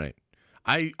enjoying Fortnite.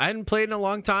 I hadn't played in a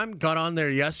long time. Got on there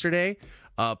yesterday.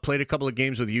 Played a couple of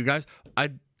games with you guys. I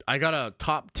got a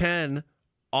top 10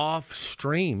 off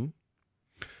stream.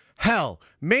 Hell,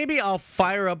 maybe I'll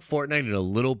fire up Fortnite in a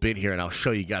little bit here and I'll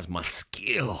show you guys my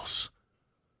skills.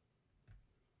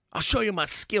 I'll show you my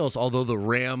skills. Although the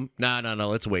RAM, no.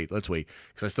 Let's wait.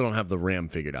 Because I still don't have the RAM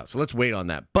figured out. So let's wait on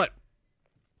that. But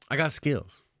I got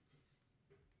skills.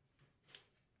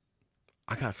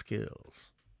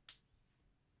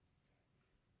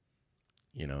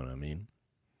 You know what I mean?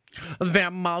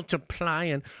 They're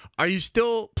multiplying. Are you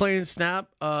still playing Snap?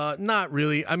 Not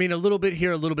really. I mean, a little bit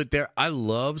here, a little bit there. I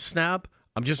love Snap.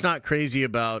 I'm just not crazy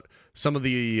about some of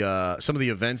the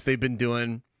events they've been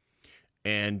doing.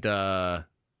 And the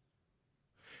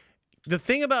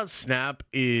thing about Snap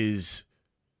is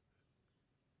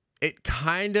it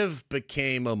kind of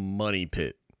became a money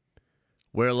pit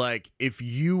where, like, if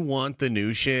you want the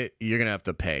new shit, you're going to have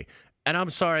to pay. And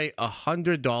I'm sorry,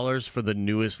 $100 for the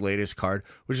newest, latest card,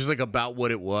 which is like about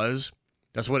what it was.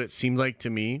 That's what it seemed like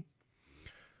to me.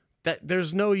 That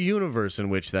there's no universe in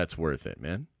which that's worth it,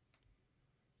 man.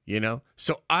 You know?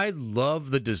 So I love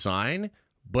the design,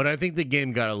 but I think the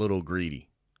game got a little greedy.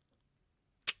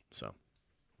 So.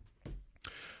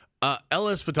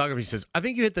 LS Photography says, I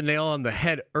think you hit the nail on the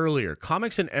head earlier.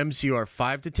 Comics and MCU are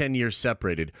 5 to 10 years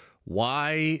separated.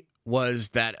 Why was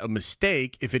that a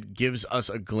mistake if it gives us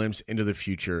a glimpse into the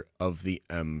future of the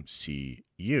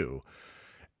MCU?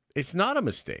 It's not a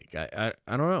mistake. I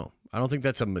don't know. I don't think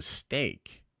that's a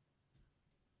mistake.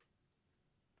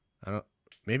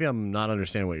 Maybe I'm not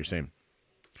understanding what you're saying.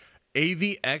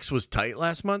 AVX was tight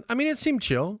last month. I mean, it seemed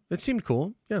chill. It seemed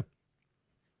cool. Yeah.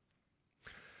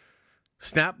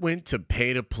 Snap went to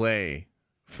pay-to-play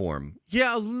form.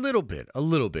 Yeah, a little bit.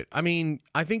 I mean,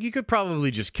 I think you could probably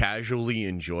just casually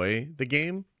enjoy the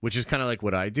game, which is kind of like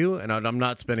what I do, and I'm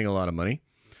not spending a lot of money.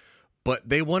 But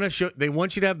they want you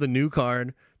to have the new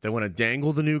card. They want to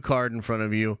dangle the new card in front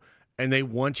of you, and they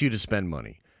want you to spend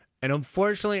money. And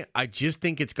unfortunately, I just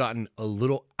think it's gotten a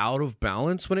little out of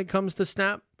balance when it comes to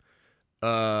Snap.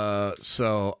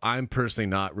 So I'm personally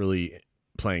not really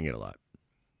playing it a lot.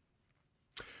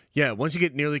 Yeah, once you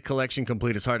get nearly collection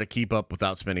complete, it's hard to keep up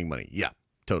without spending money. Yeah,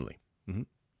 totally. Mm-hmm.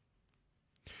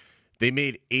 They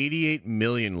made $88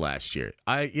 million last year.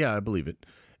 I believe it.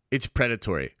 It's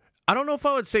predatory. I don't know if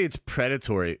I would say it's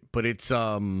predatory, but it's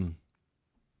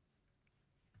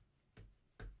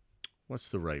what's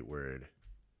the right word?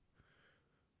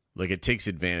 Like it takes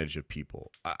advantage of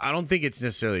people. I don't think it's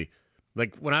necessarily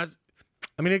like when I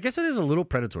mean, I guess it is a little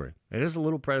predatory. It is a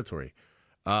little predatory.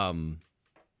 I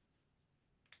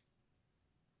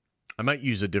might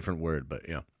use a different word, but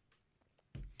yeah.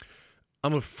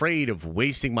 I'm afraid of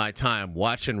wasting my time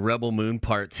watching Rebel Moon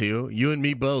Part 2. You and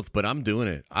me both, but I'm doing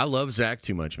it. I love Zach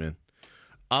too much, man.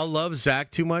 I love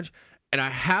Zach too much, and I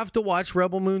have to watch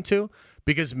Rebel Moon 2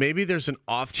 because maybe there's an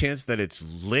off chance that it's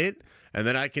lit, and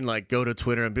then I can like go to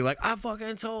Twitter and be like, I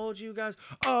fucking told you guys.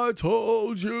 I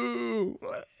told you.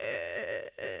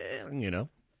 You know?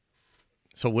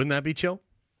 So wouldn't that be chill?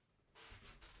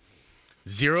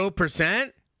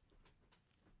 0%?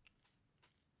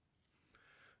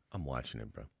 I'm watching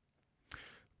it, bro.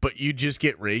 But you just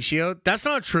get ratioed? That's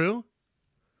not true.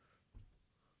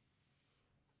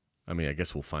 I mean, I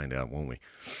guess we'll find out, won't we?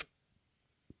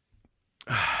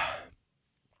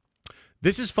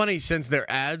 This is funny since their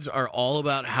ads are all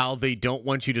about how they don't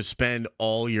want you to spend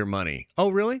all your money. Oh,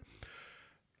 really?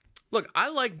 Look, I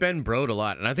like Ben Brode a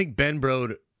lot, and I think Ben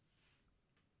Brode,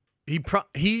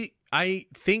 I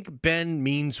think Ben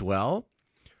means well,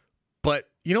 but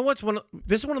you know what's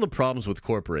this is one of the problems with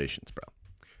corporations, bro.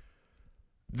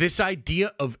 This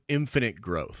idea of infinite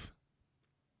growth.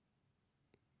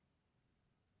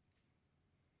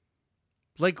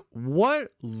 Like,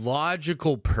 what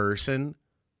logical person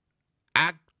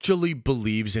actually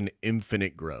believes in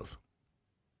infinite growth?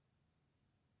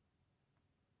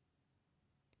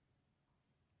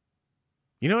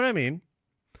 You know what I mean?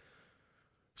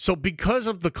 So because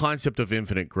of the concept of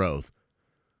infinite growth,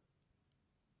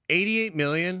 88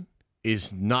 million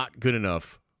is not good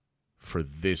enough for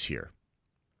this year.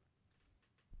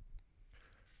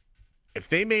 If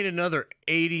they made another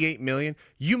 88 million,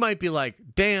 you might be like,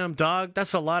 damn, dog,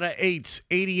 that's a lot of eights.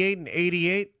 88 and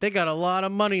 88, they got a lot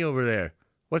of money over there.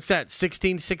 What's that,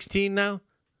 16 now?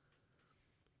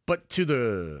 But to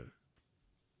the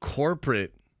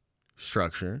corporate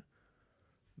structure,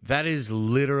 that is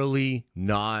literally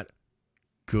not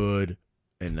good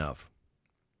enough.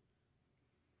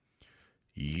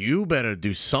 You better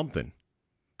do something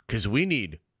because we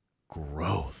need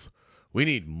growth. We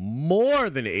need more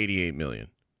than 88 million.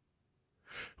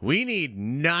 We need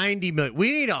 90 million.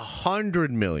 We need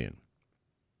 100 million.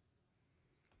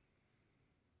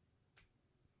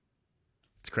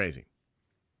 It's crazy.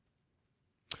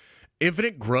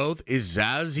 Infinite growth is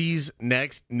Zazzie's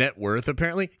next net worth,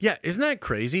 apparently. Yeah, isn't that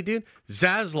crazy, dude?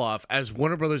 Zaslav, as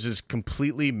Warner Brothers is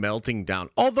completely melting down.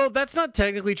 Although that's not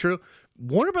technically true.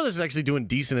 Warner Brothers is actually doing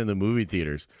decent in the movie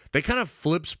theaters. They kind of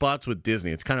flip spots with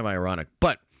Disney. It's kind of ironic.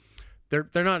 But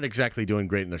they're not exactly doing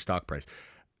great in their stock price.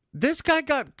 This guy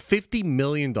got $50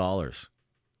 million.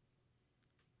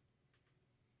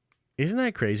 Isn't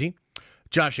that crazy?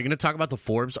 Josh, you're going to talk about the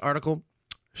Forbes article?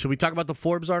 Should we talk about the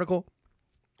Forbes article?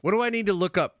 What do I need to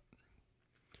look up?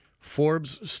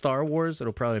 Forbes Star Wars?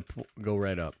 It'll probably go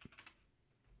right up.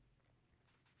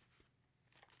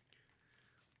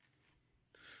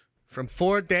 From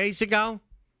 4 days ago?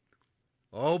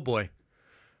 Oh, boy.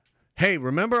 Hey,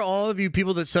 remember all of you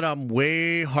people that said I'm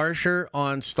way harsher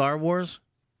on Star Wars?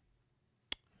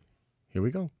 Here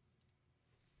we go.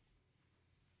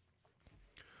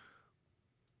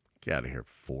 Get out of here,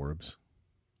 Forbes.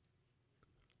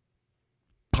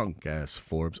 Punk-ass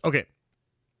Forbes. Okay.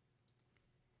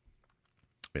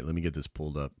 Wait, let me get this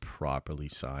pulled up properly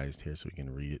sized here so we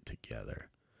can read it together.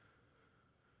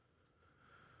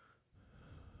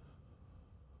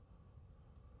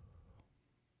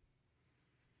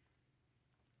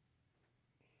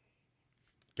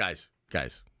 Guys.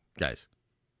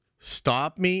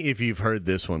 Stop me if you've heard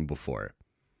this one before.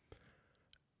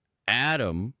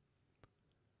 Adam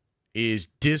is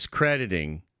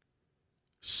discrediting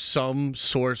some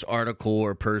source article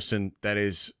or person that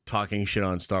is talking shit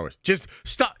on Star Wars. Just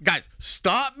stop, guys.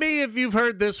 Stop me if you've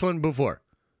heard this one before.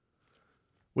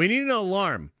 We need an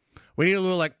alarm. We need a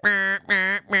little like, meh,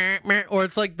 meh, meh, meh, or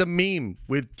it's like the meme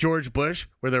with George Bush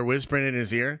where they're whispering in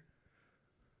his ear.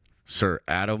 Sir,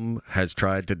 Adam has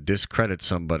tried to discredit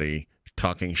somebody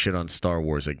talking shit on Star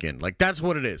Wars again. Like, that's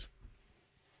what it is.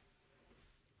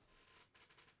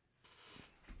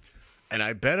 And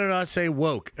I better not say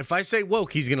woke. If I say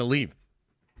woke, he's going to leave.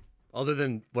 Other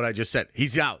than what I just said.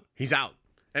 He's out. He's out.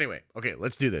 Anyway, okay,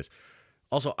 let's do this.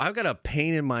 Also, I've got a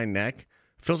pain in my neck.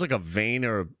 Feels like a vein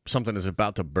or something is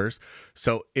about to burst.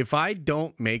 So if I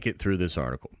don't make it through this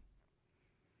article,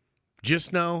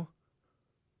 just know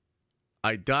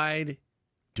I died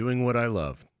doing what I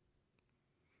love.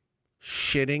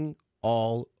 Shitting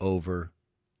all over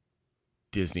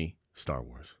Disney Star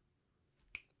Wars.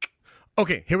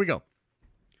 Okay, here we go.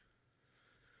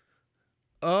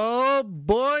 Oh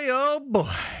boy, oh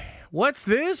boy. What's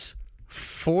this?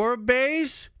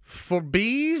 Forbase?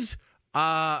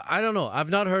 I don't know. I've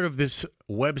not heard of this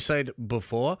website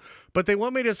before, but they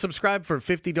want me to subscribe for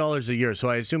 $50 a year, so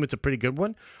I assume it's a pretty good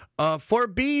one.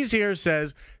 Forbes here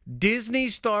says Disney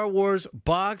Star Wars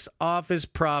box office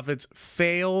profits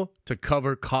fail to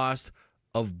cover cost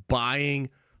of buying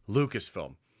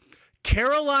Lucasfilm.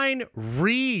 Caroline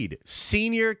Reed,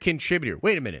 senior contributor.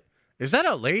 Wait a minute. Is that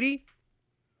a lady?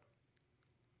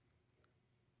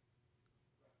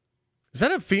 Is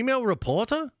that a female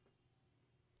reporter?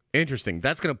 Interesting.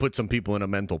 That's going to put some people in a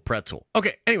mental pretzel.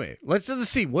 Okay, anyway, let's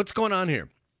see what's going on here.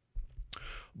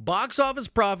 Box office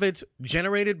profits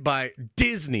generated by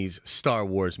Disney's Star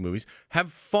Wars movies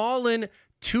have fallen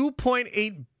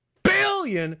 $2.8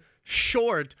 billion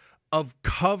short of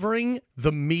covering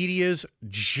the media's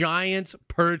giant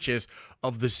purchase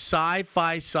of the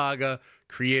sci-fi saga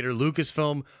creator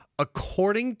Lucasfilm,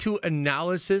 according to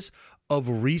analysis of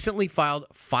recently filed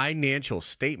financial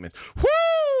statements.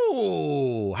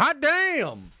 Whoo! Hot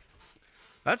damn!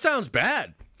 That sounds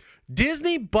bad.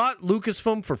 Disney bought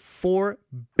Lucasfilm for $4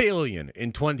 billion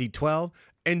in 2012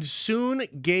 and soon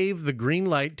gave the green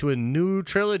light to a new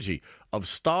trilogy of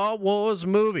Star Wars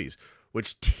movies,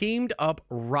 which teamed up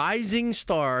rising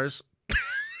stars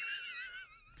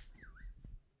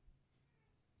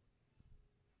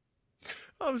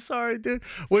I'm sorry, dude.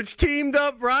 Which teamed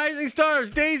up rising stars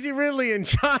Daisy Ridley and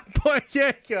John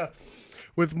Boyega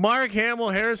with Mark Hamill,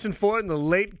 Harrison Ford, and the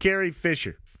late Carrie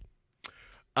Fisher,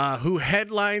 who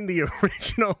headlined the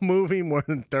original movie more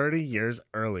than 30 years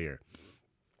earlier.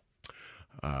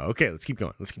 Okay, let's keep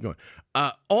going.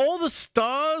 All the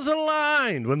stars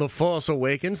aligned when The Force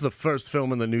Awakens, the first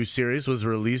film in the new series, was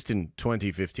released in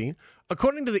 2015.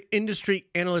 According to the industry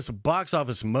analyst Box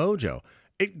Office Mojo,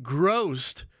 it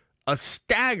grossed a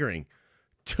staggering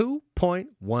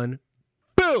 $2.1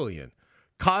 billion,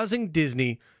 causing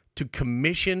Disney to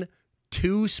commission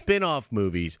 2 spin-off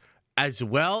movies as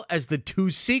well as the 2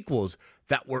 sequels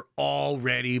that were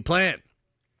already planned.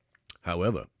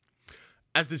 However,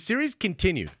 as the series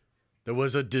continued, there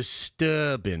was a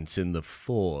disturbance in the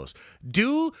Force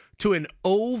due to an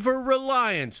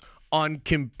over-reliance on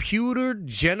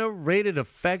computer-generated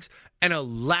effects and a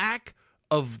lack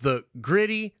of the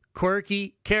gritty,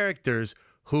 quirky characters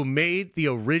who made the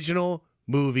original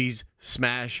movies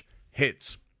smash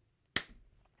hits.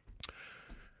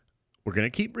 We're going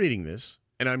to keep reading this,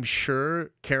 and I'm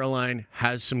sure Caroline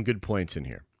has some good points in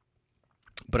here.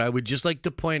 But I would just like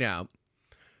to point out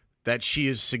that she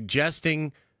is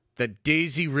suggesting that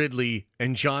Daisy Ridley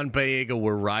and John Boyega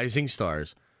were rising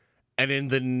stars, and in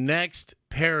the next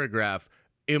paragraph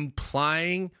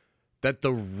implying that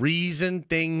the reason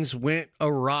things went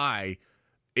awry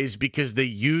is because they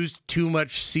used too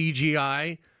much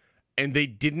CGI and they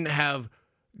didn't have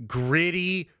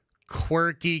gritty,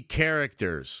 quirky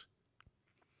characters.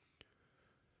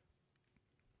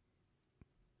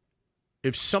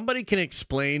 If somebody can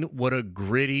explain what a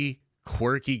gritty,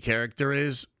 quirky character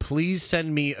is, please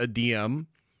send me a DM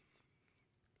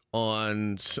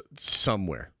on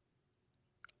somewhere.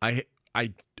 I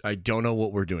don't know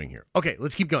what we're doing here. Okay,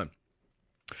 let's keep going.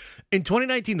 In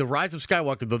 2019, The Rise of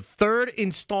Skywalker, the third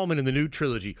installment in the new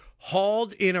trilogy,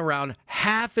 hauled in around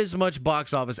half as much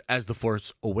box office as The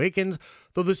Force Awakens,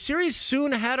 though the series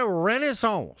soon had a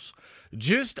renaissance.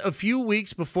 Just a few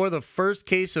weeks before the first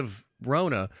case of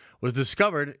Rona was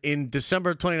discovered in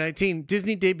December 2019,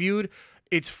 Disney debuted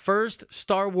its first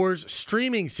Star Wars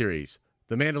streaming series,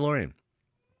 The Mandalorian.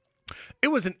 It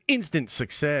was an instant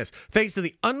success, thanks to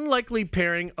the unlikely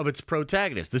pairing of its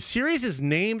protagonist. The series is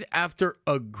named after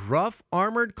a gruff,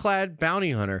 armored-clad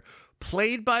bounty hunter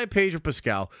played by Pedro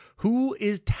Pascal, who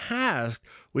is tasked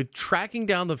with tracking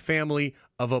down the family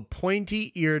of a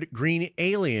pointy-eared green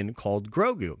alien called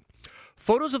Grogu.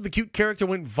 Photos of the cute character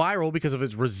went viral because of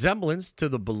its resemblance to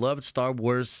the beloved Star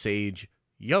Wars sage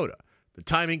Yoda. The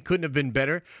timing couldn't have been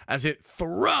better, as it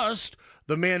thrust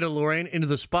The Mandalorian into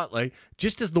the spotlight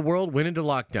just as the world went into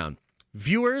lockdown.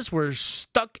 Viewers were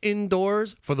stuck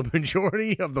indoors for the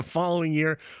majority of the following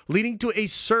year, leading to a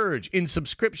surge in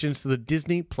subscriptions to the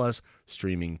Disney Plus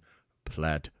streaming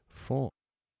platform.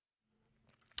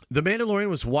 The Mandalorian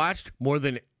was watched more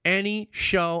than any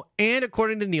show, and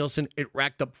according to Nielsen, it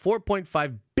racked up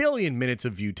 4.5 billion minutes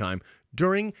of view time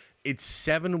during its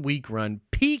 7-week run,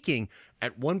 peaking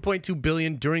at 1.2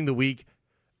 billion during the week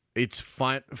its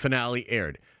finale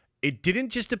aired. It didn't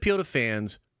just appeal to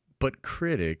fans, but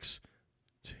critics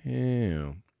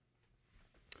too.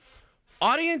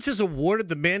 Audiences awarded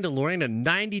The Mandalorian a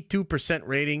 92%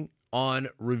 rating on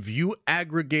review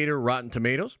aggregator Rotten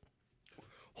Tomatoes,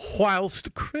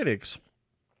 whilst critics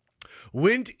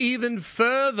went even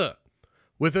further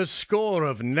with a score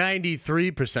of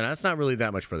 93%. That's not really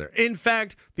that much further. In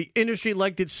fact, the industry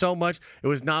liked it so much, it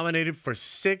was nominated for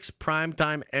 6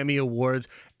 Primetime Emmy Awards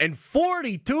and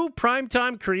 42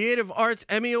 Primetime Creative Arts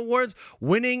Emmy Awards,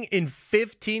 winning in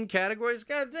 15 categories.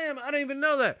 God damn, I didn't even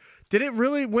know that. Did it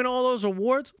really win all those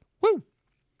awards? Woo!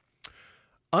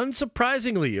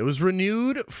 Unsurprisingly, it was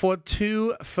renewed for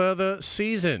 2 further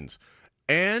seasons,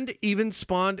 and even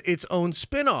spawned its own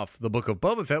spin-off, The Book of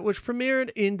Boba Fett, which premiered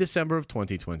in December of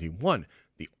 2021.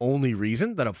 The only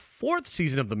reason that a 4th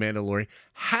season of The Mandalorian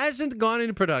hasn't gone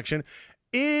into production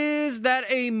is that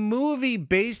a movie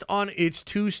based on its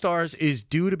 2 stars is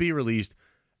due to be released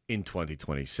in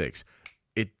 2026.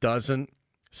 It doesn't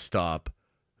stop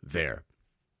there.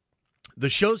 The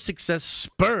show's success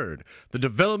spurred the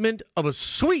development of a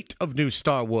suite of new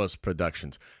Star Wars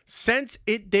productions. Since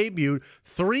it debuted,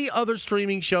 3 other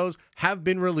streaming shows have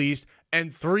been released,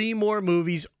 and 3 more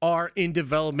movies are in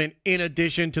development in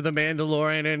addition to The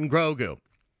Mandalorian and Grogu.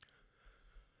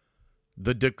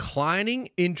 The declining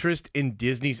interest in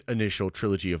Disney's initial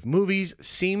trilogy of movies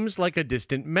seems like a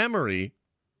distant memory.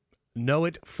 No,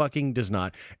 it fucking does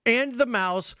not. And the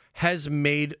mouse has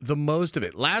made the most of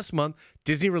it. Last month,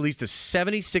 Disney released a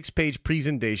 76-page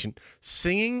presentation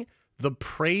singing the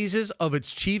praises of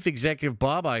its chief executive,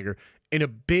 Bob Iger, in a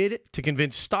bid to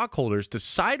convince stockholders to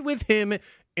side with him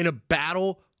in a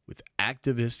battle with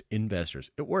activist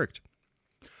investors. It worked.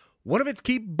 One of its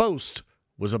key boasts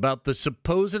was about the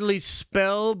supposedly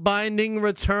spellbinding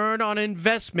return on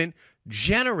investment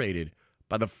generated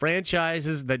by the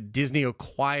franchises that Disney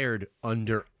acquired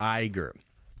under Iger.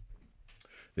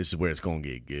 This is where it's going to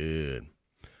get good.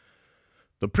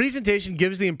 The presentation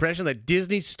gives the impression that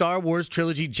Disney's Star Wars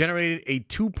trilogy generated a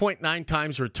 2.9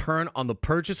 times return on the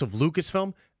purchase of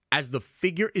Lucasfilm, as the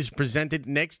figure is presented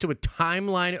next to a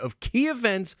timeline of key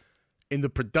events in the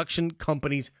production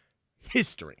company's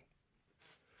history.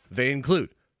 They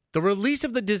include the release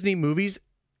of the Disney movies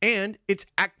and its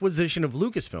acquisition of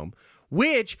Lucasfilm,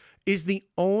 which is the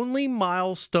only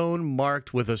milestone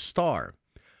marked with a star.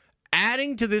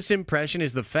 Adding to this impression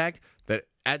is the fact that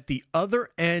at the other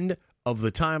end of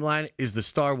the timeline is the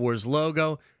Star Wars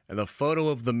logo and the photo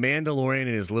of the Mandalorian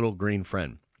and his little green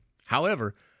friend.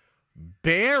 However,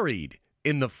 buried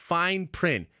in the fine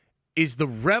print is the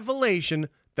revelation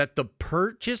that the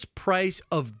purchase price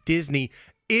of Disney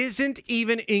isn't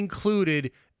even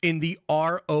included in the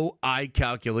ROI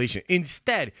calculation.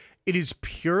 Instead, it is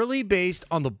purely based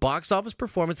on the box office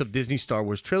performance of Disney's Star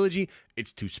Wars trilogy,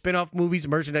 its 2 spin-off movies,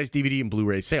 merchandise, DVD, and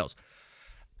Blu-ray sales.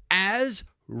 As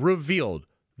revealed,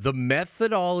 the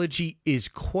methodology is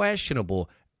questionable,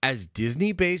 as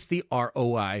Disney based the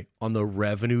ROI on the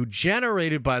revenue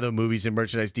generated by the movies and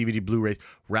merchandise, DVD, Blu-rays,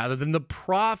 rather than the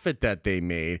profit that they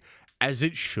made, as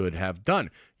it should have done.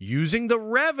 Using the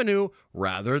revenue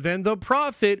rather than the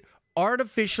profit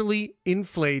artificially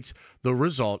inflates the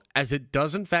result, as it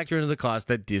doesn't factor into the cost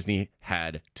that Disney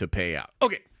had to pay out.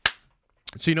 Okay,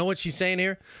 so you know what she's saying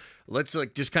here? Let's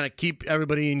just kind of keep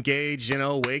everybody engaged,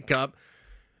 wake up.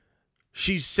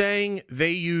 She's saying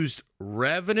they used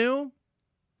revenue,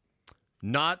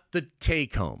 not the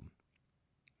take home.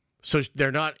 So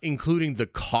they're not including the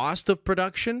cost of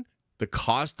production, the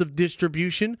cost of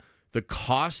distribution, the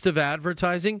cost of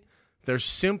advertising. They're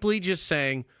simply just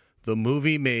saying the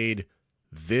movie made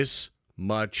this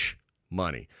much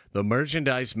money. The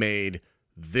merchandise made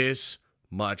this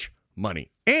much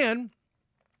money. And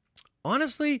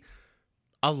honestly,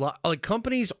 a lot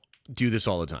companies do this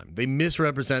all the time. They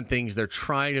misrepresent things. They're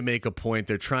trying to make a point.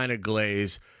 They're trying to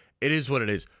glaze. It is what it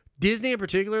is. Disney in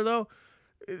particular, though,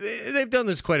 they've done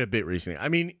this quite a bit recently. I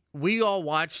mean, we all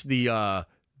watched the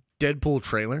Deadpool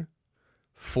trailer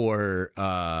for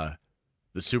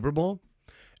the Super Bowl.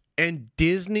 And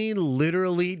Disney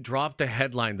literally dropped a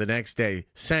headline the next day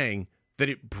saying that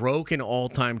it broke an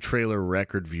all-time trailer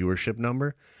record viewership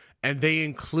number. And they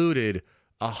included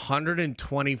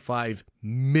 125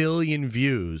 million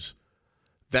views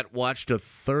that watched a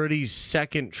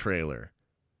 30-second trailer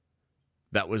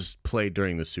that was played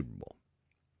during the Super Bowl.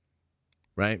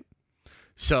 Right?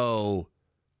 So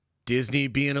Disney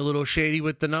being a little shady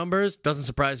with the numbers doesn't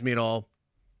surprise me at all.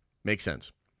 Makes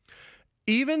sense.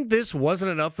 Even this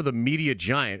wasn't enough for the media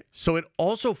giant, so it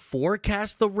also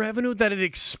forecast the revenue that it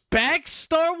expects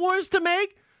Star Wars to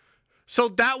make. So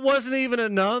that wasn't even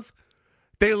enough.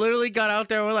 They literally got out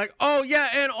there and were like, oh yeah,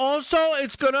 and also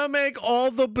it's going to make all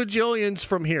the bajillions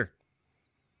from here.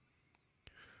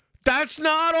 That's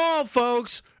not all,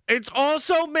 folks. It's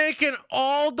also making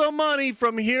all the money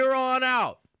from here on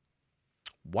out.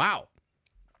 Wow.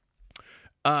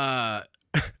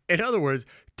 In other words,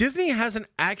 Disney hasn't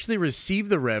actually received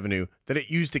the revenue that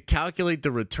it used to calculate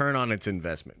the return on its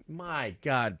investment. My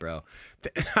God, bro.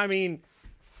 I mean,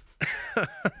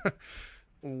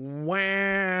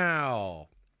 wow.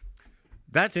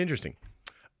 That's interesting.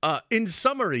 In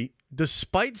summary,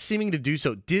 despite seeming to do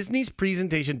so, Disney's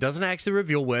presentation doesn't actually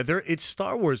reveal whether its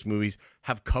Star Wars movies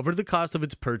have covered the cost of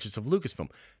its purchase of Lucasfilm.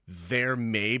 There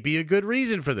may be a good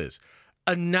reason for this.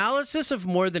 Analysis of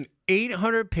more than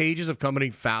 800 pages of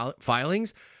company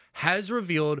filings has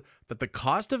revealed that the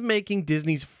cost of making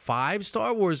Disney's 5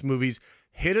 Star Wars movies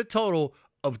hit a total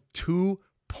of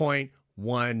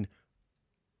 $2.1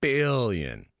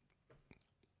 billion.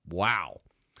 Wow.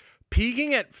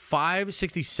 Peaking at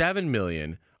 $567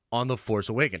 million on The Force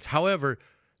Awakens. However,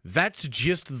 that's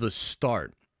just the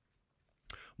start.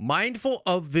 Mindful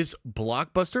of this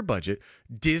blockbuster budget,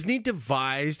 Disney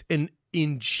devised an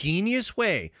ingenious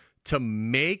way to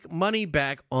make money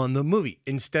back on the movie.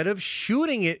 Instead of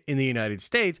shooting it in the United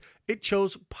States, it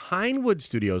chose Pinewood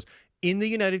Studios in the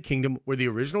United Kingdom, where the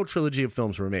original trilogy of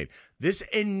films were made. This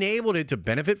enabled it to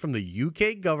benefit from the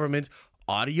UK government's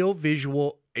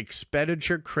audiovisual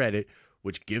expenditure credit,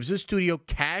 which gives the studio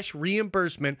cash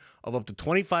reimbursement of up to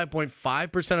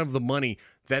 25.5% of the money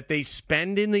that they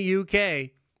spend in the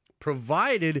UK,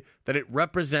 provided that it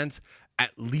represents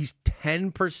at least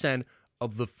 10%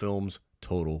 of the film's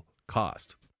total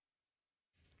cost.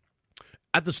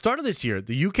 At the start of this year,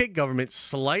 the UK government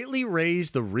slightly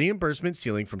raised the reimbursement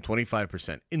ceiling from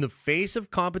 25% in the face of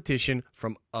competition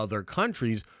from other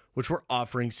countries which were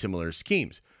offering similar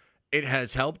schemes. It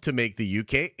has helped to make the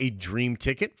UK a dream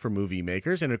ticket for movie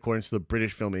makers. In accordance to the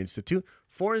British Film Institute,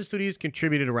 foreign studios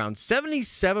contributed around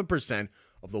 77%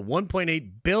 of the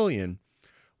 1.4 billion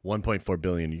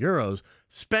euros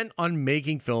spent on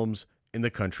making films in the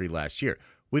country last year.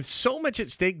 With so much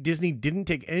at stake, Disney didn't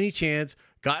take any chance,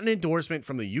 got an endorsement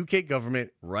from the UK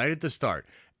government right at the start.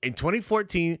 In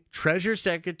 2014, Treasury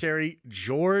Secretary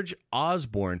George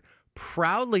Osborne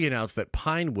proudly announced that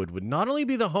Pinewood would not only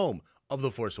be the home of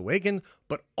The Force Awakens,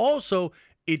 but also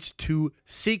its 2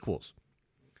 sequels.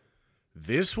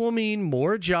 This will mean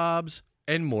more jobs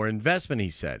and more investment, he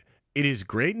said. It is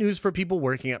great news for people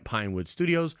working at Pinewood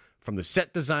Studios, from the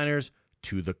set designers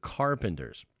to the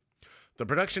carpenters. The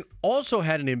production also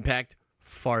had an impact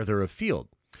farther afield.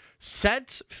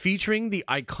 Sets featuring the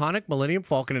iconic Millennium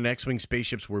Falcon and X-Wing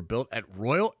spaceships were built at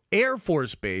Royal Air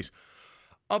Force Base,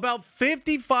 about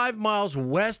 55 miles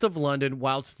west of London,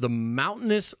 whilst the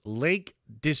mountainous Lake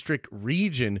District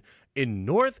region in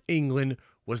North England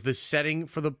was the setting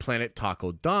for the planet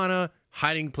Takodana,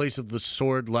 hiding place of the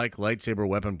sword-like lightsaber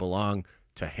weapon belonged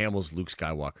to Hamill's Luke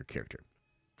Skywalker character.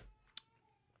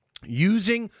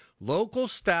 Using local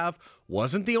staff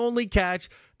wasn't the only catch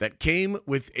that came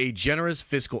with a generous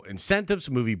fiscal incentives.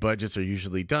 Movie budgets are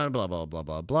usually done, blah, blah, blah,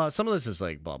 blah, blah. Some of this is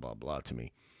like blah, blah, blah to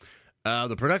me.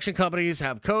 The production companies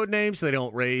have code names so they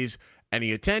don't raise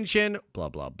any attention, blah,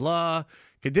 blah, blah.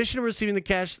 Condition of receiving the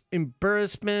cash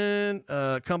reimbursement,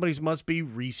 companies must be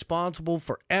responsible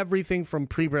for everything from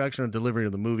pre-production and delivery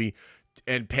of the movie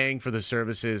and paying for the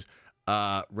services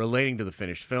relating to the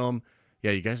finished film. Yeah,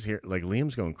 you guys hear, like,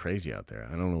 Liam's going crazy out there.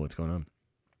 I don't know what's going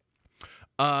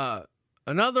on.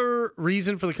 Another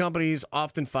reason for the companies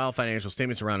often file financial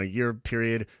statements around a year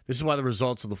period. This is why the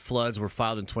results of the floods were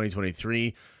filed in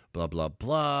 2023. Blah, blah,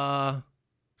 blah.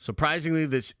 Surprisingly,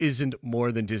 this isn't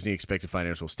more than Disney expected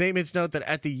financial statements. Note that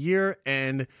at the year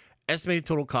end, estimated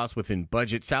total cost within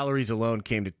budget, salaries alone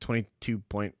came to 22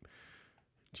 point...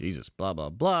 Jesus, blah,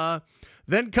 blah, blah.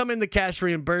 Then come in the cash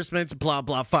reimbursements, blah,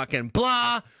 blah, fucking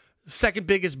blah. Second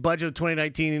biggest budget of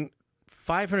 2019,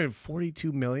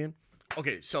 $542 million.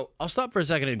 Okay, so I'll stop for a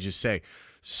second and just say,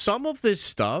 some of this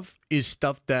stuff is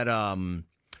stuff that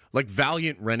like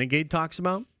Valiant Renegade talks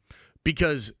about,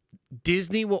 because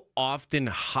Disney will often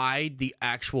hide the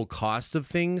actual cost of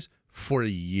things for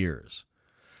years.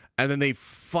 And then they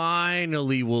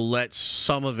finally will let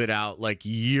some of it out like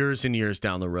years and years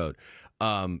down the road.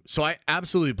 So I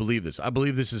absolutely believe this. I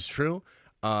believe this is true.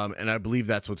 And I believe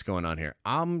that's what's going on here.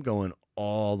 I'm going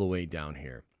all the way down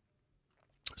here.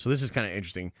 So this is kind of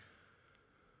interesting.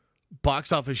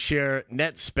 Box office share,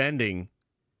 net spending,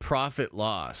 profit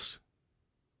loss.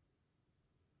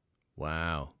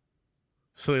 Wow.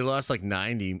 So they lost like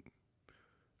 90,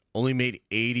 only made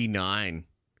 89.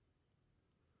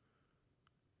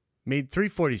 Made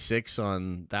 346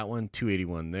 on that one,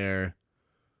 281 there.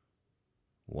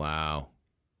 Wow.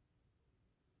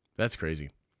 That's crazy.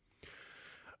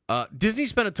 Disney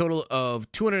spent a total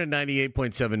of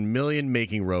 $298.7 million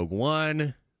making Rogue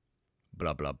One.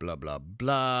 Blah, blah, blah, blah,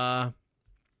 blah.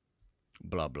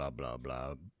 Blah, blah, blah,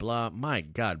 blah, blah. My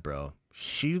God, bro.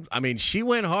 She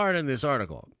went hard in this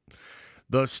article.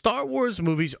 The Star Wars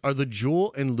movies are the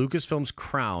jewel in Lucasfilm's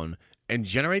crown and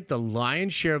generate the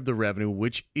lion's share of the revenue,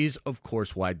 which is, of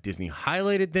course, why Disney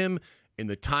highlighted them in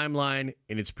the timeline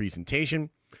in its presentation.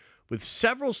 With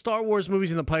several Star Wars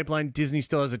movies in the pipeline, Disney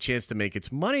still has a chance to make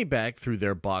its money back through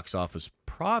their box office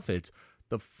profits.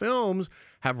 The films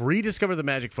have rediscovered the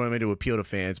magic formula to appeal to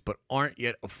fans, but aren't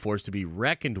yet a force to be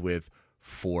reckoned with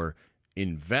for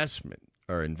investment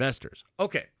or investors.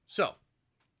 Okay, so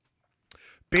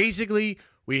basically,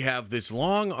 we have this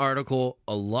long article,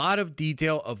 a lot of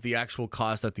detail of the actual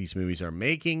cost that these movies are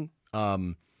making.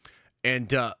 And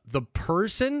the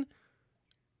person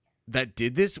that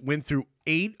did this went through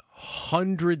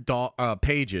 800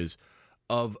 pages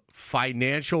of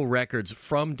financial records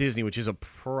from Disney, which is a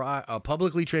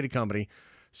publicly traded company.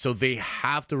 So they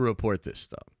have to report this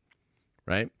stuff,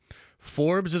 right?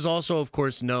 Forbes is also, of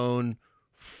course, known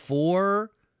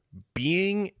for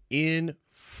being in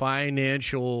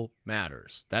financial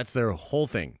matters. That's their whole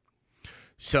thing.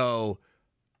 So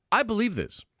I believe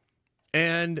this.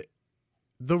 And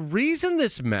the reason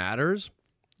this matters,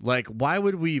 like, why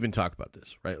would we even talk about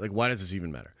this, right? Like, why does this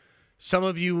even matter? Some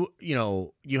of you,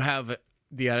 you have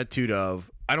the attitude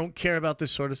of, I don't care about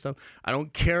this sort of stuff. I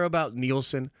don't care about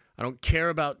Nielsen. I don't care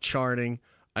about charting.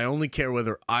 I only care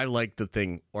whether I like the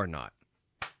thing or not.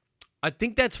 I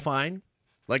think that's fine.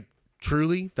 Like,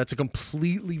 truly, that's a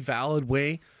completely valid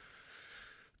way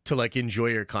to, like, enjoy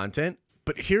your content.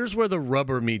 But here's where the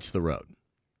rubber meets the road.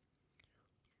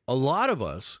 A lot of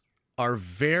us are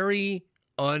very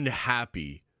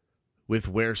unhappy with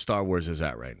where Star Wars is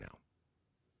at right now.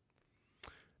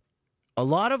 A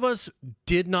lot of us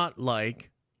did not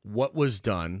like what was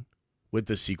done with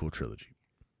the sequel trilogy.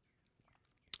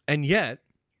 And yet,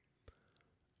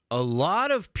 a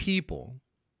lot of people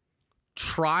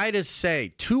try to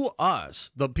say to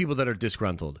us, the people that are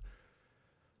disgruntled,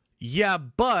 yeah,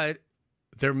 but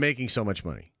they're making so much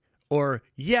money. Or,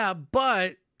 yeah,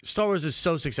 but Star Wars is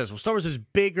so successful. Star Wars is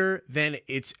bigger than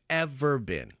it's ever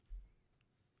been.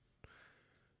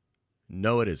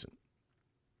 No, it isn't.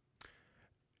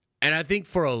 And I think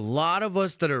for a lot of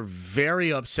us that are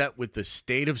very upset with the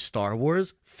state of Star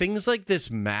Wars, things like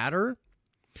this matter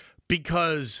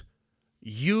because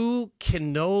you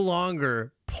can no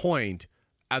longer point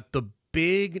at the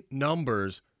big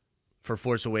numbers for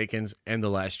Force Awakens and The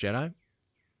Last Jedi,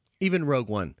 even Rogue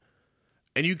One.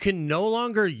 And you can no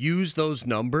longer use those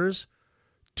numbers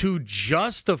to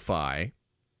justify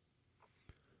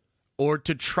or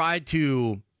to try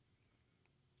to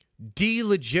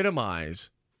delegitimize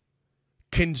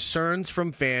concerns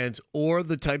from fans or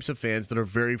the types of fans that are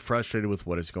very frustrated with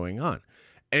what is going on.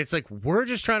 And it's like, we're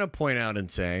just trying to point out and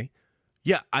say,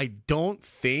 yeah, I don't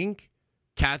think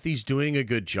Kathy's doing a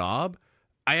good job.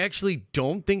 I actually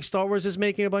don't think Star Wars is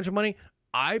making a bunch of money.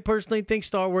 I personally think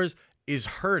Star Wars is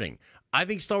hurting. I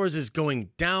think Star Wars is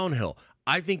going downhill.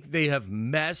 I think they have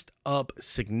messed up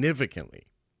significantly.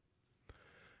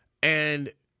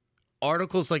 And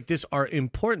articles like this are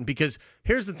important because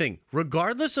here's the thing.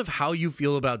 Regardless of how you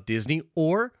feel about Disney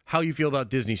or how you feel about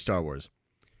Disney Star Wars,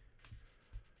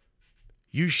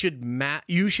 you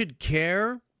should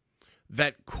care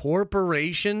that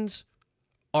corporations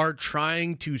are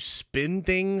trying to spin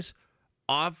things,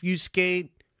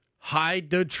 obfuscate, hide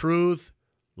the truth,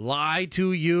 lie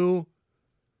to you.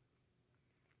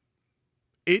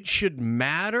 It should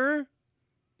matter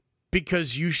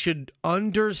because you should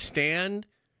understand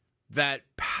that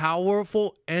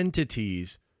powerful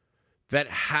entities that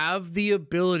have the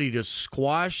ability to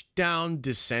squash down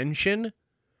dissension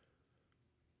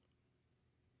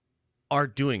are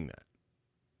doing that.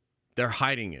 They're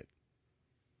hiding it.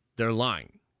 They're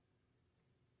lying.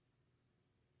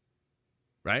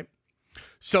 Right?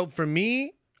 So for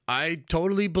me, I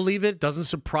totally believe it. Doesn't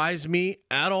surprise me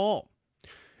at all.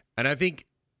 And I think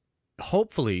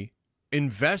hopefully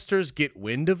investors get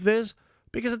wind of this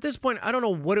because at this point, I don't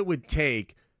know what it would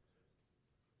take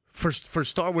for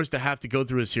Star Wars to have to go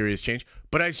through a serious change.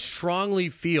 But I strongly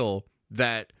feel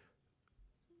that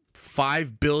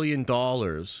 $5 billion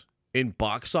in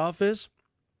box office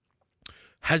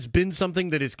has been something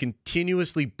that is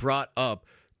continuously brought up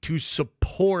to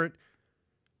support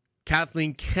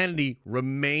Kathleen Kennedy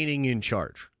remaining in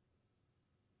charge.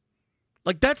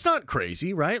 Like, that's not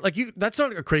crazy, right? Like, that's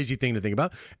not a crazy thing to think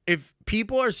about. If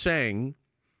people are saying,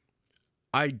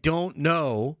 I don't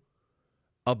know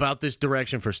about this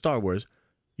direction for Star Wars,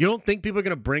 you don't think people are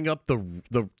going to bring up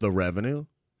the revenue?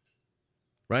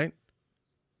 right?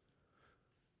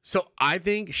 So I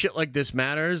think shit like this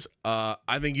matters.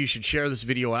 I think you should share this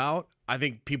video out. I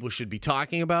think people should be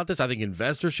talking about this. I think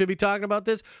investors should be talking about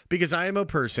this because I am a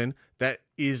person that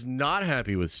is not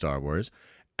happy with Star Wars,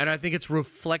 and I think it's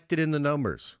reflected in the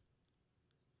numbers.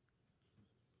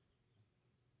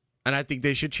 And I think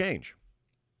they should change.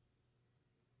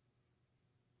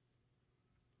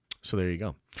 So there you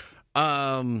go.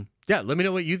 Yeah, let me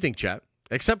know what you think, chat.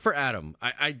 Except for Adam.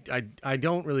 I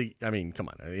don't really, I mean, come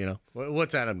on, you know.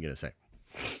 What's Adam going to say?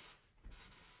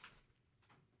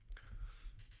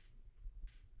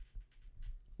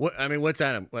 What's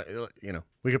Adam? You know,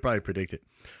 we could probably predict it.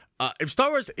 If Star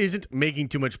Wars isn't making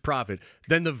too much profit,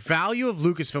 then the value of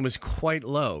Lucasfilm is quite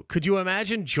low. Could you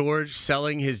imagine George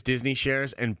selling his Disney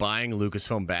shares and buying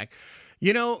Lucasfilm back?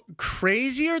 You know,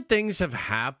 crazier things have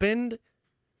happened,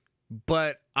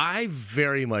 but I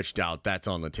very much doubt that's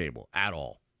on the table at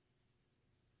all.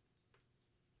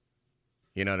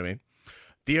 You know what I mean?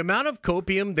 The amount of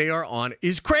copium they are on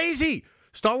is crazy.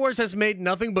 Star Wars has made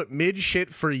nothing but mid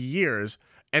shit for years,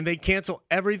 and they cancel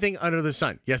everything under the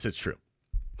sun. Yes, it's true.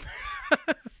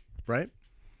 Right?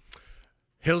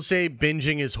 He'll say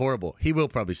binging is horrible. He will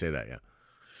probably say that, yeah.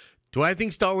 Do I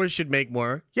think Star Wars should make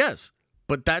more? Yes.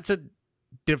 But that's a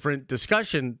different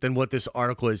discussion than what this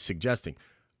article is suggesting.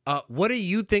 What do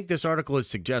you think this article is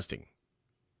suggesting?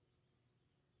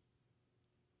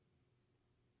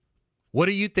 What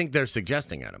do you think they're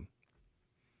suggesting, Adam?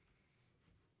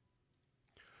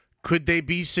 Could they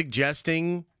be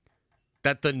suggesting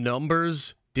that the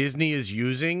numbers Disney is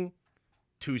using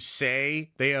to say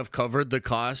they have covered the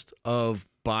cost of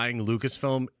buying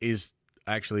Lucasfilm is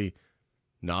actually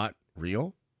not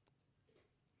real?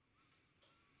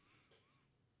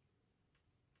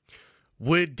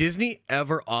 Would Disney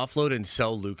ever offload and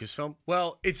sell Lucasfilm?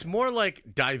 Well, it's more like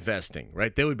divesting,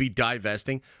 right? They would be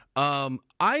divesting.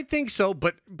 I think so,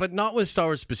 but not with Star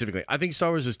Wars specifically. I think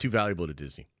Star Wars is too valuable to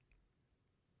Disney.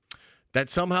 That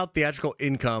somehow theatrical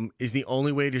income is the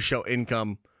only way to show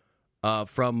income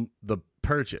from the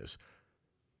purchase.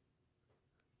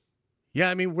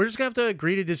 Yeah, I mean, we're just going to have to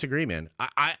agree to disagree, man.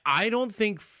 I don't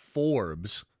think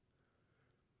Forbes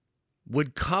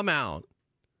would come out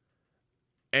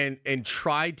and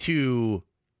try to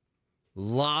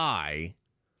lie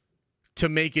to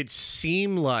make it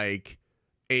seem like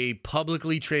a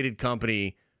publicly traded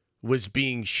company was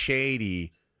being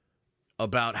shady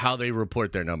about how they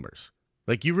report their numbers.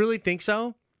 Like, you really think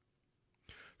so?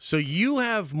 So you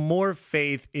have more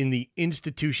faith in the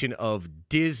institution of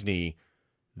Disney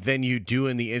than you do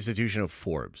in the institution of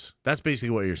Forbes. That's basically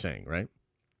what you're saying, right?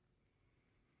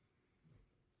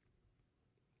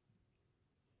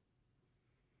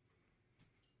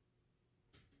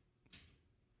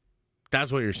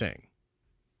 That's what you're saying.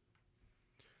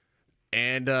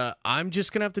 And I'm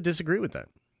just going to have to disagree with that.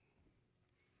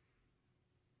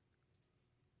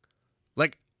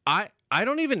 Like, I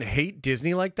don't even hate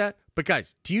Disney like that. But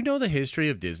guys, do you know the history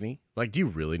of Disney? Like, do you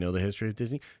really know the history of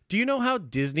Disney? Do you know how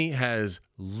Disney has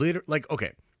like,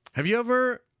 okay, have you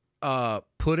ever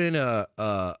put in a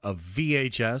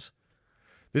VHS?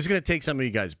 This is going to take some of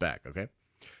you guys back, okay?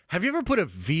 Have you ever put a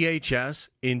VHS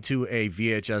into a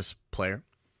VHS player?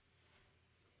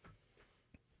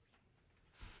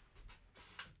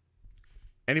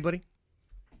 Anybody?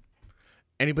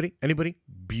 Anybody? Anybody?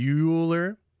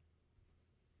 Bueller?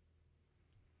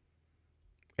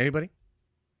 Anybody?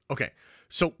 Okay.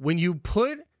 So when you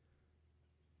put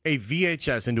a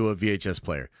VHS into a VHS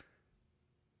player,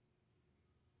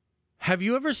 have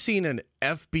you ever seen an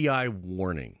FBI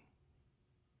warning?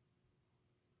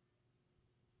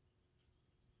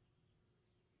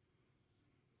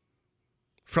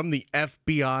 From the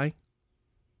FBI?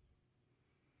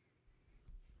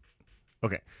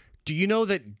 Okay. Do you know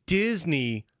that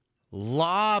Disney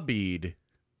lobbied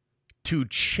to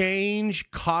change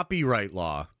copyright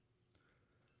law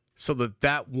so that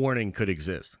that warning could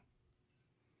exist?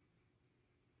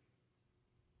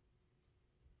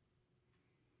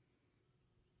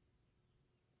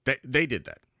 They did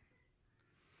that.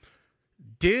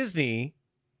 Disney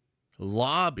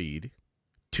lobbied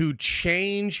to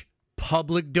change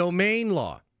public domain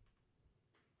law.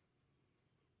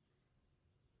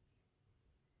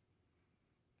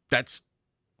 That's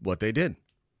what they did.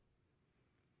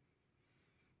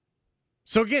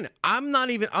 So again, I'm not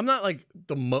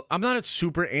a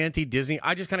super anti-Disney.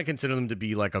 I just kind of consider them to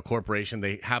be like a corporation.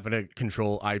 They happen to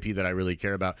control IP that I really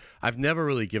care about. I've never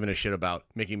really given a shit about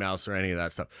Mickey Mouse or any of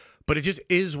that stuff. But it just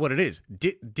is what it is.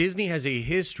 Disney has a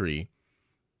history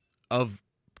of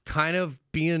kind of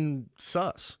being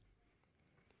sus.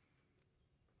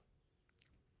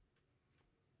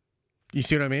 You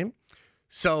see what I mean?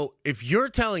 So if you're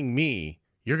telling me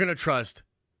you're going to trust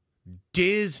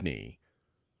Disney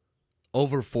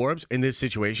over Forbes in this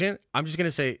situation, I'm just going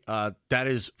to say that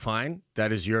is fine.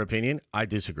 That is your opinion. I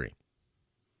disagree.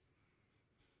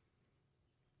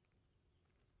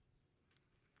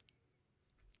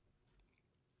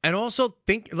 And also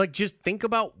just think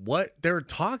about what they're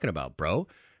talking about, bro.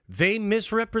 They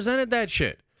misrepresented that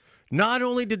shit. Not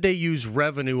only did they use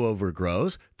revenue over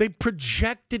gross, they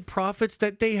projected profits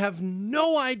that they have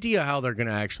no idea how they're going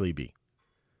to actually be.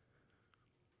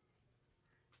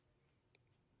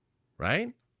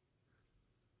 Right?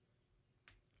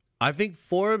 I think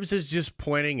Forbes is just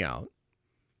pointing out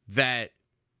that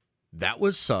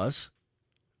was sus,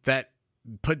 that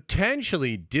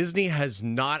potentially Disney has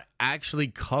not actually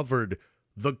covered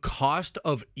the cost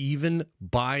of even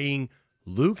buying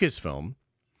Lucasfilm.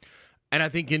 And I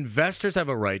think investors have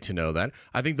a right to know that.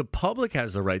 I think the public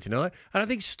has the right to know that. And I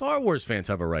think Star Wars fans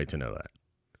have a right to know that.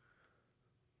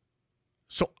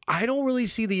 So I don't really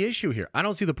see the issue here. I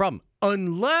don't see the problem.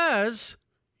 Unless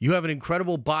you have an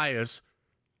incredible bias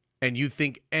and you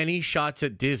think any shots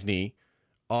at Disney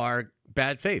are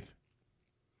bad faith.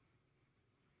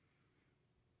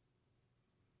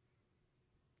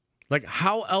 Like,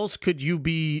 how else could you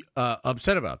be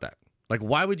upset about that? Like,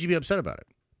 why would you be upset about it?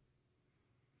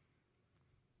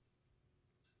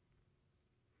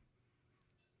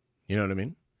 You know what I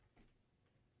mean?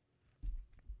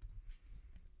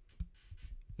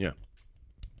 Yeah.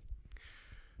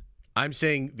 I'm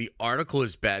saying the article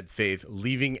is bad faith,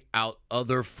 leaving out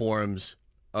other forms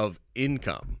of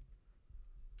income.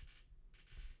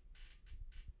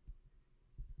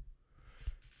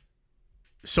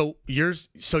 So you're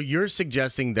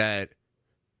suggesting that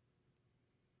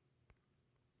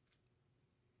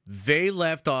they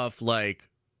left off like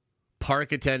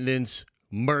park attendants,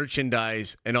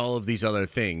 merchandise, and all of these other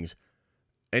things.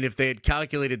 And if they had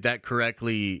calculated that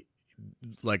correctly,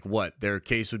 like what? Their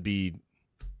case would be...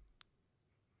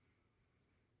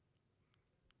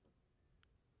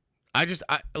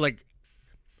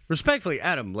 respectfully,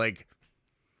 Adam, like,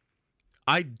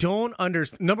 I don't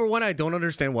understand. Number one, I don't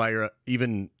understand why you're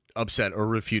even upset or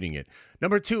refuting it.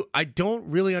 Number two, I don't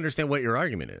really understand what your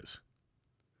argument is.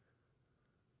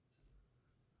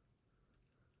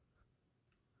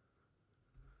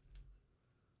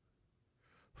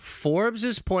 Forbes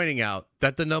is pointing out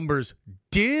that the numbers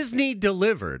Disney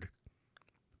delivered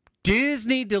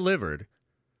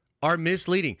are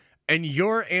misleading. And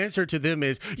your answer to them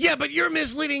is, yeah, but you're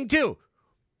misleading too.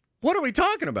 What are we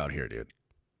talking about here, dude?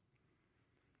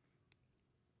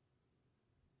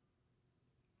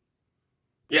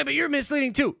 Yeah, but you're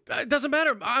misleading too. It doesn't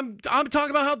matter. I'm talking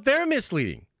about how they're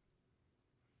misleading.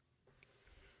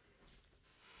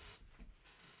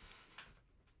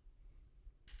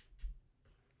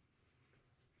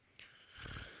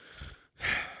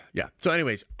 Yeah. So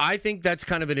anyways, I think that's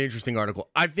kind of an interesting article.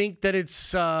 I think that it's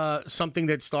something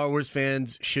that Star Wars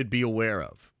fans should be aware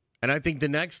of. And I think the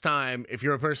next time, if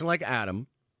you're a person like Adam,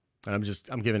 and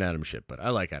I'm giving Adam shit, but I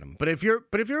like Adam. But if you're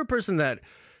a person that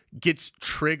gets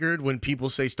triggered when people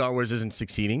say Star Wars isn't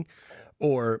succeeding,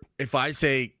 or if I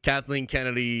say Kathleen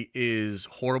Kennedy is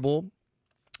horrible,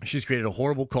 she's created a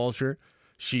horrible culture,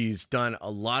 she's done a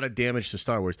lot of damage to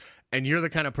Star Wars, and you're the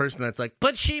kind of person that's like,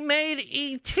 but she made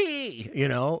E.T., you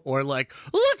know, or like,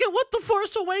 look at what The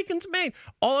Force Awakens made.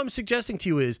 All I'm suggesting to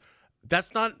you is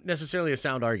that's not necessarily a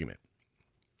sound argument.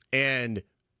 And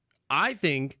I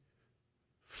think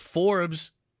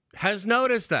Forbes has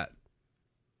noticed that.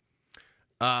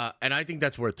 And I think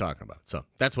that's worth talking about. So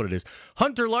that's what it is.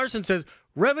 Hunter Larson says,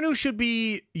 revenue should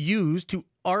be used to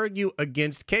argue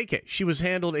against KK. She was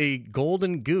handled a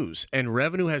golden goose, and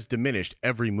revenue has diminished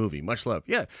every movie. Much love.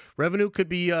 Yeah, revenue could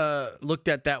be looked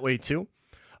at that way too.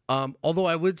 Although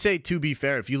I would say, to be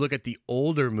fair, if you look at the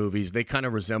older movies, they kind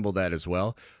of resemble that as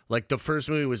well. Like the first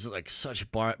movie was like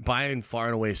such by and far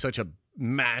and away such a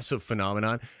massive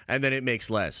phenomenon, and then it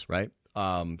makes less, right?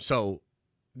 So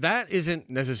that isn't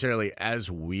necessarily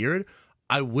as weird.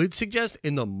 I would suggest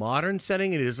in the modern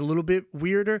setting, it is a little bit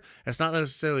weirder. It's not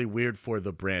necessarily weird for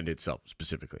the brand itself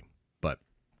specifically, but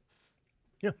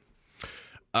yeah.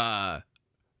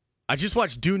 I just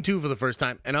watched Dune 2 for the first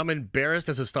time, and I'm embarrassed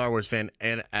as a Star Wars fan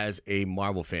and as a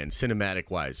Marvel fan,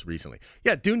 cinematic-wise, recently.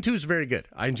 Yeah, Dune 2 is very good.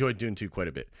 I enjoyed Dune 2 quite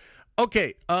a bit.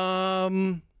 Okay, let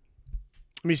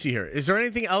me see here. Is there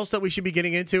anything else that we should be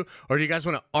getting into, or do you guys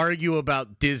want to argue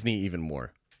about Disney even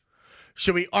more?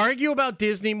 Should we argue about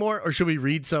Disney more, or should we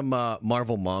read some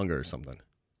Marvel manga or something?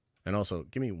 And also,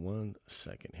 give me 1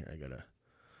 second here.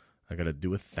 I gotta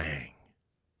do a thing.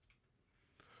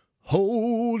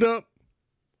 Hold up.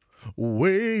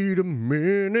 Wait a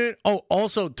minute. Oh,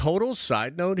 also, total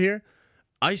side note here.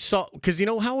 I saw, because you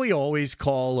know how we always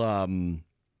call, Feige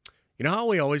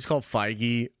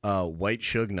White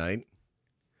Suge Knight?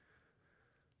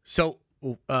 So,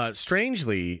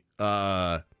 strangely,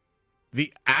 the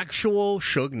actual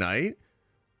Suge Knight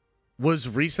was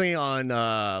recently on,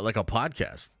 like, a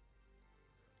podcast.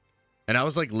 And I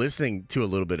was, like, listening to a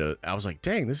little bit of, I was like,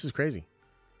 dang, this is crazy.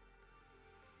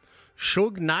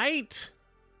 Suge Knight.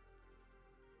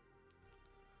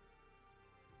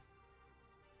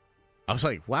 I was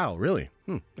like, wow, really?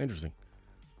 Interesting.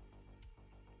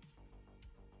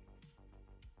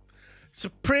 It's a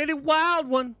pretty wild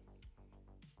one.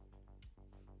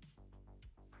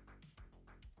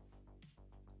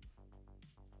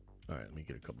 All right, let me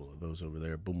get a couple of those over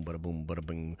there. Boom, bada boom, bada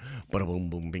bing, bada boom,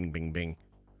 boom, bing, bing, bing.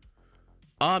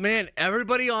 Oh, man,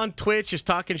 everybody on Twitch is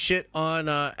talking shit on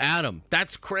Adam.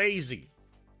 That's crazy.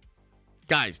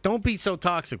 Guys, don't be so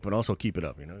toxic, but also keep it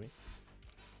up, you know what I mean?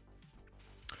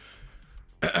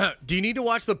 Do you need to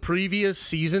watch the previous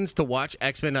seasons to watch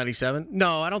X-Men 97?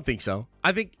 No, I don't think so.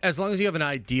 I think as long as you have an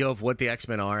idea of what the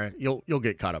X-Men are, you'll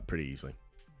get caught up pretty easily.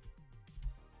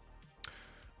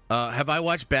 Have I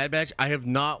watched Bad Batch? I have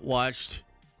not watched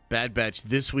Bad Batch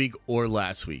this week or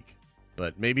last week,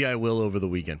 but maybe I will over the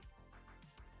weekend.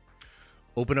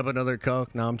 Open up another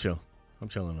Coke? No, I'm chill. I'm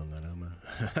chilling on that.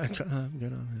 I'm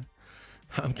good on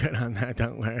that. I'm good on that.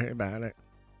 Don't worry about it.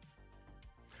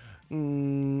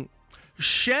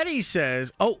 Shetty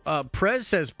says, Prez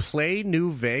says, play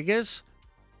New Vegas.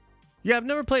 Yeah, I've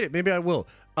never played it. Maybe I will.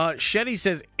 Shetty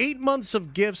says, 8 months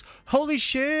of gifts. Holy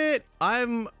shit.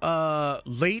 I'm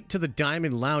late to the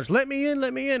Diamond Lounge. Let me in.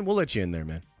 Let me in. We'll let you in there,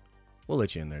 man. We'll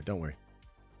let you in there. Don't worry.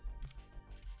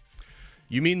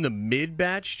 You mean the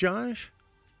mid-batch, Josh?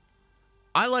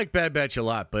 I like Bad Batch a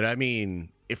lot, but I mean,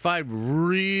 if I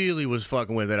really was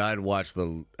fucking with it, I'd watch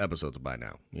the episodes by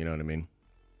now. You know what I mean?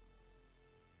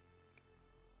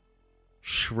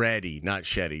 Shreddy, not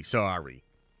Shetty. Sorry.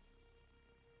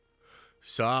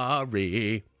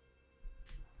 Sorry.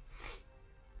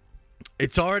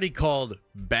 It's already called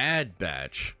Bad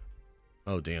Batch.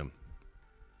 Oh, damn.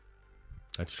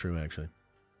 That's true, actually.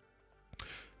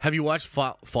 Have you watched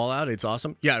Fallout? It's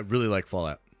awesome. Yeah, I really like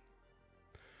Fallout.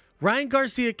 Ryan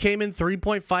Garcia came in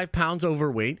 3.5 pounds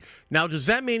overweight. Now, does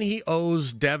that mean he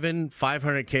owes Devin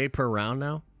 $500K per round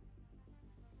now?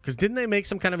 Because didn't they make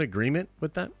some kind of agreement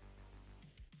with that?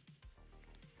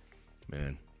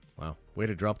 Man, wow. Way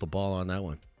to drop the ball on that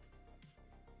one.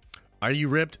 Are you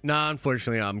ripped? Nah,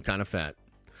 unfortunately, I'm kind of fat.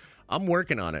 I'm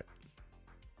working on it.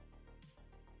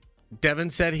 Devin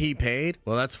said he paid?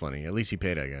 Well, that's funny. At least he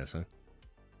paid, I guess, huh?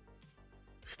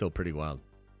 Still pretty wild.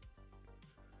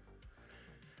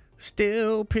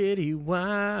 Still pretty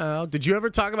wild. Did you ever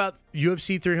talk about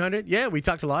UFC 300? Yeah, we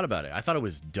talked a lot about it. I thought it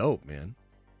was dope, man.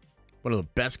 One of the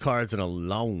best cards in a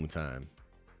long time.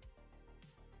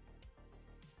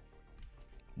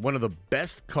 One of the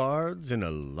best cards in a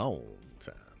long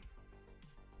time.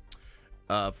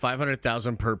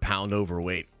 500,000 per pound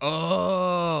overweight.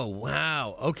 Oh,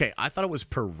 wow. Okay, I thought it was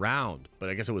per round, but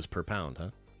I guess it was per pound, huh?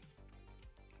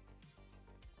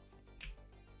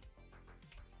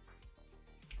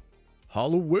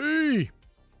 Holloway.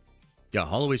 Yeah,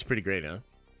 Holloway's pretty great, huh?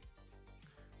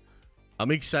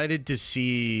 I'm excited to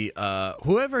see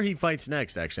whoever he fights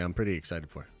next, actually. I'm pretty excited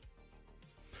for.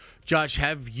 Josh,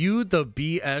 have you the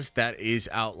BS that is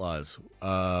Outlaws?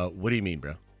 What do you mean,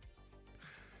 bro?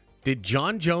 Did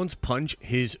John Jones punch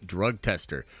his drug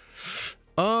tester?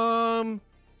 I've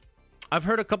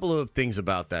heard a couple of things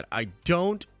about that. I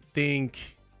don't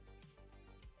think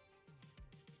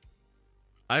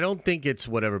it's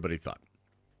what everybody thought.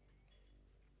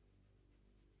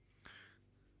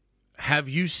 Have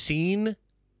you seen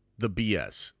the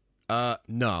BS?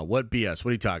 No. What BS? What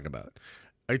are you talking about?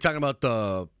 Are you talking about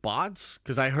the bots?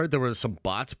 Because I heard there were some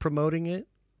bots promoting it.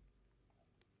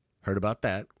 Heard about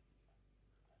that.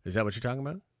 Is that what you're talking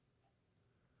about?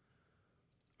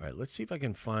 All right, let's see if I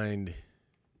can find...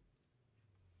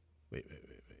 Wait.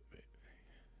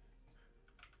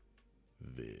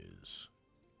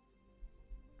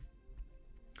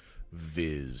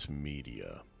 Viz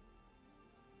Media.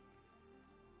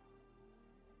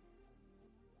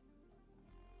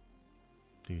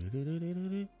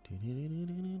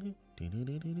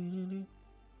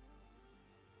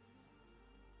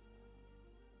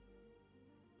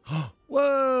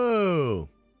 Whoa!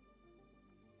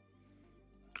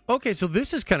 Okay, so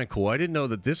this is kind of cool. I didn't know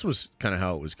that this was kind of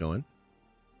how it was going.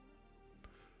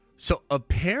 So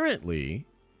apparently,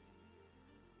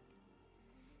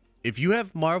 If you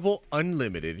have Marvel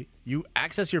Unlimited, you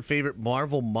access your favorite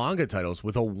Marvel manga titles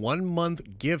with a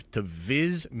 1-month gift to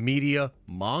Viz Media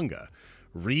Manga.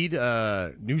 Read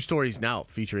new stories now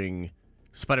featuring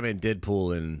Spider-Man,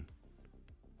 Deadpool, and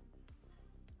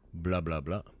blah blah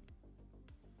blah.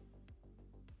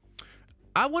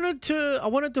 I wanted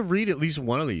to read at least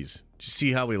one of these to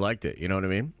see how we liked it. You know what I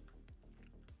mean?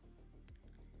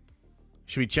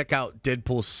 Should we check out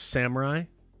Deadpool Samurai?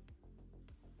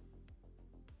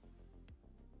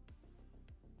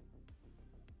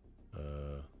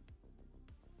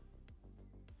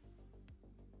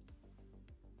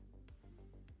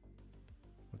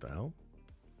 What the hell?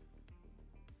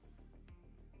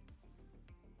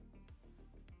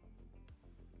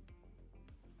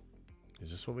 Is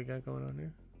this what we got going on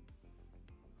here?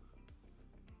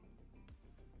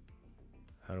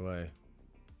 How do I...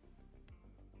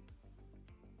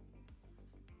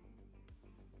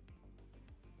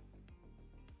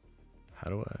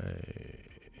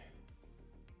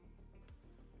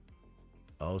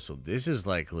 Oh, so this is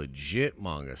like legit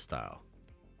manga style.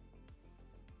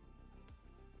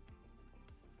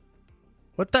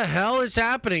 What the hell is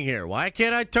happening here? Why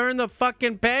can't I turn the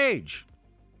fucking page?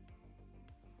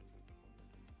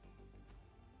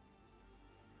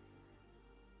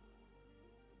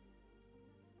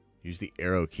 Use the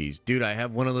arrow keys. Dude, I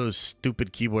have one of those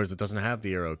stupid keyboards that doesn't have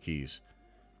the arrow keys.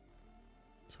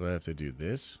 So I have to do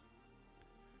this.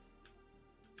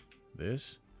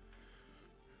 This.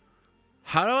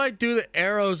 How do I do the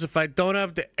arrows if I don't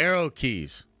have the arrow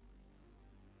keys?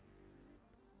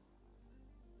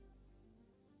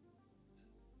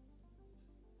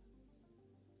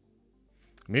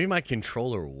 Maybe my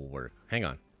controller will work. Hang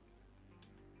on.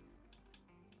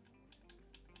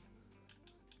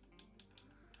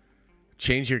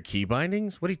 Change your key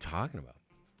bindings? What are you talking about?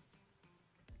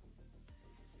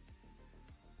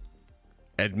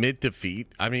 Admit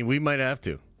defeat? I mean, we might have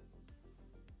to.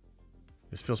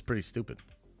 This feels pretty stupid.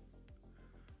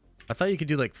 I thought you could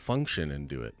do like function and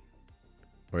do it.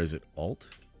 Or is it alt?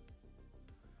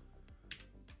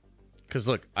 Because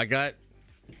look, I got...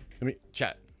 Let me...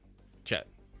 Chat.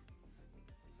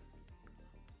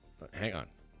 Hang on.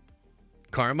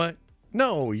 Karma?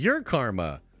 No, you're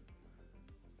Karma.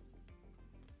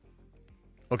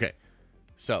 Okay.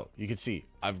 So, you can see,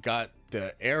 I've got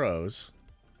the arrows...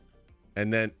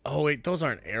 And then, oh wait, those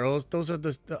aren't arrows. Those are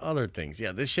the other things.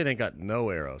 Yeah, this shit ain't got no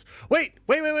arrows. Wait.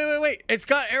 It's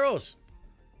got arrows.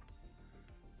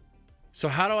 So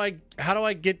how do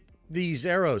I get these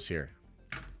arrows here?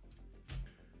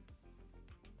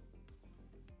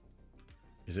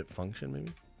 Is it function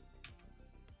maybe?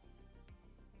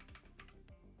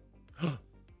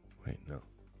 Wait, no.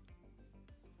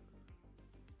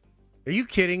 Are you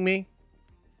kidding me?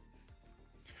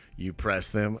 You press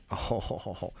them.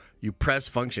 Oh, you press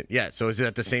function. Yeah, so is it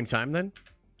at the same time then?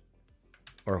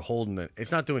 Or holding it?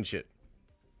 It's not doing shit.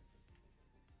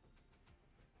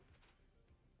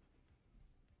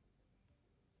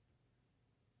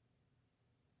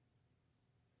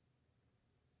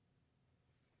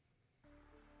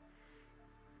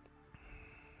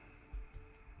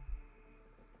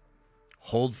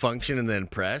 Hold function and then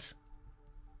press.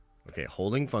 Okay,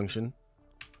 holding function.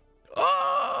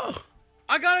 Oh!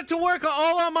 I got it to work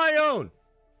all on my own.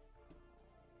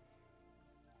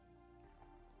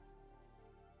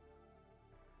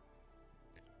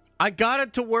 I got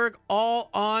it to work all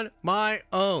on my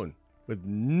own with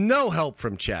no help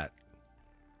from chat.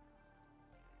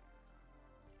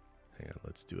 Hang on,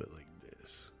 let's do it like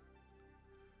this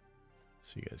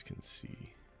so you guys can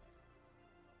see.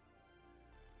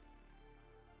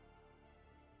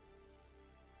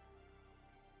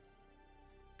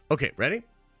 Okay, ready?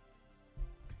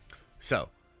 So,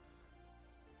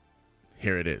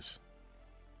 here it is.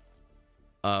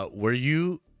 Where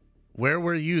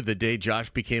were you the day Josh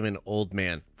became an old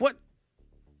man? What?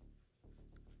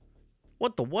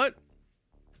 What the what?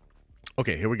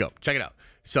 Okay, here we go. Check it out.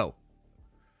 So,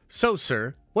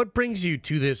 sir, what brings you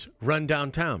to this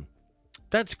rundown town?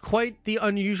 That's quite the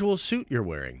unusual suit you're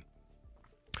wearing.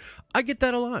 I get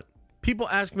that a lot. People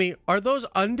ask me, are those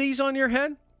undies on your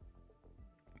head?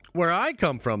 Where I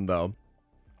come from, though,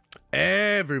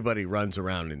 everybody runs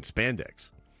around in spandex.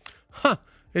 Huh,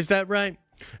 is that right?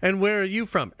 And where are you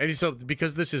from? And so,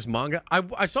 because this is manga,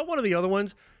 I saw one of the other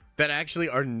ones that actually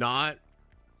are not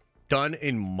done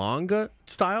in manga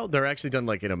style. They're actually done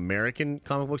like in American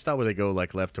comic book style where they go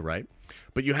like left to right.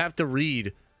 But you have to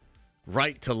read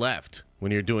right to left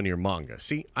when you're doing your manga.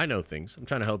 See, I know things. I'm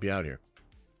trying to help you out here.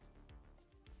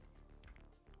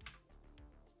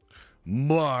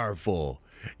 Marvel.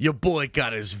 Your boy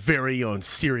got his very own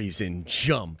series in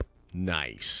Jump.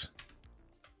 Nice.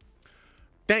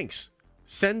 Thanks.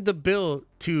 Send the bill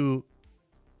to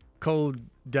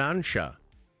Kodansha.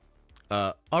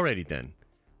 Alrighty then.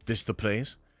 This the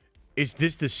place? Is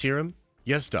this the serum?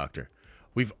 Yes, doctor.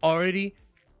 We're already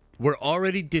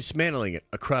dismantling it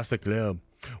across the globe.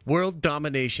 World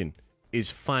domination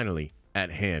is finally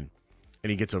at hand.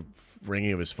 And he gets a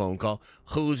ringing of his phone call.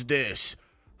 Who's this?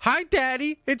 Hi,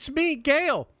 Daddy. It's me,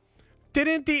 Gail.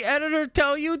 Didn't the editor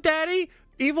tell you, Daddy?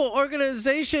 Evil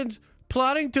organizations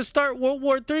plotting to start World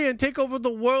War III and take over the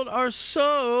world are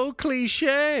so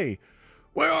cliche.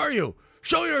 Where are you?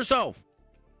 Show yourself.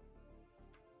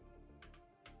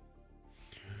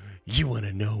 You want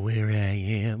to know where I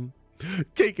am?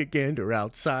 Take a gander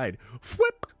outside.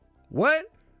 Whip. What?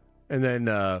 And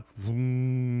then,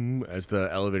 vroom, as the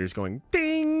elevator's going,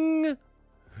 ding.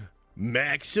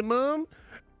 Maximum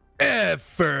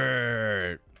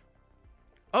effort.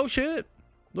 Oh, shit.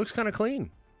 Looks kind of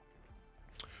clean.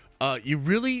 You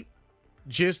really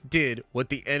just did what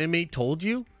the enemy told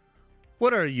you?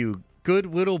 What are you, good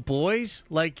little boys?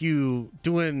 Like you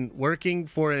working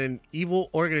for an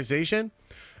evil organization?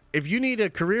 If you need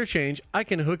a career change, I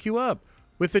can hook you up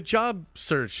with a job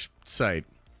search site.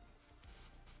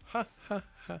 Ha, ha,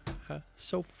 ha, ha.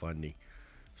 So funny.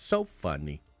 So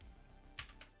funny.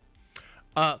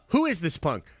 Who is this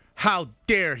punk? How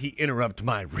dare he interrupt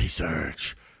my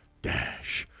research?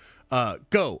 Dash.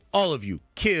 Go, all of you,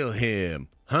 kill him.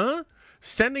 Huh?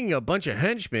 Sending a bunch of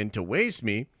henchmen to waste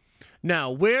me?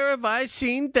 Now, where have I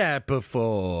seen that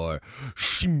before?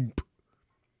 Shimp.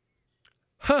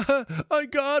 Ha, I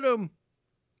got him.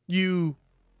 You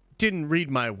didn't read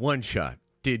my one-shot,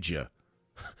 did you?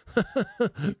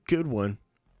 Good one.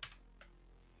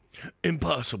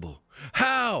 Impossible.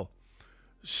 How?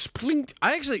 Splink.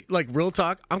 I actually, like, real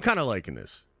talk, I'm kind of liking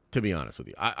this, to be honest with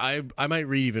you. I might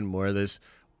read even more of this.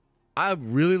 I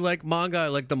really like manga. I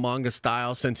like the manga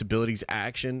style, sensibilities,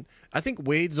 action. I think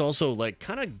Wade's also, like,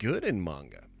 kind of good in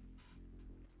manga.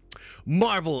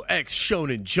 Marvel X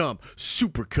Shonen Jump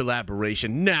super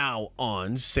collaboration now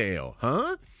on sale,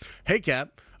 huh? Hey,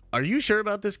 Cap, are you sure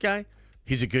about this guy?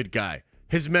 He's a good guy.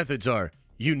 His methods are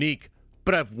unique,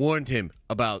 but I've warned him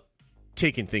about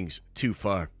taking things too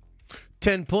far.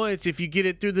 10 points if you get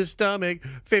it through the stomach,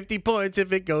 50 points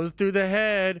if it goes through the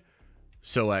head.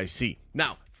 So I see.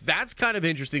 Now, that's kind of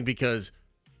interesting because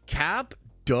Cap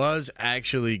does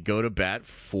actually go to bat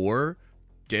for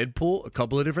Deadpool a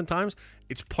couple of different times.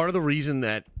 It's part of the reason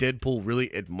that Deadpool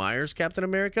really admires Captain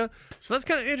America. So that's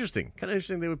kind of interesting. Kind of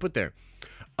interesting they would put there.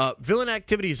 Villain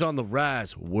activity is on the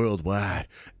rise worldwide.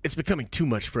 It's becoming too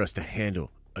much for us to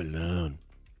handle alone.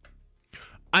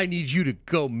 I need you to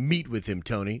go meet with him,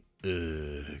 Tony.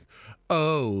 Ugh.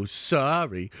 Oh,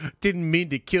 sorry. Didn't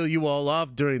mean to kill you all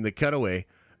off during the cutaway.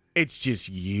 It's just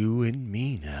you and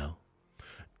me now.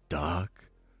 Doc.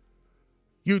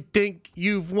 You think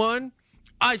you've won?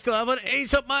 I still have an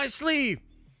ace up my sleeve.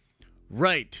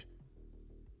 Right.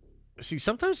 See,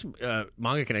 sometimes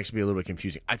manga can actually be a little bit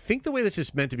confusing. I think the way this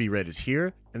is meant to be read is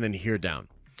here and then here down.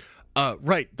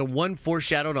 Right. The one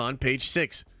foreshadowed on page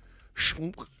 6.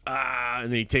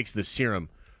 And then he takes the serum.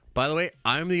 By the way,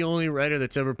 I'm the only writer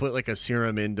that's ever put like a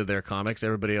serum into their comics.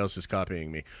 Everybody else is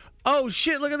copying me. Oh,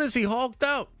 shit. Look at this. He hulked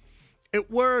out. It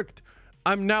worked.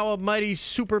 I'm now a mighty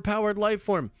super-powered life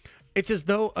form. It's as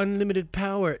though unlimited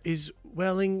power is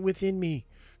welling within me.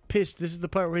 Pissed. This is the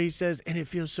part where he says, and it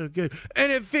feels so good. And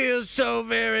it feels so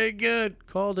very good.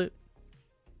 Called it.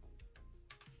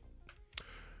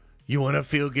 You want to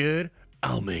feel good?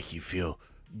 I'll make you feel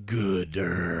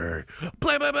gooder.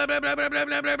 Blah, blah, blah, blah, blah, blah, blah,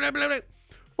 blah, blah, blah, blah.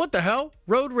 What the hell?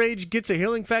 Road Rage gets a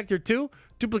healing factor too?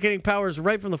 Duplicating powers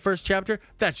right from the first chapter?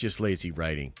 That's just lazy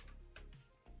writing.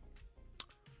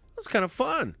 That's kind of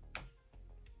fun.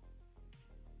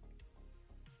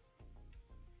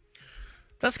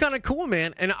 That's kind of cool,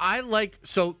 man. And I like,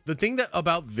 so the thing that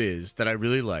about Viz that I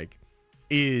really like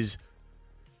is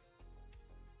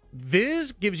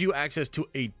Viz gives you access to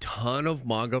a ton of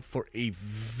manga for a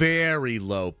very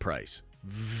low price,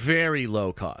 very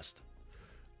low cost.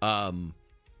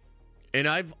 And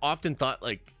I've often thought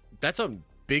like that's a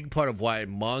big part of why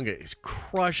manga is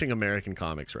crushing American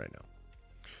comics right now.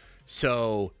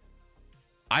 So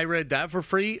I read that for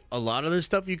free. A lot of this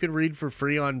stuff you can read for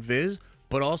free on Viz.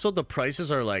 But also the prices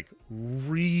are like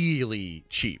really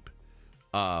cheap.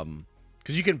 Because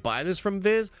you can buy this from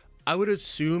Viz. I would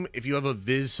assume if you have a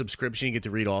Viz subscription, you get to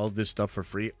read all of this stuff for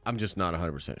free. I'm just not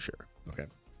 100% sure. Okay.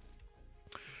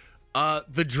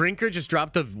 The Drinker just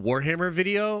dropped a Warhammer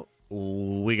video.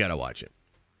 We got to watch it.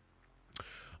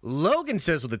 Logan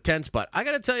says with a 10 spot. I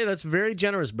got to tell you, that's very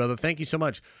generous, brother. Thank you so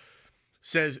much.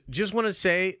 says, just want to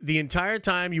say the entire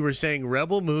time you were saying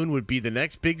Rebel Moon would be the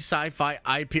next big sci-fi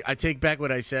IP. I take back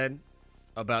what I said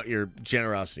about your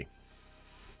generosity.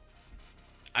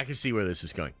 I can see where this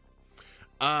is going.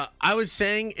 I was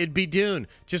saying it'd be Dune.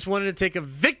 Just wanted to take a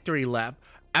victory lap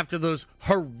after those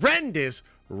horrendous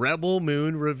Rebel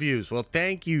Moon reviews. Well,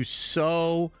 thank you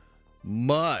so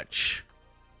much.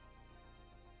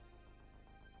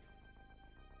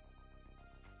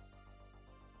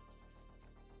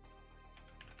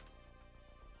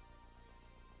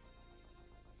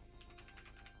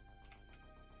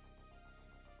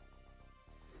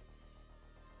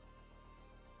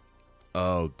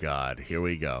 Oh, God. Here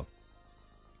we go.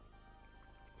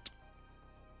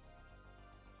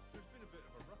 There's been a bit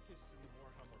of a ruckus in the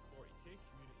Warhammer 40k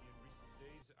community in recent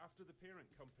days after the parent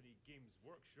company Games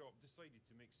Workshop decided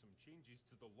to make some changes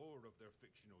to the lore of their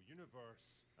fictional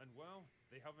universe. And well,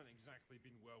 they haven't exactly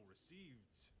been well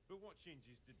received. But what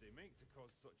changes did they make to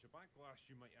cause such a backlash,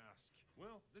 you might ask?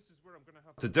 Well, this is where I'm going to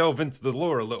have to delve into the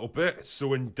lore a little bit,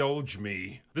 so indulge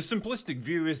me. The simplistic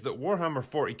view is that Warhammer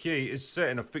 40k is set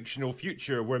in a fictional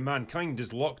future where mankind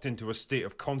is locked into a state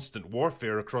of constant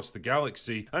warfare across the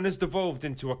galaxy and has devolved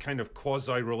into a kind of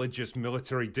quasi-religious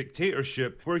military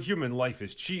dictatorship where human life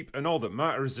is cheap and all that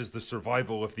matters is the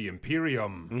survival of the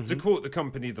Imperium. To quote the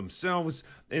company themselves,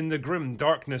 in the grim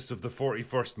darkness of the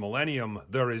 41st millennium,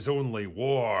 there is only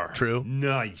war. True.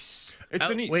 Nice. It's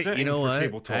a neat setting for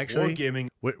tabletop wargaming.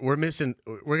 We're missing.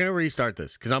 We're going to restart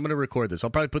this because I'm going to record this. I'll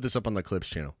probably put this up on the Clips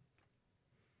channel.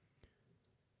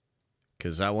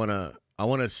 Because I want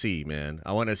to see, man.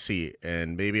 I want to see.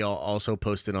 And maybe I'll also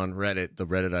post it on Reddit, the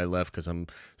Reddit I left because I'm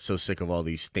so sick of all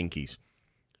these stinkies.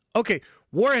 Okay,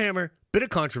 Warhammer, bit of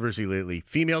controversy lately.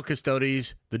 Female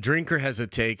custodies, the drinker has a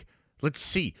take. Let's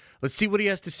see. Let's see what he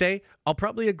has to say. I'll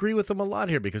probably agree with him a lot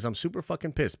here because I'm super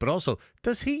fucking pissed. But also,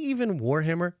 does he even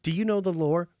Warhammer? Do you know the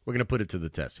lore? We're going to put it to the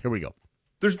test. Here we go.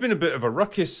 There's been a bit of a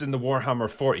ruckus in the Warhammer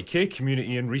 40k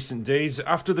community in recent days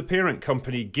after the parent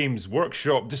company Games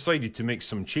Workshop decided to make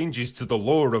some changes to the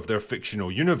lore of their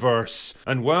fictional universe.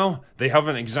 And well, they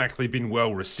haven't exactly been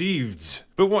well received.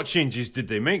 But what changes did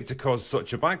they make to cause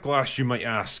such a backlash, you might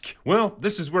ask? Well,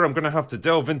 this is where I'm going to have to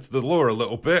delve into the lore a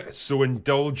little bit, so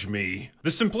indulge me.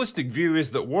 The simplistic view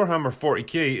is that Warhammer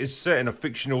 40k is set in a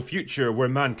fictional future where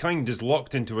mankind is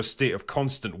locked into a state of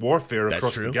constant warfare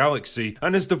across the galaxy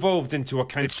and has devolved into a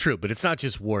kind of... It's true, but it's not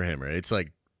just Warhammer. It's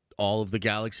like all of the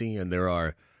galaxy, and there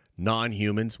are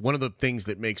non-humans. One of the things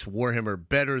that makes Warhammer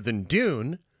better than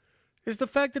Dune is the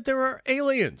fact that there are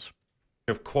aliens.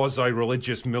 Of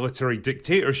quasi-religious military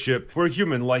dictatorship where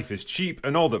human life is cheap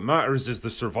and all that matters is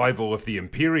the survival of the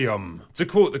Imperium. To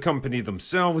quote the company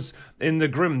themselves, in the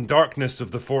grim darkness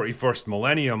of the 41st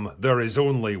millennium, there is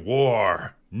only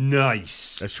war.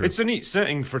 Nice. That's true. It's a neat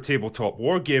setting for tabletop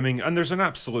wargaming, and there's an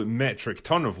absolute metric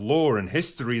ton of lore and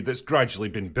history that's gradually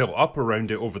been built up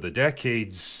around it over the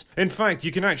decades. In fact,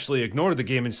 you can actually ignore the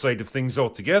gaming side of things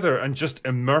altogether and just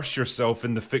immerse yourself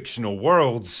in the fictional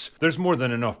worlds. There's more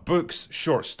than enough books,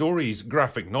 short stories,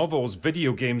 graphic novels,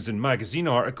 video games, and magazine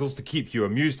articles to keep you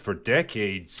amused for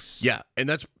decades. Yeah, and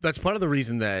that's part of the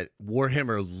reason that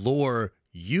Warhammer lore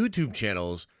YouTube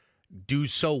channels do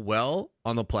so well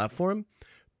on the platform.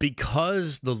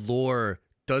 Because the lore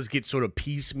does get sort of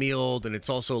piecemealed and it's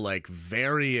also like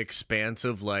very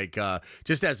expansive, like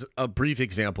just as a brief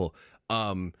example,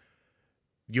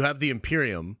 you have the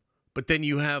Imperium, but then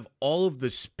you have all of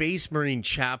the Space Marine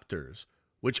chapters,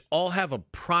 which all have a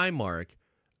Primarch,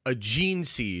 a Gene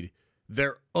Seed,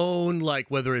 their own, like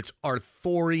whether it's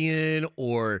Arthurian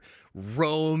or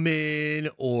Roman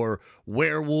or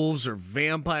werewolves or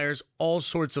vampires, all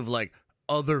sorts of like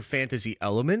other fantasy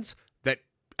elements that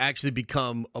actually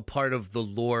become a part of the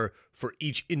lore for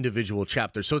each individual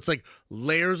chapter. So it's like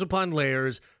layers upon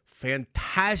layers,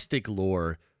 fantastic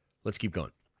lore. Let's keep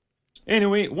going.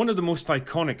 Anyway, one of the most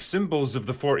iconic symbols of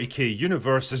the 40k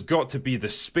universe has got to be the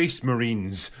Space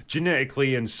Marines,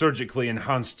 genetically and surgically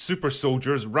enhanced super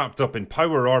soldiers wrapped up in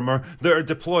power armor that are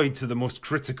deployed to the most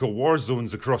critical war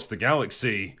zones across the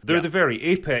galaxy. They're the very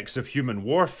apex of human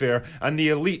warfare, and the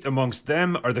elite amongst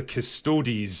them are the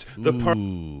Custodes.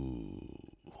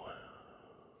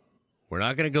 We're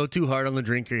not going to go too hard on the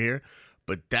drinker here,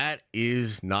 but that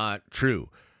is not true.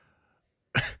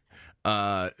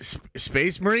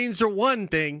 Space Marines are one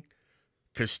thing.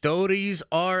 Custodes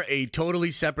are a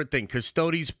totally separate thing.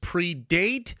 Custodes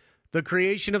predate the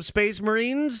creation of Space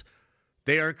Marines.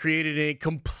 They are created in a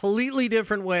completely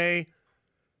different way.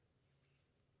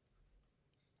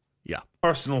 Yeah.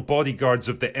 Personal bodyguards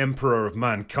of the Emperor of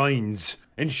Mankind.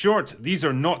 In short, these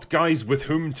are not guys with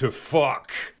whom to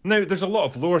fuck. Now, there's a lot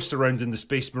of lore surrounding the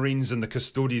Space Marines and the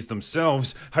Custodies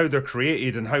themselves, how they're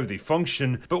created and how they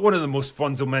function, but one of the most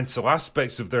fundamental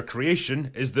aspects of their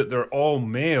creation is that they're all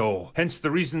male, hence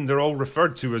the reason they're all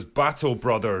referred to as Battle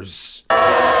Brothers.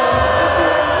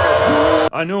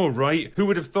 I know, right? Who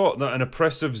would have thought that an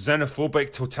oppressive,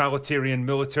 xenophobic, totalitarian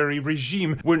military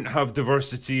regime wouldn't have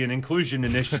diversity and inclusion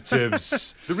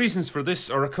initiatives? The reasons for this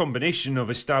are a combination of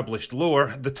established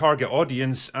lore, the target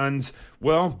audience, and,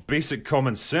 well, basic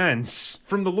common sense.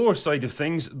 From the lore side of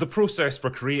things, the process for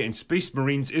creating Space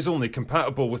Marines is only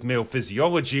compatible with male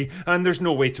physiology, and there's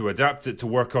no way to adapt it to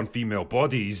work on female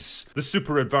bodies. The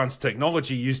super advanced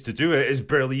technology used to do it is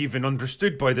barely even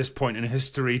understood by this point in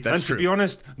history, and to be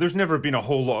honest, there's never been a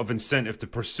whole lot of incentive to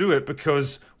pursue it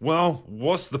because, well,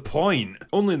 what's the point?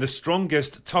 Only the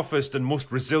strongest, toughest, and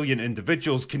most resilient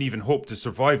individuals can even hope to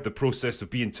survive the process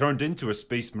of being turned into a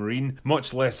Space Marine,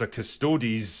 much less a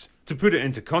Custodes. To put it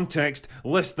into context,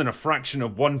 less than a fraction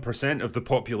of 1% of the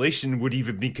population would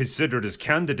even be considered as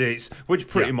candidates, which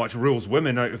pretty much rules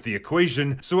women out of the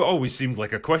equation, so it always seemed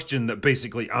like a question that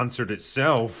basically answered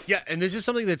itself. Yeah, and this is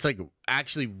something that's like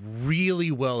actually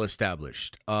really well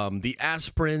established. The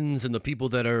aspirants and the people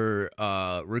that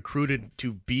are recruited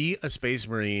to be a Space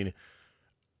Marine,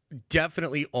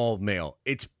 definitely all male.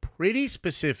 It's pretty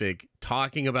specific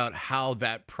talking about how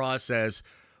that process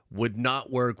would not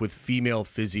work with female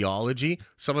physiology.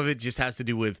 Some of it just has to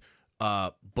do with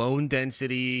bone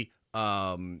density,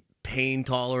 pain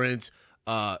tolerance,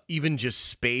 even just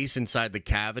space inside the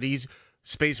cavities.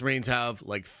 Space Marines have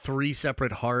like 3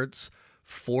 separate hearts,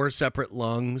 4 separate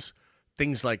lungs,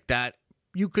 things like that.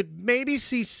 You could maybe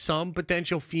see some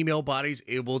potential female bodies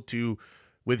able to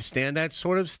withstand that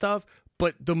sort of stuff,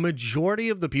 but the majority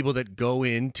of the people that go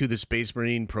into the Space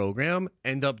Marine program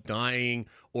end up dying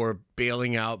or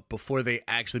bailing out before they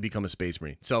actually become a Space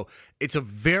Marine. So it's a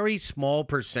very small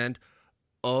percent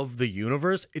of the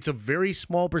universe. It's a very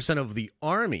small percent of the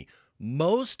army.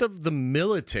 Most of the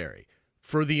military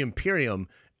for the Imperium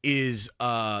is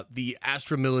the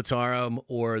Astra Militarum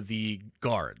or the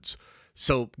guards.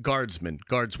 So guardsmen,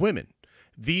 guardswomen.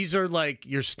 These are like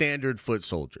your standard foot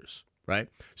soldiers, right?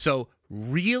 So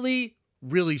really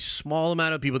small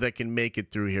amount of people that can make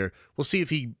it through here. We'll see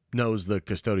if he knows the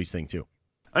Custodes thing too.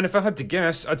 And if I had to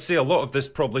guess, I'd say a lot of this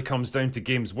probably comes down to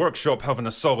Games Workshop having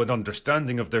a solid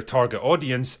understanding of their target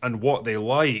audience and what they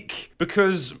like.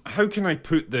 Because, how can I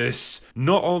put this?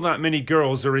 Not all that many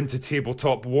girls are into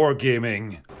tabletop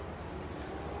wargaming.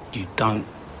 You don't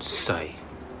say.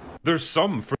 There's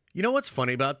some for... You know what's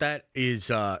funny about that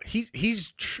is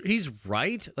he's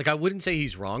right. Like, I wouldn't say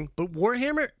he's wrong, but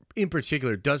Warhammer in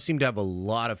particular does seem to have a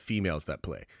lot of females that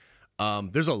play.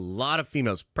 There's a lot of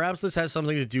females. Perhaps this has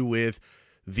something to do with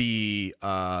the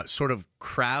sort of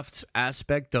crafts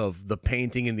aspect of the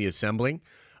painting and the assembling.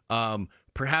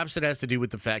 Perhaps it has to do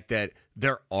with the fact that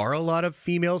there are a lot of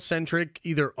female-centric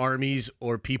either armies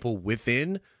or people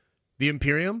within the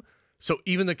Imperium. So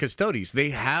even the Custodes, they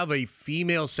have a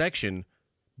female section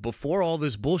before all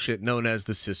this bullshit known as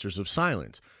the Sisters of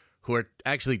Silence, who are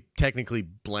actually technically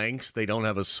blanks. They don't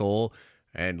have a soul.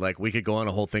 And like, we could go on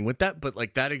a whole thing with that, but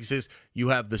like, that exists. You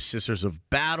have the Sisters of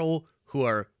Battle, who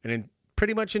are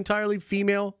pretty much entirely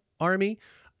female army.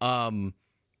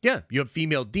 Yeah, you have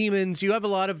female demons. You have a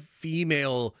lot of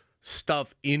female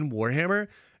stuff in Warhammer.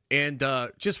 And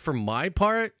just for my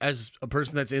part, as a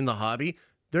person that's in the hobby,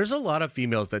 there's a lot of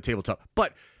females that tabletop.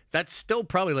 But that's still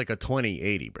probably like a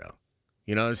 20-80, bro.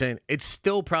 You know what I'm saying? It's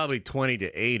still probably 20 to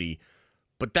 80,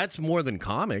 but that's more than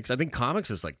comics. I think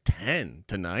comics is like 10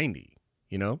 to 90,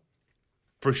 you know?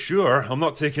 For sure, I'm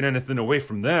not taking anything away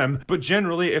from them, but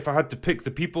generally, if I had to pick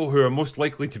the people who are most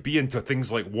likely to be into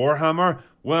things like Warhammer,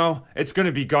 well, it's going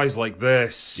to be guys like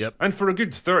this. Yep. And for a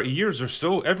good 30 years or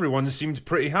so, everyone seemed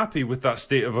pretty happy with that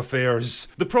state of affairs.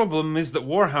 The problem is that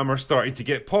Warhammer started to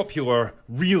get popular,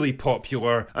 really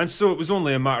popular, and so it was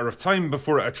only a matter of time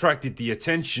before it attracted the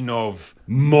attention of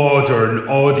modern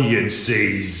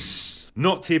audiences.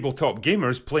 Not tabletop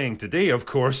gamers playing today, of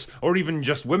course, or even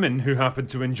just women who happen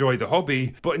to enjoy the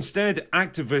hobby, but instead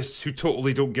activists who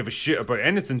totally don't give a shit about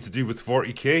anything to do with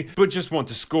 40k, but just want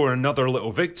to score another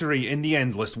little victory in the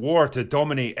endless war to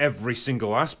dominate every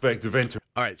single aspect of entertainment.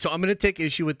 All right, so I'm going to take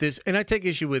issue with this, and I take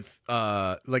issue with,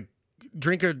 like,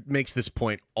 Drinker makes this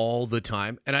point all the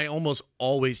time, and I almost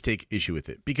always take issue with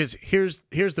it, because here's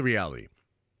the reality.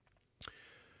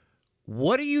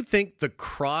 What do you think the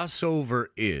crossover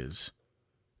is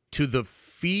to the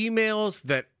females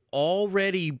that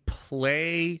already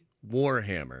play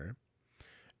Warhammer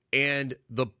and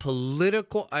the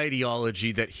political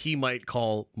ideology that he might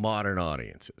call modern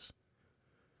audiences?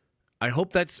 I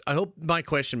hope my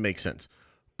question makes sense.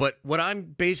 But what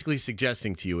I'm basically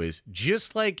suggesting to you is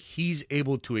just like he's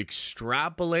able to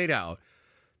extrapolate out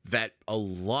that a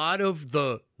lot of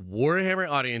the Warhammer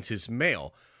audience is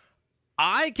male,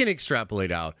 I can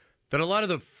extrapolate out that a lot of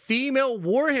the female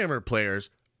Warhammer players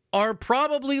are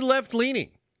probably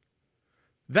left-leaning.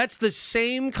 That's the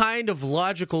same kind of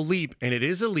logical leap, and it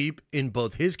is a leap in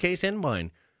both his case and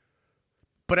mine.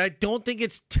 But I don't think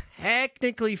it's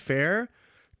technically fair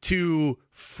to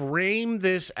frame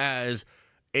this as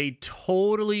a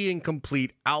totally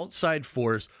incomplete outside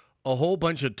force, a whole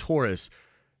bunch of tourists.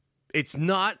 It's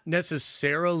not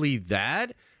necessarily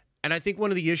that. And I think one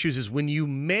of the issues is when you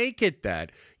make it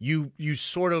that, you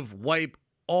sort of wipe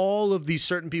all of these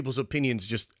certain people's opinions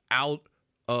just out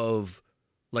of,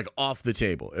 like, off the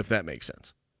table, if that makes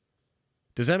sense.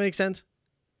 Does that make sense?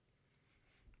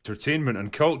 Entertainment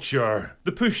and culture.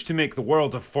 The push to make the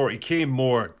world of 40k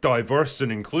more diverse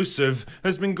and inclusive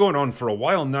has been going on for a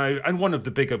while now, and one of the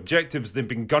big objectives they've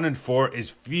been gunning for is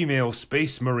female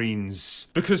space marines.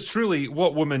 Because truly,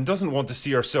 what woman doesn't want to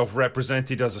see herself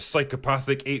represented as a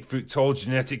psychopathic 8-foot-tall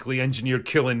genetically engineered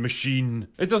killing machine?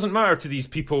 It doesn't matter to these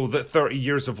people that 30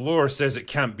 years of lore says it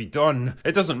can't be done.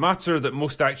 It doesn't matter that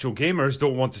most actual gamers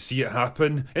don't want to see it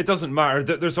happen. It doesn't matter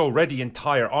that there's already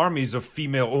entire armies of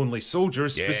female-only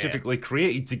soldiers specifically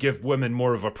created to give women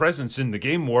more of a presence in the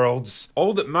game worlds.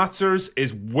 All that matters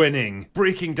is winning,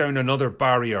 breaking down another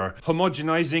barrier,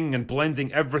 homogenizing and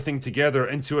blending everything together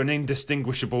into an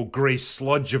indistinguishable grey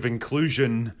sludge of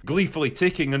inclusion, gleefully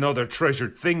taking another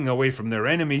treasured thing away from their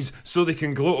enemies so they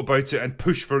can gloat about it and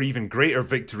push for even greater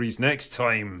victories next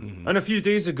time. And a few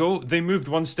days ago, they moved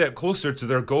one step closer to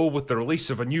their goal with the release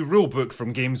of a new rulebook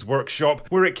from Games Workshop,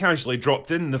 where it casually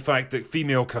dropped in the fact that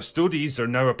female custodies are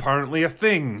now apparently a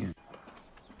thing.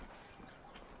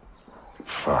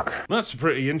 Fuck. That's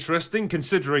pretty interesting,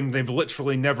 considering they've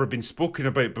literally never been spoken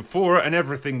about before, and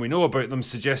everything we know about them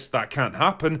suggests that can't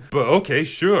happen, but okay,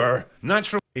 sure.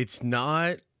 Naturally. It's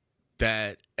not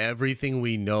that everything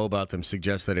we know about them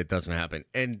suggests that it doesn't happen.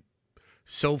 And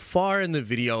so far in the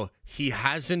video, he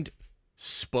hasn't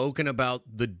spoken about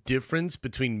the difference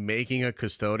between making a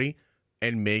custody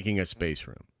and making a space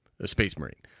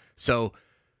marine. So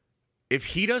if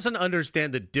he doesn't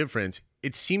understand the difference,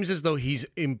 it seems as though he's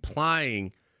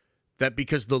implying that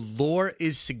because the lore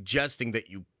is suggesting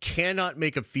that you cannot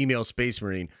make a female space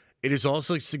marine, it is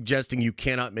also suggesting you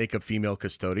cannot make a female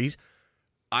custodes.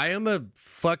 I am a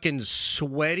fucking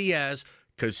sweaty ass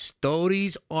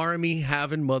custodes army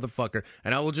having motherfucker,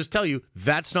 and I will just tell you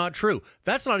that's not true.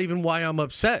 That's not even why I'm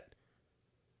upset.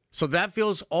 So that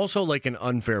feels also like an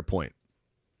unfair point.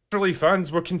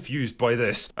 Fans were confused by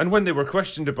this, and when they were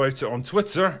questioned about it on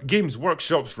Twitter, Games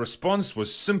Workshop's response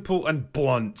was simple and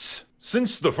blunt.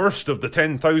 Since the first of the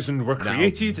 10,000 were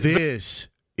created... Now, this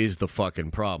is the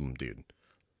fucking problem, dude.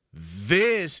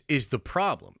 This is the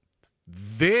problem.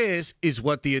 This is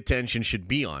what the attention should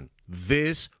be on.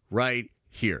 This right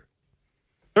here.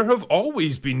 There have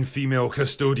always been female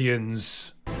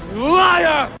custodians.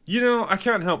 Liar! You know, I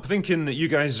can't help thinking that you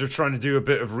guys are trying to do a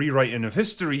bit of rewriting of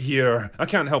history here. I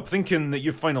can't help thinking that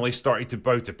you've finally started to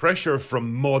bow to pressure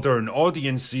from modern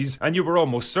audiences, and you were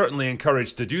almost certainly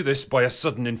encouraged to do this by a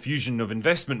sudden infusion of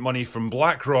investment money from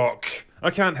BlackRock. I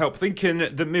can't help thinking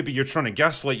that maybe you're trying to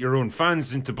gaslight your own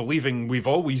fans into believing we've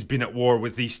always been at war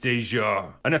with East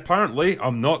Asia. And apparently,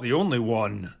 I'm not the only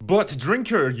one. But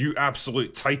Drinker, you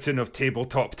absolute titan of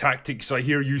tabletop tactics, I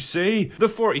hear you say, the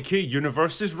 40k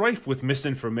universe is rife with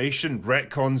misinformation,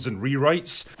 retcons and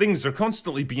rewrites. Things are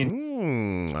constantly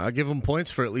being... I'll give him points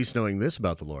for at least knowing this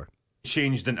about the lore.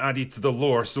 Changed and added to the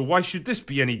lore, so why should this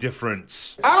be any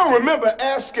different? I don't remember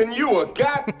asking you a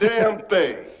goddamn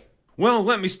thing. Well,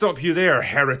 let me stop you there,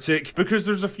 heretic, because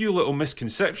there's a few little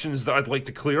misconceptions that I'd like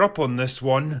to clear up on this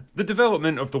one. The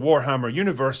development of the Warhammer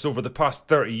universe over the past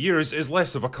 30 years is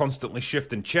less of a constantly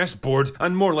shifting chessboard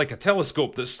and more like a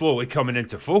telescope that's slowly coming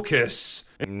into focus.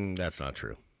 That's not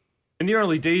true. In the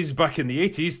early days, back in the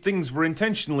 80s, things were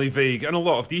intentionally vague and a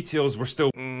lot of details were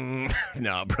still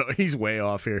Nah, bro, he's way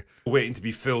off here. Waiting to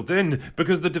be filled in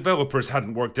because the developers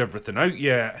hadn't worked everything out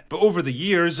yet. But over the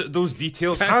years, those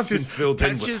details have been filled in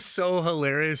with... That's just so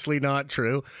hilariously not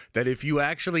true that if you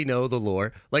actually know the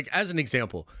lore, like as an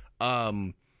example,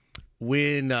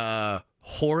 when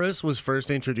Horus was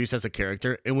first introduced as a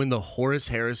character and when the Horus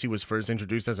Heresy was first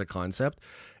introduced as a concept,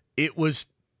 it was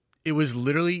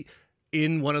literally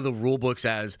in one of the rule books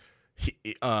as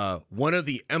one of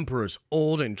the Emperor's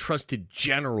old and trusted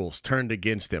generals turned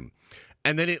against him.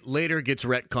 And then it later gets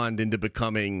retconned into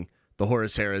becoming the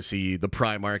Horus Heresy, the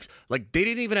Primarchs. Like, they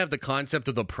didn't even have the concept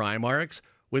of the Primarchs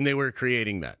when they were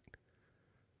creating that.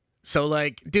 So,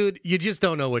 like, dude, you just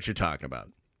don't know what you're talking about.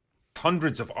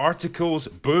 Hundreds of articles,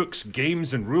 books,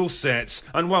 games, and rule sets,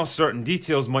 and while certain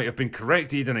details might have been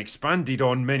corrected and expanded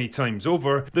on many times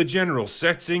over, the general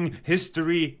setting,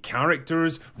 history,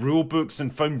 characters, rulebooks,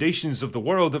 and foundations of the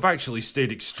world have actually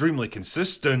stayed extremely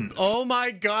consistent. Oh my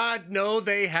God, no,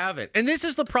 they haven't. And this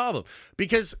is the problem,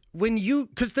 because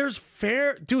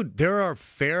there are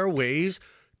fair ways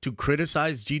to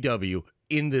criticize GW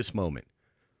in this moment.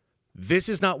 This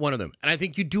is not one of them. And I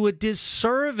think you do a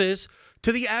disservice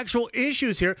to the actual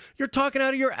issues here. You're talking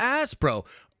out of your ass, bro.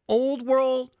 Old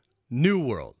world, new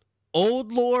world.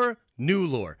 Old lore, new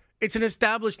lore. It's an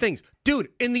established thing. Dude,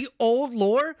 in the old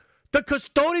lore, the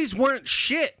Custodes weren't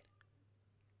shit.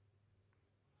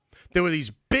 There were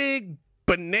these big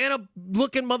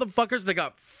banana-looking motherfuckers that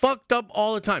got fucked up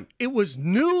all the time. It was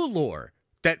new lore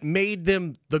that made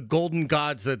them the golden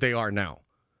gods that they are now.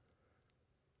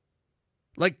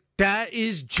 Like, that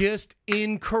is just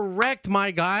incorrect,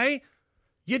 my guy.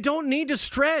 You don't need to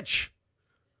stretch.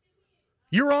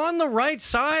 You're on the right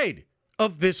side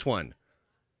of this one.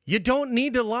 You don't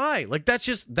need to lie. Like, that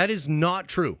is not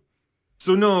true.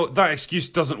 So no, that excuse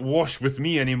doesn't wash with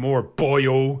me anymore,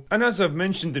 boyo. And as I've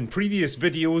mentioned in previous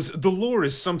videos, the lore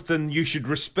is something you should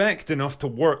respect enough to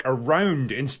work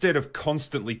around instead of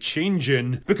constantly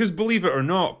changing. Because believe it or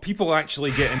not, people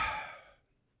actually get in.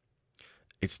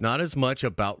 It's not as much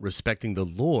about respecting the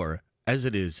lore as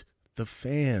it is the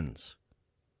fans.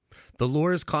 The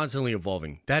lore is constantly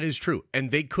evolving. That is true.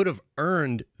 And they could have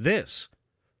earned this.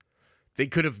 They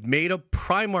could have made a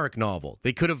Primarch novel.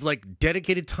 They could have, like,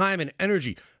 dedicated time and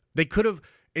energy. They could have,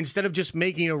 instead of just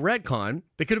making a retcon,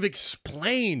 they could have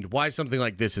explained why something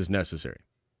like this is necessary.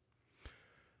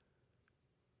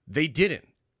 They didn't.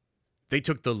 They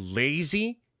took the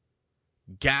lazy,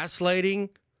 gaslighting,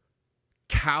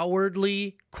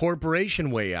 cowardly corporation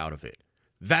way out of it.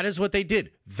 That is what they did.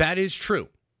 That is true.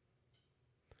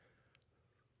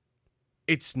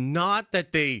 It's not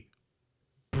that they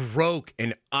broke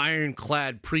an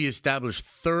ironclad, pre-established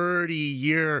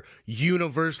 30-year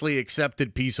universally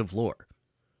accepted piece of lore.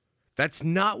 That's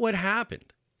not what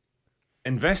happened.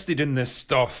 Invested in this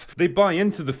stuff. They buy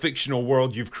into the fictional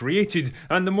world you've created,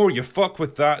 and the more you fuck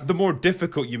with that, the more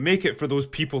difficult you make it for those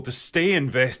people to stay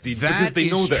invested, because they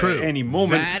know that at any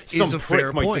moment some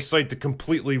prick might decide to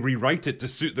completely rewrite it to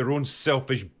suit their own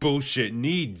selfish bullshit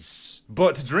needs.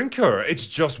 But Drinker, it's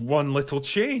just one little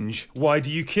change. Why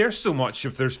do you care so much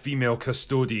if there's female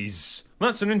Custodes?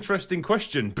 That's an interesting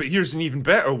question, but here's an even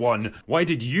better one. Why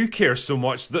did you care so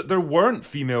much that there weren't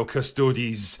female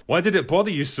Custodes? Why did it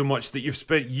bother you so much that you've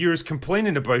spent years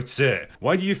complaining about it?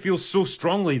 Why do you feel so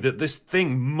strongly that this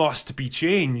thing must be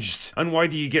changed? And why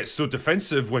do you get so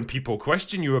defensive when people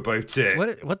question you about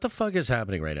it? What the fuck is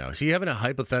happening right now? So you having a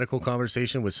hypothetical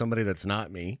conversation with somebody that's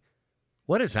not me?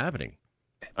 What is happening?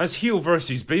 As heel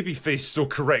versus babyface so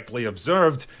correctly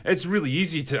observed, it's really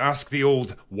easy to ask the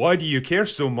old "why do you care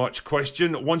so much"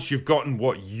 question once you've gotten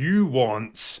what you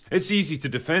want. It's easy to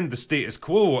defend the status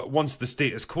quo once the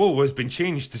status quo has been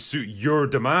changed to suit your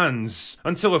demands.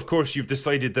 Until of course you've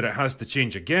decided that it has to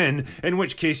change again, in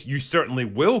which case you certainly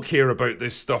will care about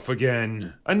this stuff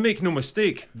again. And make no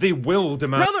mistake, they will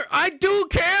demand— Brother, I do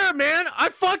care, man! I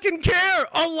fucking care!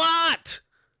 A lot!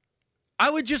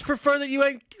 I would just prefer that you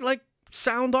ain't, like,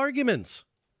 sound arguments.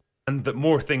 And that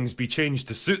more things be changed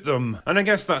to suit them. And I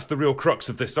guess that's the real crux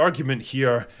of this argument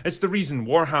here. It's the reason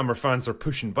Warhammer fans are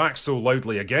pushing back so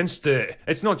loudly against it.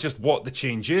 It's not just what the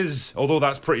change is, although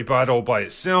that's pretty bad all by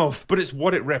itself, but it's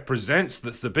what it represents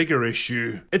that's the bigger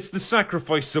issue. It's the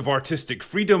sacrifice of artistic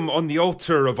freedom on the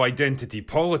altar of identity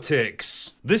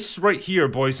politics. This right here,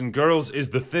 boys and girls,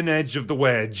 is the thin edge of the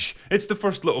wedge. It's the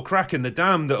first little crack in the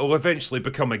dam that'll eventually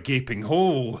become a gaping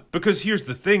hole. Because here's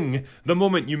the thing, the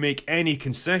moment you make any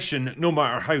concession, no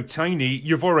matter how tiny,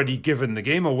 you've already given the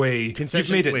game away.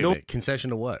 Concession? You've made it wait, concession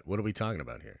to what? What are we talking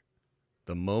about here?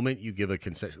 The moment you give a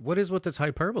concession. What is with this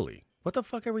hyperbole? What the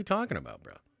fuck are we talking about,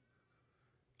 bro?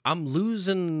 I'm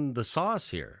losing the sauce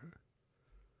here.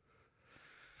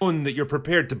 That you're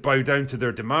prepared to bow down to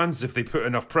their demands if they put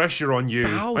enough pressure on you.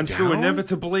 Bow and down? so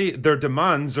inevitably, their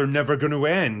demands are never going to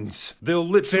end. They'll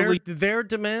literally— Their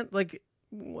demand, like,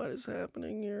 what is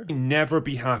happening here? never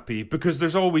be happy, because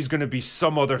there's always going to be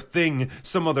some other thing,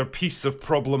 some other piece of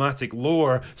problematic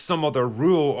lore, some other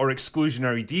rule or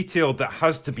exclusionary detail that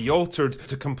has to be altered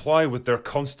to comply with their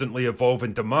constantly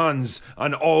evolving demands,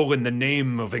 and all in the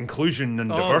name of inclusion and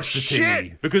diversity.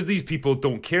 Shit. Because these people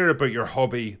don't care about your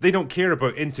hobby, they don't care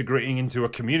about integrating into a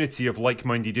community of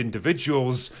like-minded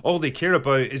individuals. All they care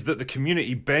about is that the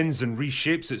community bends and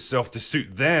reshapes itself to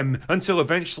suit them, until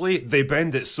eventually they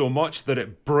bend it so much that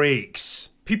it breaks.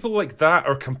 People like that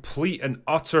are complete and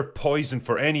utter poison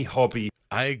for any hobby.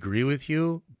 I agree with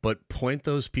you, but point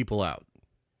those people out.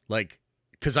 Like,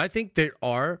 because I think there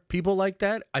are people like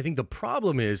that. I think the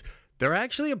problem is they're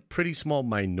actually a pretty small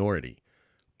minority,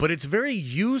 but it's very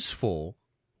useful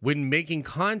when making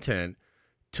content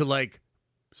to like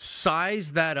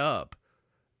size that up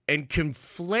and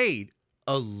conflate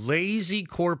a lazy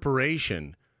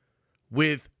corporation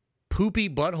with poopy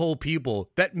butthole people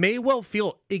that may well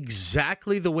feel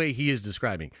exactly the way he is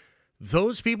describing.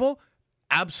 Those people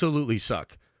absolutely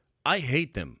suck. I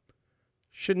hate them.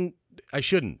 I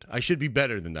shouldn't. I should be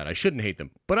better than that. I shouldn't hate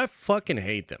them, but I fucking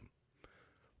hate them.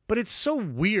 But it's so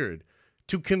weird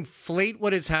to conflate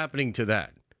what is happening to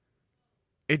that.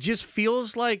 It just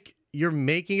feels like you're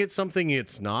making it something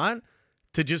it's not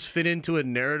to just fit into a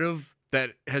narrative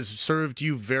that has served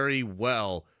you very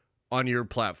well on your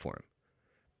platform.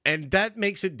 And that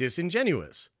makes it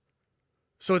disingenuous.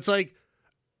 So it's like,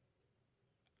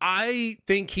 I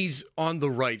think he's on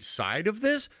the right side of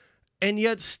this, and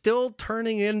yet still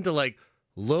turning into like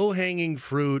low-hanging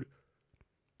fruit,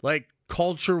 like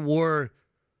culture war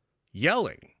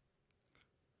yelling.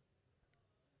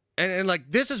 And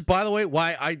like, this is, by the way,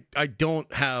 why I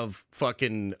don't have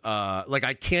fucking, like,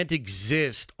 I can't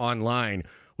exist online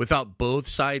without both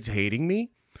sides hating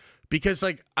me. Because,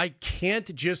 like, I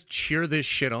can't just cheer this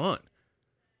shit on.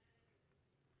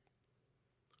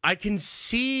 I can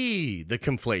see the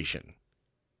conflation.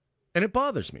 And it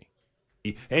bothers me.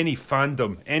 Any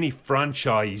fandom, any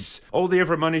franchise, all they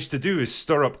ever manage to do is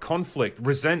stir up conflict,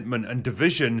 resentment, and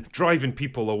division, driving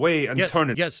people away and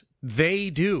turning they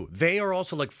do. They are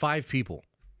also like 5 people.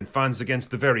 Fans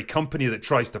against the very company that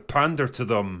tries to pander to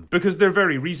them, because their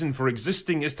very reason for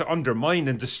existing is to undermine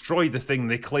and destroy the thing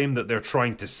they claim that they're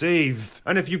trying to save.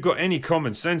 And if you've got any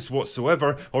common sense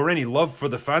whatsoever, or any love for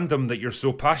the fandom that you're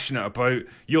so passionate about,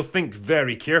 you'll think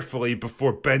very carefully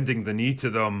before bending the knee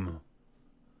to them.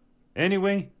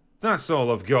 Anyway, that's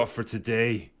all I've got for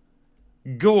today.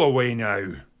 Go away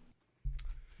now.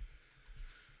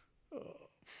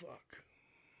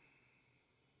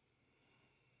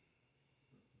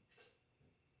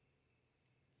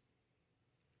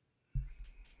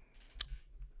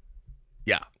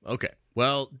 Yeah, okay.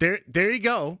 Well, there you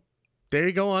go. There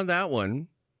you go on that one.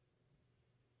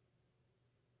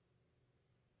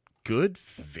 Good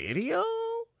video,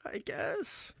 I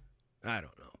guess. I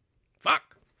don't know.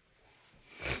 Fuck.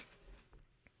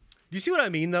 Do you see what I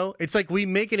mean, though? It's like we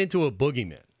make it into a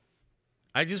boogeyman.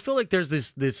 I just feel like there's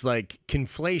this like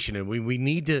conflation, and you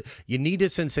need to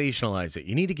sensationalize it.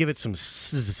 You need to give it some,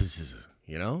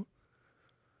 you know?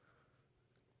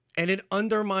 And it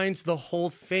undermines the whole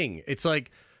thing. It's like,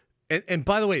 and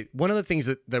by the way, one of the things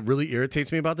that really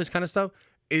irritates me about this kind of stuff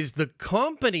is the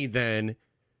company then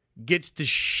gets to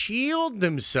shield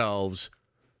themselves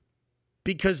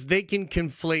because they can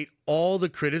conflate all the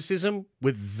criticism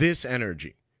with this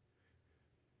energy.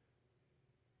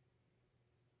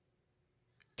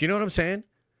 Do you know what I'm saying?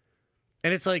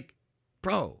 And it's like,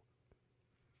 bro,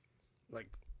 like,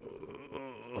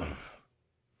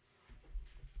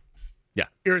 yeah,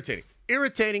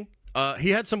 irritating. He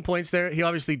had some points there. He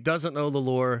obviously doesn't know the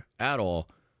lore at all,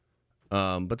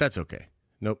 but that's okay.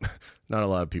 Nope, not a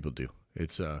lot of people do.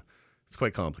 It's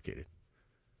quite complicated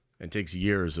and takes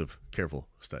years of careful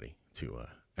study to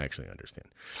actually understand.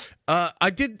 I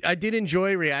did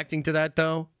enjoy reacting to that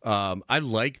though. I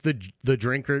like the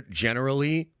drinker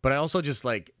generally, but I also just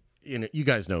like, you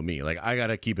guys know me. Like, I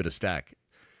gotta keep it a stack,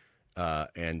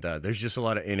 and there's just a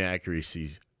lot of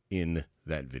inaccuracies in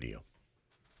that video.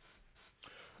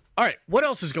 All right, what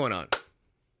else is going on?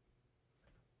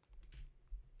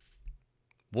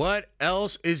 What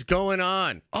else is going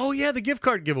on? Oh yeah, the gift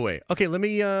card giveaway. Okay, let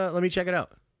me check it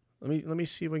out. Let me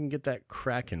see if we can get that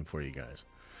cracking for you guys.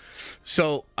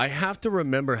 So I have to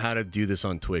remember how to do this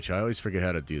on Twitch. I always forget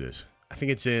how to do this. I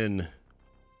think it's in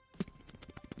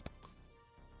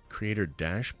Creator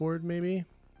Dashboard, maybe.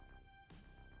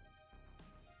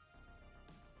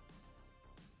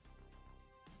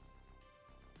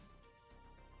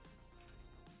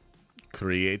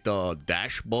 Creator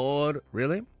Dashboard,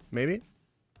 really? Maybe.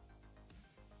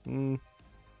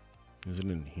 Is it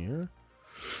in here?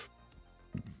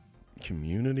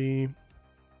 Community.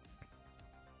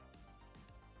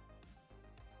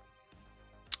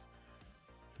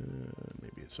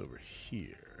 Maybe it's over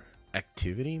here.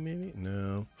 Activity, maybe?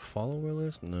 No. Follower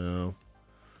list? No.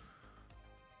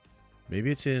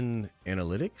 Maybe it's in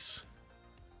analytics?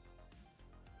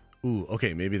 Ooh,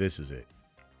 okay, maybe this is it.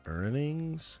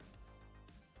 Earnings.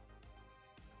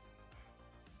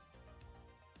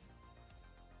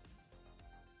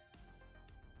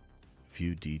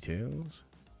 View details.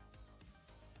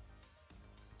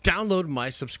 Download my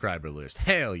subscriber list.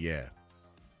 Hell yeah.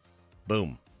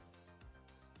 Boom.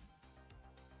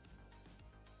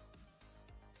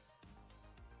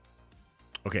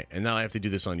 Okay, and now I have to do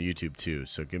this on YouTube too,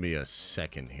 so give me a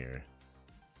second here.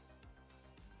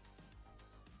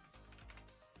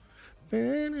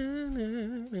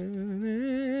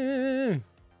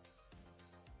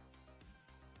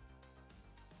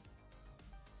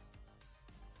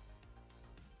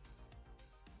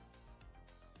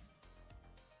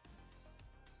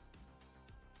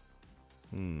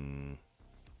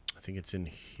 I think it's in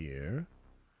here.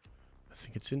 I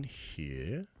think it's in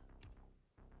here.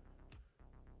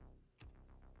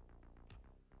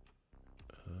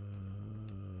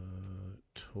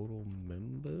 Total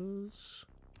members.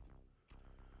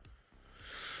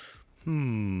 I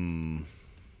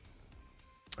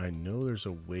know there's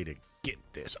a way to get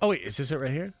this. Oh wait, is this it right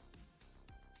here?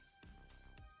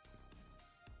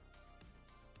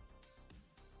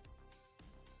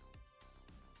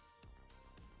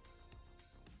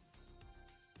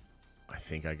 I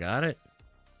think I got it.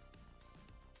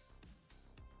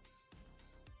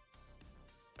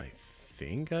 I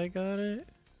think I got it.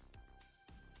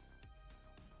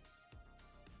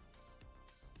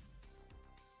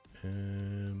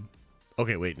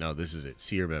 Okay, wait, no, this is it.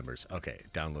 See your members. Okay,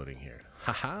 downloading here.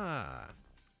 Haha.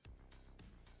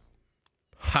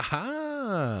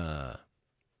 Haha.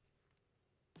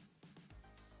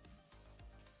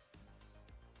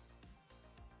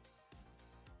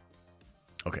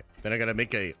 Okay, then I gotta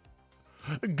make a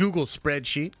Google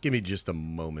spreadsheet. Give me just a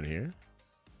moment here.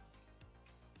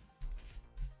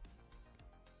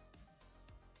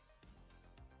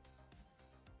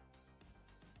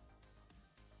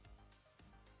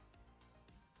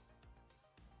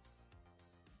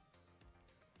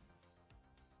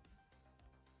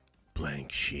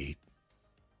 Blank sheet.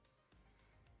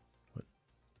 What?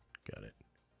 Got it.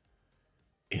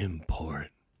 Import.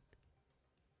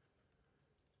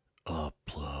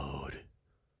 Upload.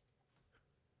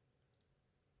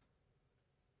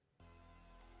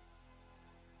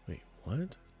 Wait,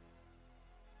 what?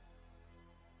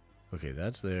 Okay,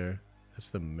 that's there. That's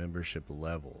the membership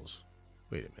levels.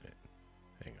 Wait a minute.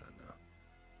 Hang on now.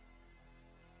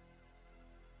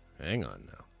 Hang on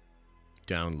now.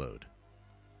 Download.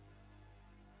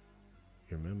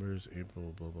 Your members,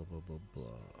 April, blah, blah, blah, blah, blah.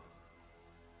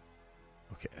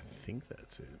 Okay, I think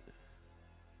that's it.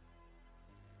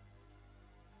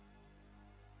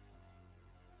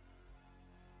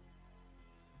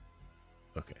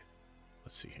 Okay,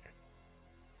 let's see here.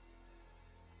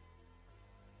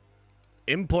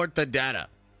 Import the data.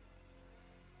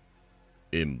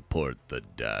 Import the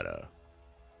data.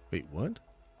 Wait, what?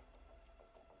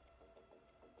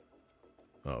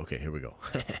 Oh, okay, here we go.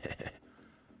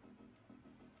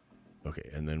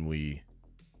 Okay, and then we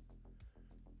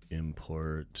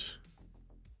import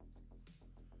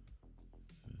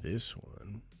this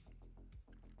one.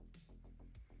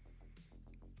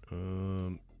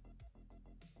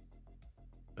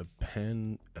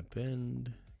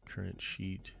 Append current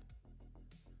sheet.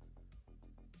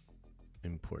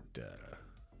 Import data.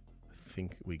 I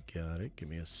think we got it. Give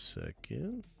me a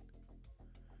second.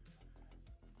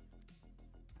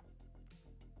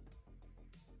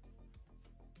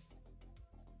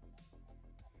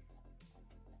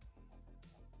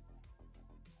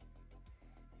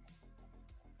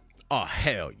 Oh,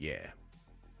 hell yeah.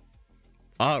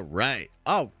 All right.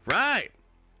 All right.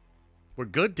 We're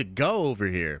good to go over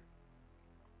here.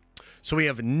 So we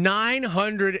have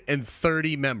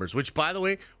 930 members, which, by the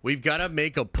way, we've got to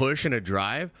make a push and a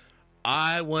drive.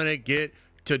 I want to get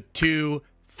to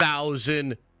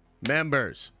 2,000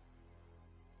 members.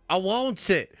 I want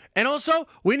it. And also,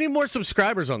 we need more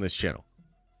subscribers on this channel.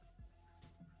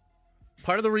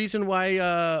 Part of the reason why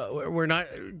we're not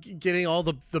getting all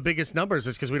the biggest numbers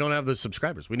is because we don't have the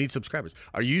subscribers. We need subscribers.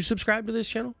 Are you subscribed to this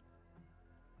channel?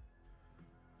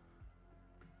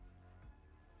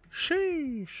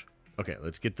 Sheesh. Okay,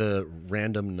 let's get the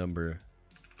random number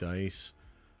dice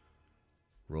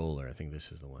roller. I think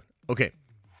this is the one. Okay.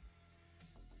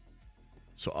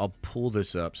 So I'll pull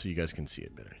this up so you guys can see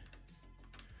it better.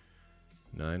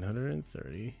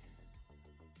 930.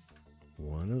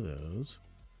 One of those.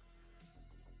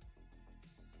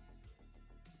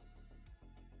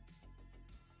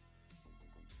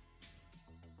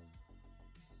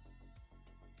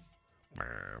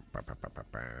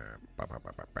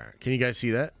 Can you guys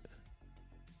see that?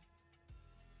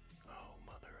 Oh,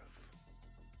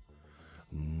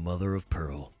 mother of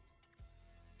pearl.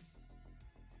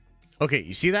 Okay,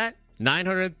 you see that?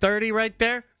 930 right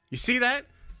there. You see that?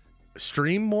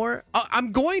 Stream more?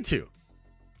 I'm going to.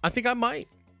 I think I might.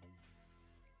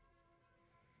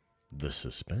 The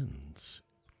suspense.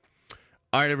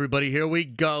 All right, everybody, here we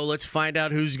go. Let's find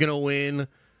out who's going to win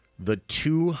the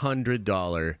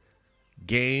 $200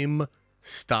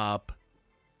 GameStop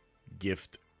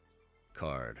gift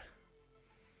card.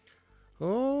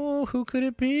 Oh, who could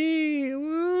it be?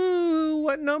 Ooh,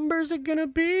 what number is it going to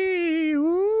be?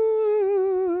 Ooh.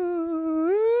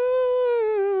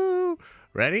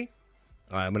 Ready?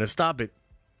 All right, I'm going to stop it.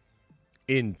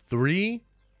 In 3,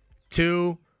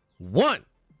 2, 1.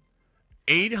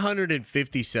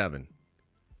 857.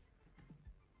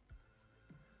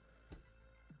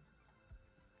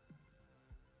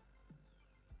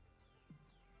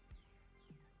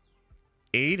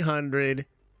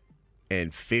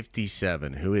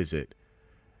 $857. Who is it?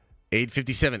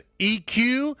 857.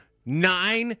 EQ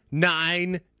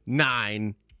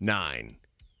 9999.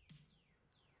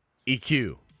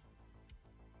 EQ.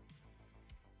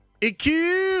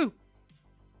 EQ.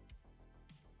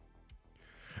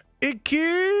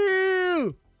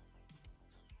 EQ.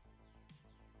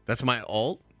 That's my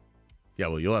alt? Yeah,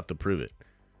 well, you'll have to prove it.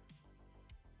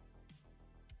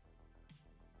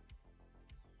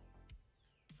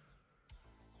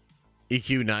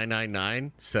 EQ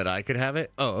 999 said I could have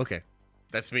it. Oh, okay.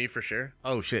 That's me for sure.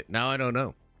 Oh, shit. Now I don't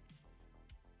know.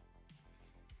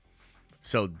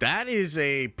 So that is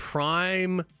a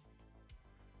Prime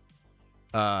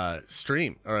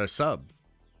stream or a sub.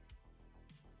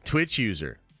 Twitch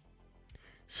user.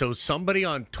 So somebody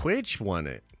on Twitch won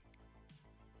it.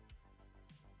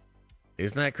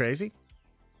 Isn't that crazy?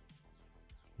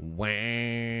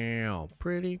 Wow.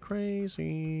 Pretty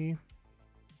crazy.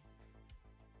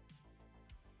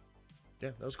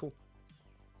 Yeah, that was cool.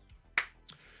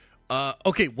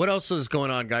 Okay, what else is going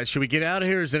on, guys? Should we get out of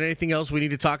here? Is there anything else we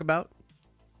need to talk about?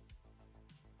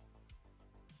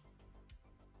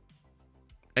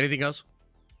 Anything else?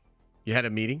 You had a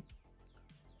meeting?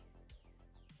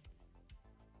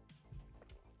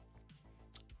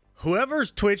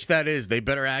 Whoever's Twitch that is, they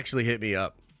better actually hit me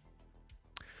up.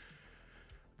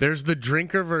 There's the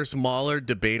Drinker versus Mauler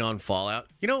debate on Fallout.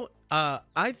 You know,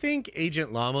 I think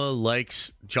Agent Llama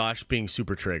likes Josh being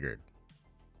super triggered.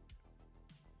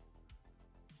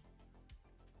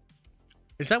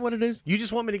 Is that what it is? You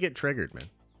just want me to get triggered, man.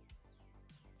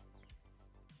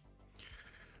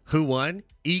 Who won?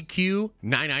 EQ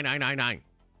 99999.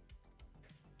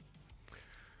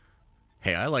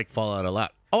 Hey, I like Fallout a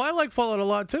lot. Oh, I like Fallout a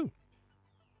lot too.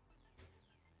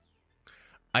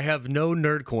 I have no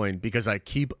nerd coin because I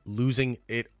keep losing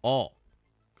it all.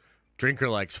 Drinker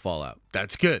likes Fallout.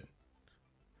 That's good.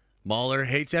 Mauler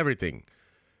hates everything.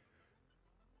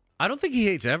 I don't think he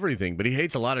hates everything, but he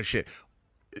hates a lot of shit.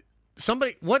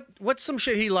 Somebody, what's some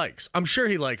shit he likes? I'm sure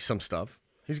he likes some stuff.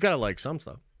 He's got to like some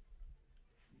stuff.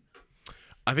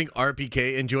 I think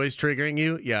RPK enjoys triggering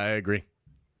you. Yeah, I agree.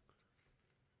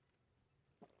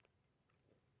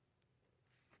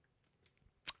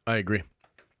 I agree.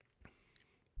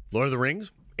 Lord of the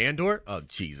Rings? Andor? Oh,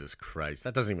 Jesus Christ.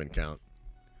 That doesn't even count.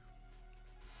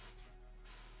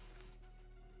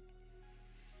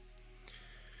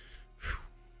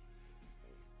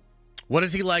 What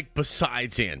does he like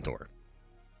besides Andor?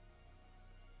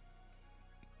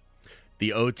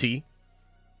 The OT?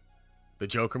 The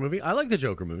Joker movie? I like the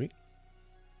Joker movie.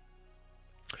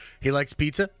 He likes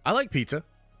pizza? I like pizza.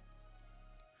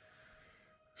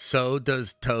 So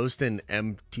does Toast and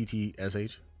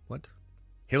MTTSH. What?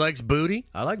 He likes booty?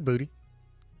 I like booty.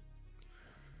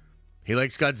 He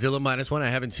likes Godzilla -1. I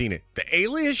haven't seen it. The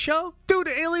Alias show? Dude,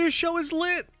 the Alias show is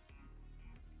lit.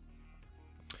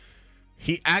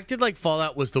 He acted like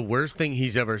Fallout was the worst thing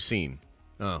he's ever seen.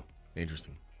 Oh,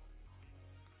 interesting.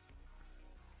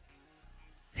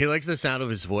 He likes the sound of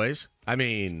his voice. I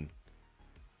mean,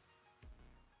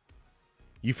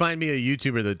 you find me a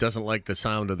YouTuber that doesn't like the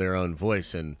sound of their own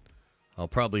voice, and I'll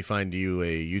probably find you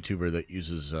a YouTuber that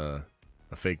uses a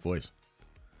fake voice.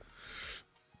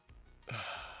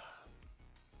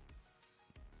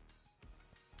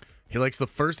 He likes the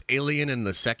first Alien and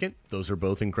the second. Those are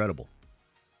both incredible.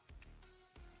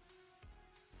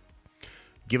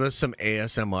 Give us some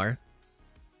ASMR.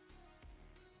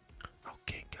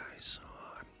 Okay, guys.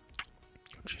 I'm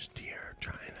just here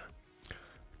trying to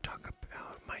talk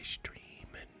about my stream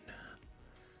and,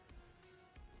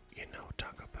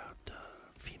 talk about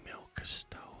female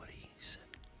custodies.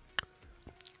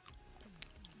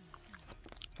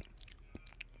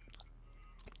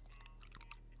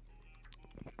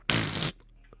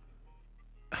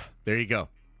 There you go.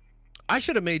 I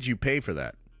should have made you pay for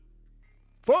that.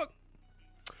 Fuck.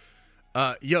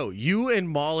 Yo, you and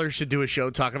Mauler should do a show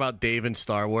talking about Dave and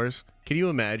Star Wars. Can you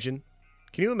imagine?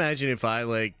 Can you imagine if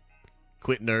I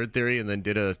quit Nerd Theory and then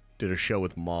did a show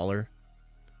with Mauler?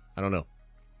 I don't know.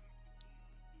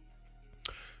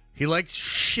 He likes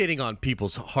shitting on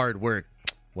people's hard work.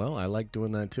 Well, I like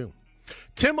doing that too.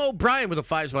 Tim O'Brien with a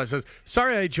 5-spot says,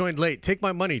 sorry I joined late. Take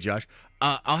my money, Josh.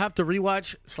 I'll have to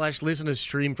rewatch / listen to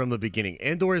stream from the beginning.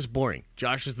 Andor is boring.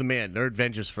 Josh is the man. Nerd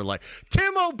Vengers for life.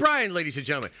 Tim O'Brien, ladies and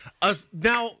gentlemen.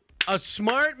 Now, a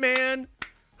smart man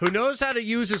who knows how to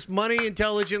use his money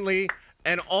intelligently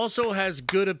and also has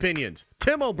good opinions.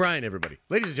 Tim O'Brien, everybody.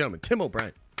 Ladies and gentlemen, Tim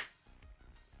O'Brien.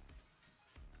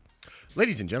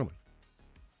 Ladies and gentlemen.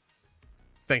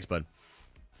 Thanks, bud.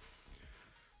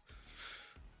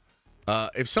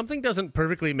 If something doesn't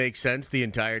perfectly make sense the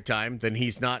entire time, then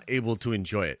he's not able to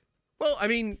enjoy it. Well, I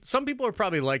mean, some people are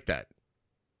probably like that.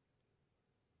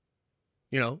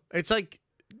 You know, it's like,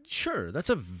 sure, that's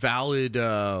a valid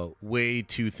way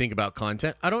to think about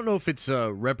content. I don't know if it's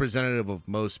representative of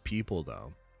most people,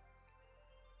 though.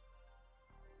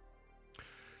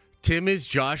 Tim is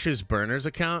Josh's burners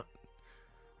account?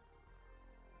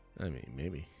 I mean,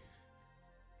 maybe.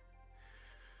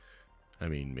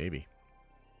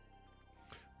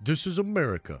 This is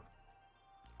America.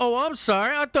 Oh, I'm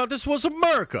sorry. I thought this was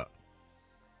America.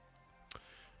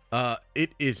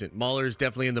 It isn't. Mahler is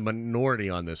definitely in the minority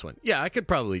on this one. Yeah, I could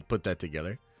probably put that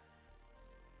together.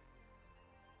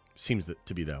 Seems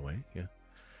to be that way, yeah.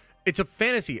 It's a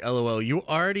fantasy, LOL. You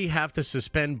already have to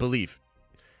suspend belief.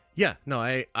 Yeah, no,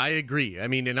 I agree. I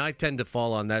mean, and I tend to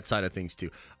fall on that side of things,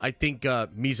 too. I think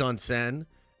mise en scène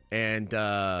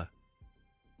and...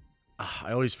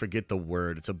 I always forget the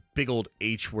word. It's a big old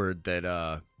H word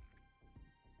that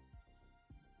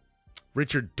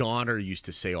Richard Donner used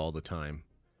to say all the time.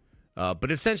 But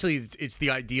essentially, it's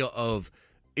the idea of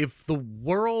if the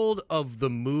world of the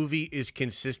movie is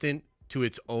consistent to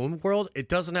its own world, it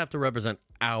doesn't have to represent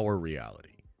our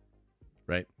reality,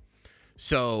 right?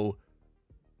 So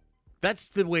that's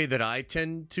the way that I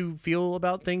tend to feel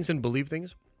about things and believe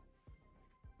things.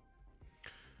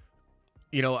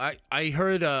 You know, I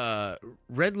heard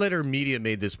Red Letter Media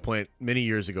made this point many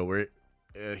years ago where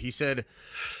he said,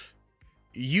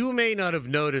 you may not have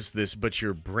noticed this, but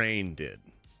your brain did.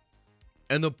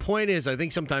 And the point is, I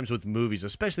think sometimes with movies,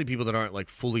 especially people that aren't like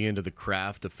fully into the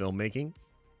craft of filmmaking,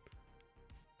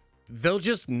 they'll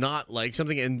just not like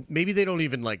something and maybe they don't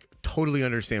even like totally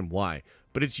understand why.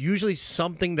 But it's usually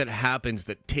something that happens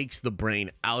that takes the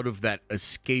brain out of that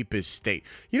escapist state.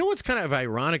 You know what's kind of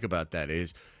ironic about that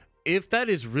is, if that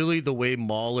is really the way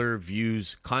Mahler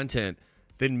views content,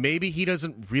 then maybe he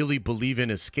doesn't really believe in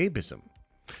escapism.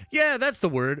 Yeah, that's the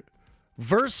word.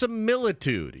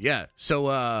 Verisimilitude. Yeah.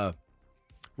 So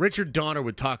Richard Donner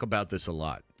would talk about this a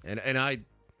lot. And I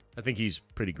think he's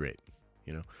pretty great,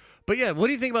 you know. But yeah, what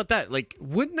do you think about that? Like,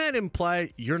 wouldn't that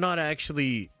imply you're not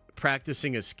actually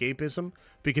practicing escapism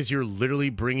because you're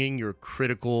literally bringing your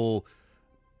critical,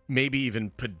 maybe even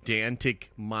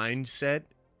pedantic mindset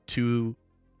to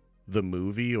the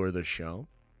movie or the show?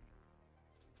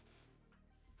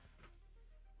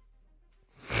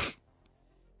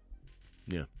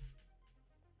 Yeah.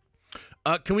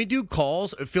 Can we do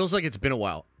calls? It feels like it's been a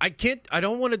while. I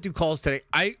don't want to do calls today.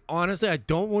 I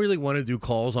don't really want to do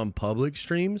calls on public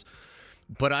streams,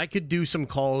 but I could do some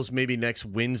calls maybe next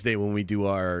Wednesday when we do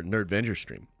our Nerd Avenger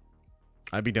stream.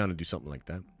 I'd be down to do something like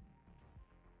that.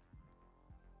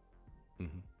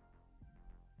 Mm-hmm.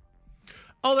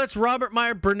 Oh, that's Robert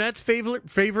Meyer Burnett's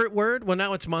favorite word? Well,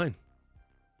 now it's mine.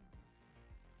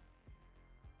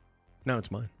 Now it's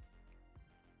mine.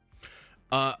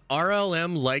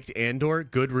 RLM liked Andor.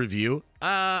 Good review.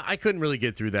 I couldn't really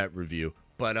get through that review.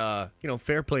 But, you know,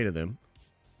 fair play to them.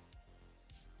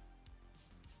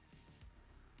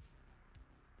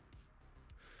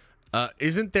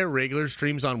 Isn't there regular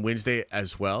streams on Wednesday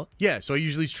as well? Yeah, so I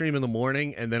usually stream in the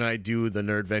morning, and then I do the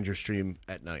Nerd Avenger stream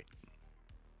at night.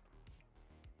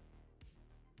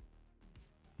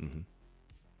 Mm-hmm.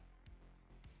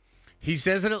 He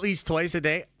says it at least twice a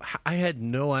day. I had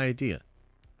no idea.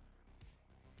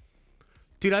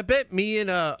 Dude, I bet me and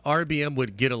RBM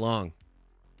would get along.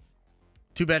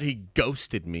 Too bad he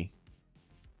ghosted me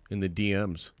in the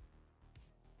DMs.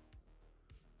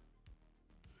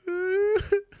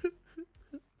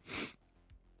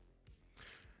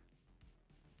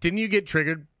 Didn't you get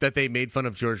triggered that they made fun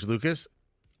of George Lucas?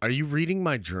 Are you reading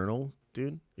my journal,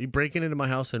 dude? Are you breaking into my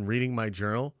house and reading my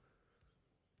journal?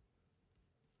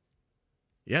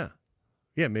 Yeah.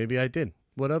 Yeah, maybe I did.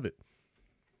 What of it?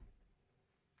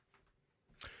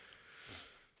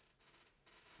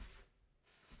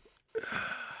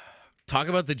 Talk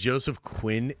about the Joseph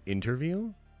Quinn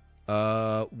interview?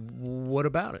 What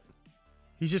about it?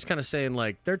 He's just kind of saying,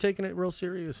 like, they're taking it real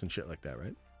serious and shit like that,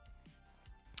 right?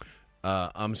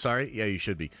 I'm sorry. Yeah, you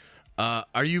should be.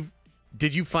 Are you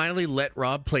Did you finally let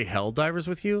Rob play Helldivers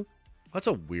with you? That's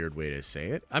a weird way to say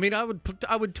it. I mean, I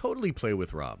would totally play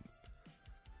with Rob.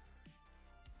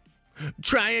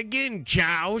 Try again,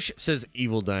 Josh, says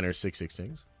Evil Diner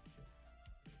 666.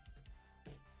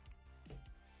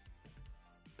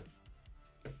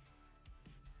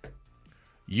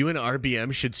 You and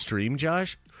RBM should stream,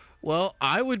 Josh? Well,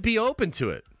 I would be open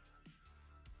to it.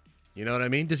 You know what I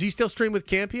mean? Does he still stream with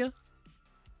Campia?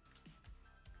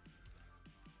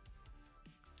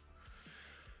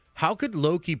 How could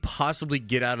Loki possibly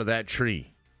get out of that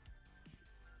tree?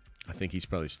 I think he's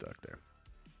probably stuck there.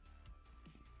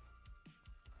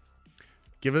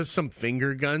 Give us some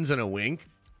finger guns and a wink.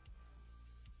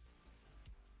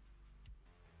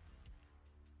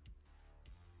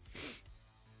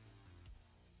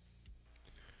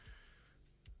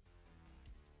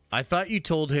 I thought you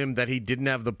told him that he didn't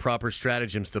have the proper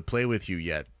stratagems to play with you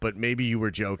yet, but maybe you were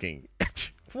joking.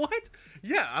 What?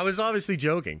 Yeah, I was obviously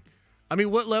joking. I mean,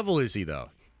 what level is he, though?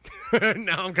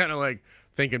 Now I'm kind of like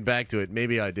thinking back to it.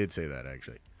 Maybe I did say that,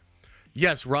 actually.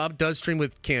 Yes, Rob does stream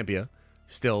with Campia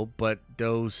still, but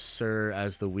doser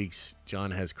as the weeks.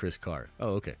 John has Chris Carr.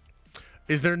 Oh, okay.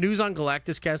 Is there news on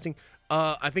Galactus casting?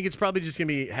 I think it's probably just going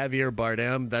to be Javier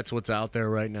Bardem. That's what's out there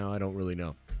right now. I don't really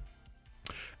know.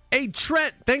 Hey,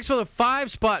 Trent, thanks for the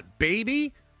 5-spot,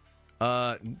 baby.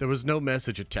 There was no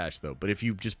message attached, though, but if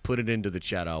you just put it into the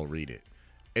chat, I'll read it.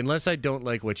 Unless I don't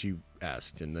like what you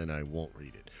asked, and then I won't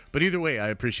read it. But either way, I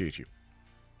appreciate you.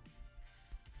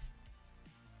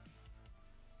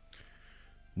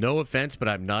 No offense, but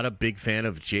I'm not a big fan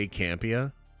of Jay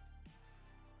Campia.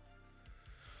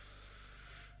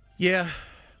 Yeah.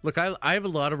 Look, I have a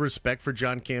lot of respect for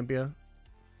John Campia.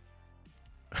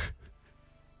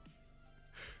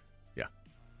 Yeah.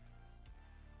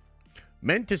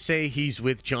 Meant to say he's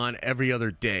with John every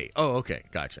other day. Oh, okay.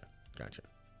 Gotcha. Gotcha.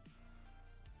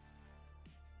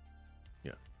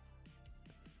 Yeah.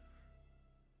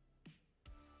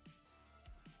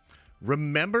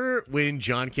 Remember when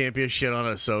John Campia shit on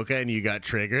Ahsoka and you got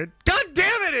triggered? God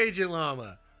damn it, Agent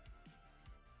Llama!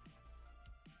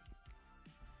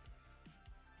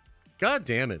 God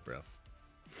damn it, bro.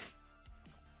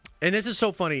 And this is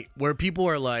so funny, where people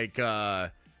are like,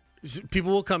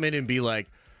 people will come in and be like,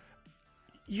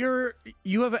 you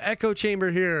have an echo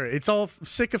chamber here. It's all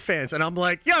sycophants. And I'm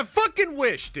like, yeah, I fucking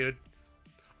wish, dude.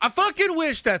 I fucking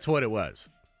wish that's what it was.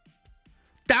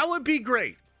 That would be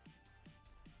great.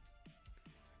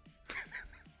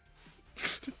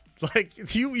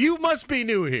 Like, you must be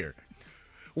new here.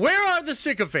 Where are the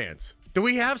sycophants? Do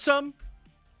we have some?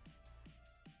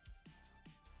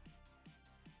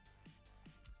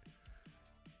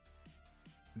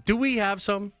 Do we have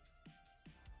some?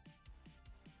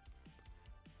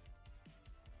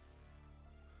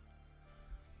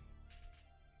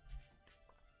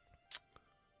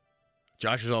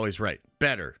 Josh is always right.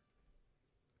 Better.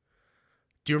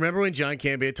 Do you remember when John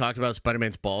Campia talked about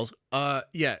Spider-Man's balls?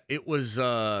 Yeah, it was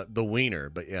the wiener,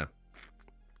 but yeah.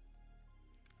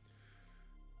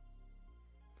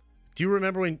 Do you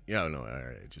remember when... Yeah, no, all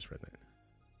right, I just read that.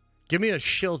 Give me a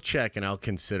shill check and I'll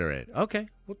consider it. Okay,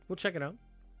 we'll check it out.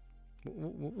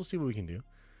 We'll see what we can do.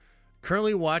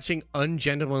 Currently watching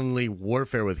Ungentlemanly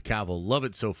Warfare with Cavill. Love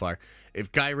it so far.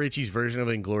 If Guy Ritchie's version of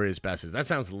Inglourious Basterds. That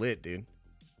sounds lit, dude.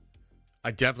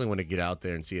 I definitely want to get out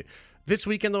there and see it. This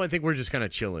weekend, though, I think we're just kind of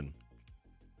chilling.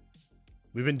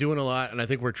 We've been doing a lot, and I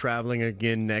think we're traveling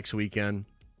again next weekend.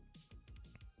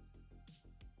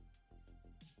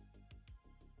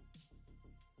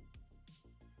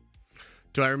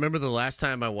 Do I remember the last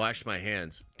time I washed my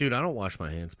hands? Dude, I don't wash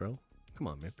my hands, bro. Come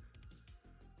on, man.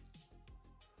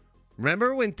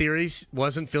 Remember when Theory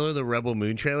wasn't feeling the Rebel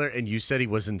Moon trailer and you said he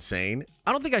was insane?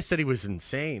 I don't think I said he was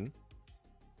insane.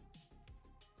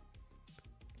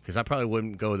 Because I probably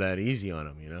wouldn't go that easy on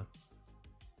him, you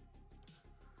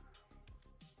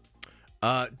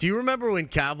know? Do you remember when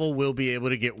Cavill will be able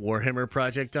to get Warhammer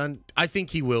Project done? I think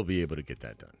he will be able to get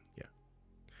that done, yeah.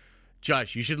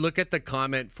 Josh, you should look at the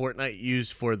comment Fortnite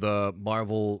used for the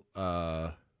Marvel...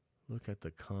 look at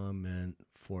the comment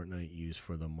Fortnite used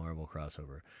for the Marvel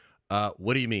crossover.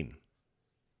 What do you mean?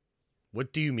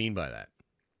 What do you mean by that?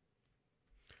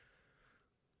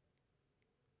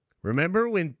 Remember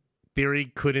when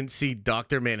Theory couldn't see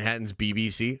Dr. Manhattan's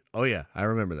BBC? Oh, yeah, I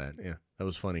remember that. Yeah, that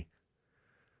was funny.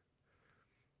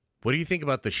 What do you think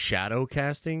about the shadow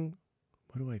casting?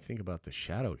 What do I think about the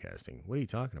shadow casting? What are you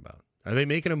talking about? Are they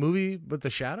making a movie with the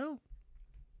shadow?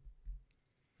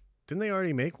 Didn't they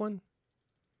already make one?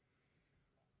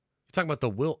 You talking about the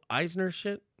Will Eisner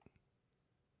shit?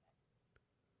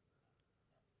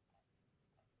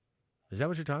 Is that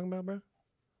what you're talking about, bro?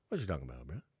 What you talking about,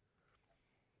 bro?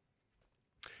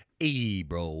 Hey,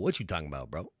 bro, what you talking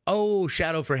about, bro? Oh,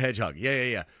 Shadow for Hedgehog.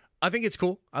 Yeah. I think it's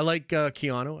cool. I like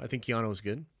Keanu. I think Keanu is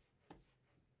good.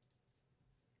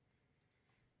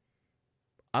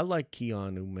 I like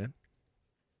Keanu, man.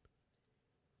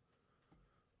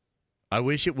 I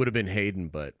wish it would have been Hayden,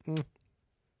 but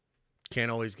can't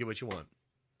always get what you want.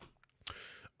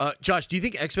 Josh, do you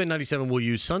think X-Men 97 will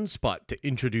use Sunspot to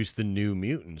introduce the New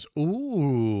Mutants?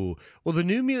 Ooh. Well, the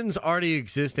New Mutants already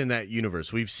exist in that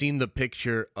universe. We've seen the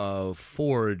picture of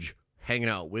Forge hanging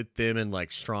out with them and like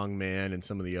Strongman and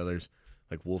some of the others,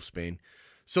 like Wolfsbane.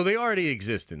 So they already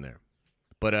exist in there.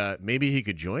 But maybe he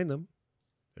could join them.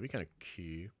 That'd be kind of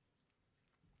cute.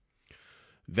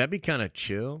 That'd be kind of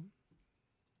chill.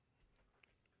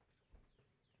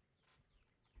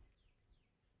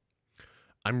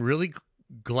 I'm really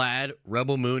glad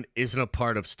Rebel Moon isn't a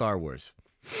part of Star Wars.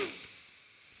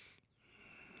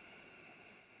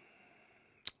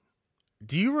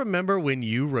 Do you remember when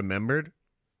you remembered?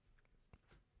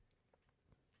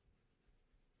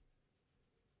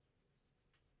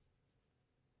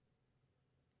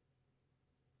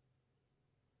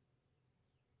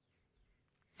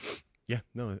 I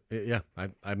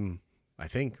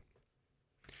think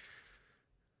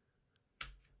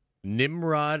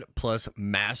Nimrod plus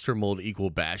Master Mold equal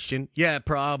Bastion. Yeah,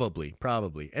 probably.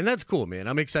 And that's cool, man.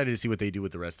 I'm excited to see what they do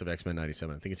with the rest of X-Men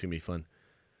 97. I think it's going to be fun.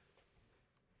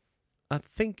 I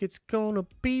think it's going to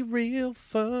be real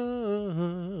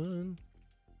fun.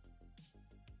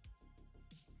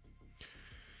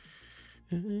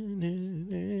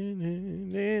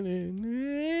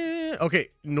 Okay,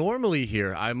 normally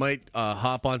here I might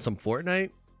hop on some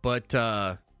Fortnite, but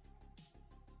gotta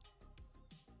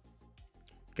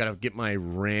get my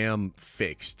RAM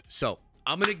fixed. So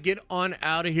I'm gonna get on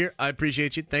out of here. I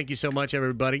appreciate you. Thank you so much,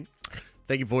 everybody.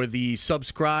 Thank you for the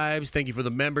subscribes. Thank you for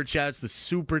the member chats, the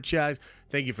super chats.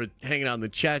 Thank you for hanging out in the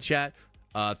chat.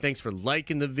 Thanks for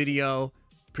liking the video.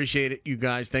 Appreciate it, you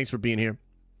guys. Thanks for being here.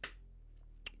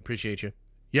 Appreciate you.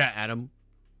 Yeah, Adam.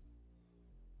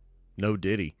 No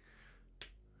Diddy.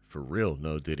 For real,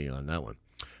 no Diddy on that one.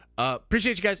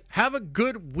 Appreciate you guys. Have a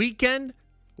good weekend.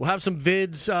 We'll have some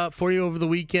vids for you over the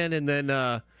weekend. And then,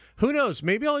 who knows?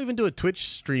 Maybe I'll even do a Twitch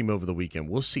stream over the weekend.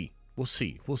 We'll see.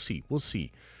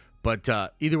 But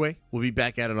either way, we'll be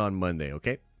back at it on Monday,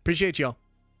 okay? Appreciate y'all.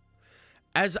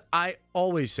 As I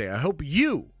always say, I hope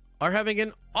you are having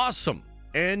an awesome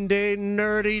and a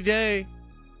nerdy day.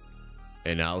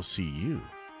 And I'll see you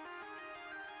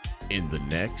in the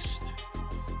next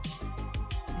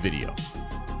video.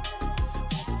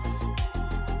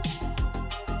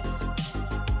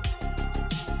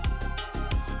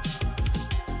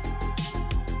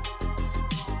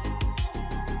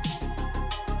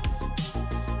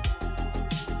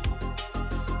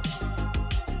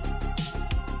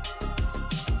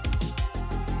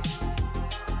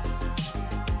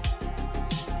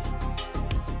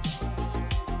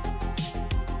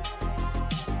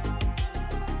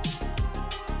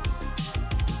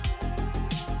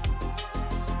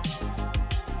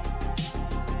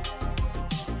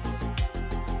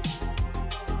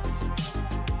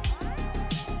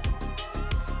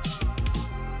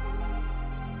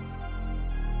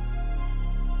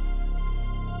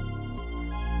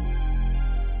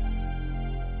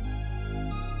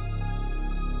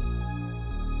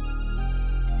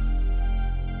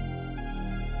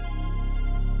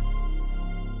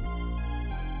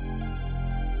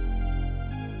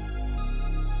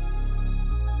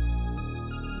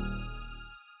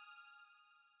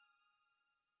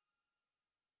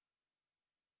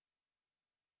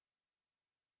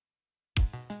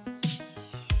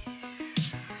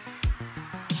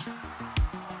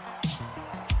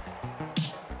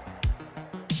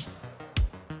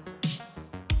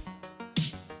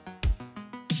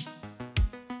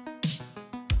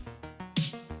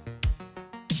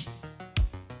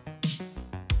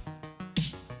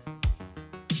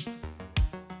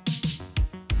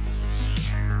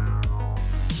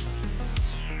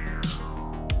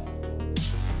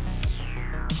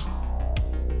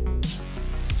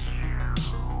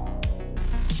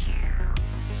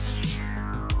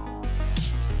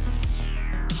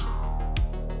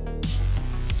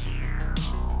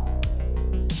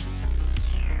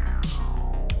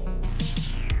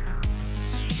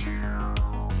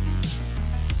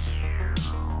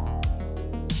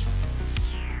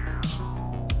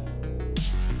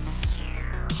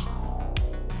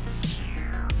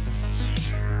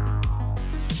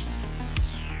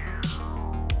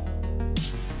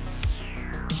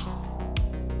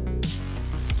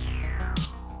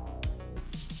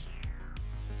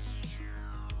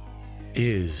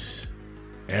 Is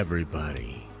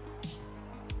everybody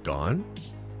gone?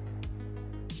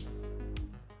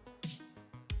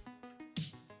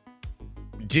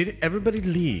 Did everybody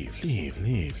leave? Leave.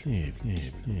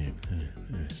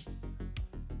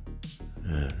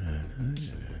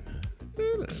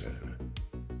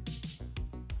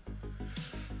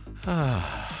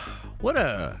 What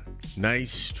a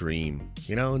nice stream.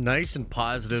 You know, nice and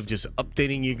positive, just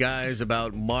updating you guys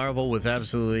about Marvel with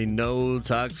absolutely no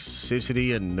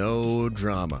toxicity and no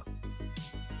drama.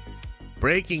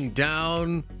 Breaking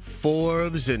down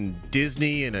Forbes and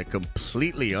Disney in a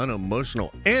completely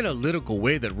unemotional, analytical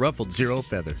way that ruffled zero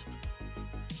feathers.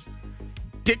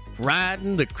 Dick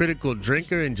riding the critical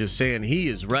drinker and just saying he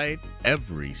is right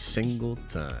every single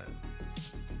time.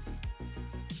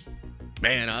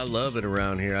 Man, I love it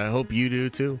around here. I hope you do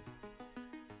too.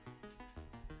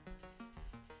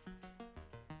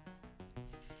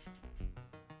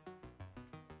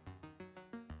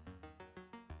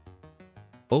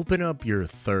 Open up your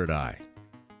third eye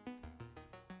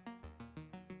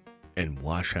and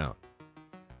wash out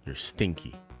your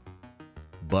stinky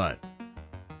butt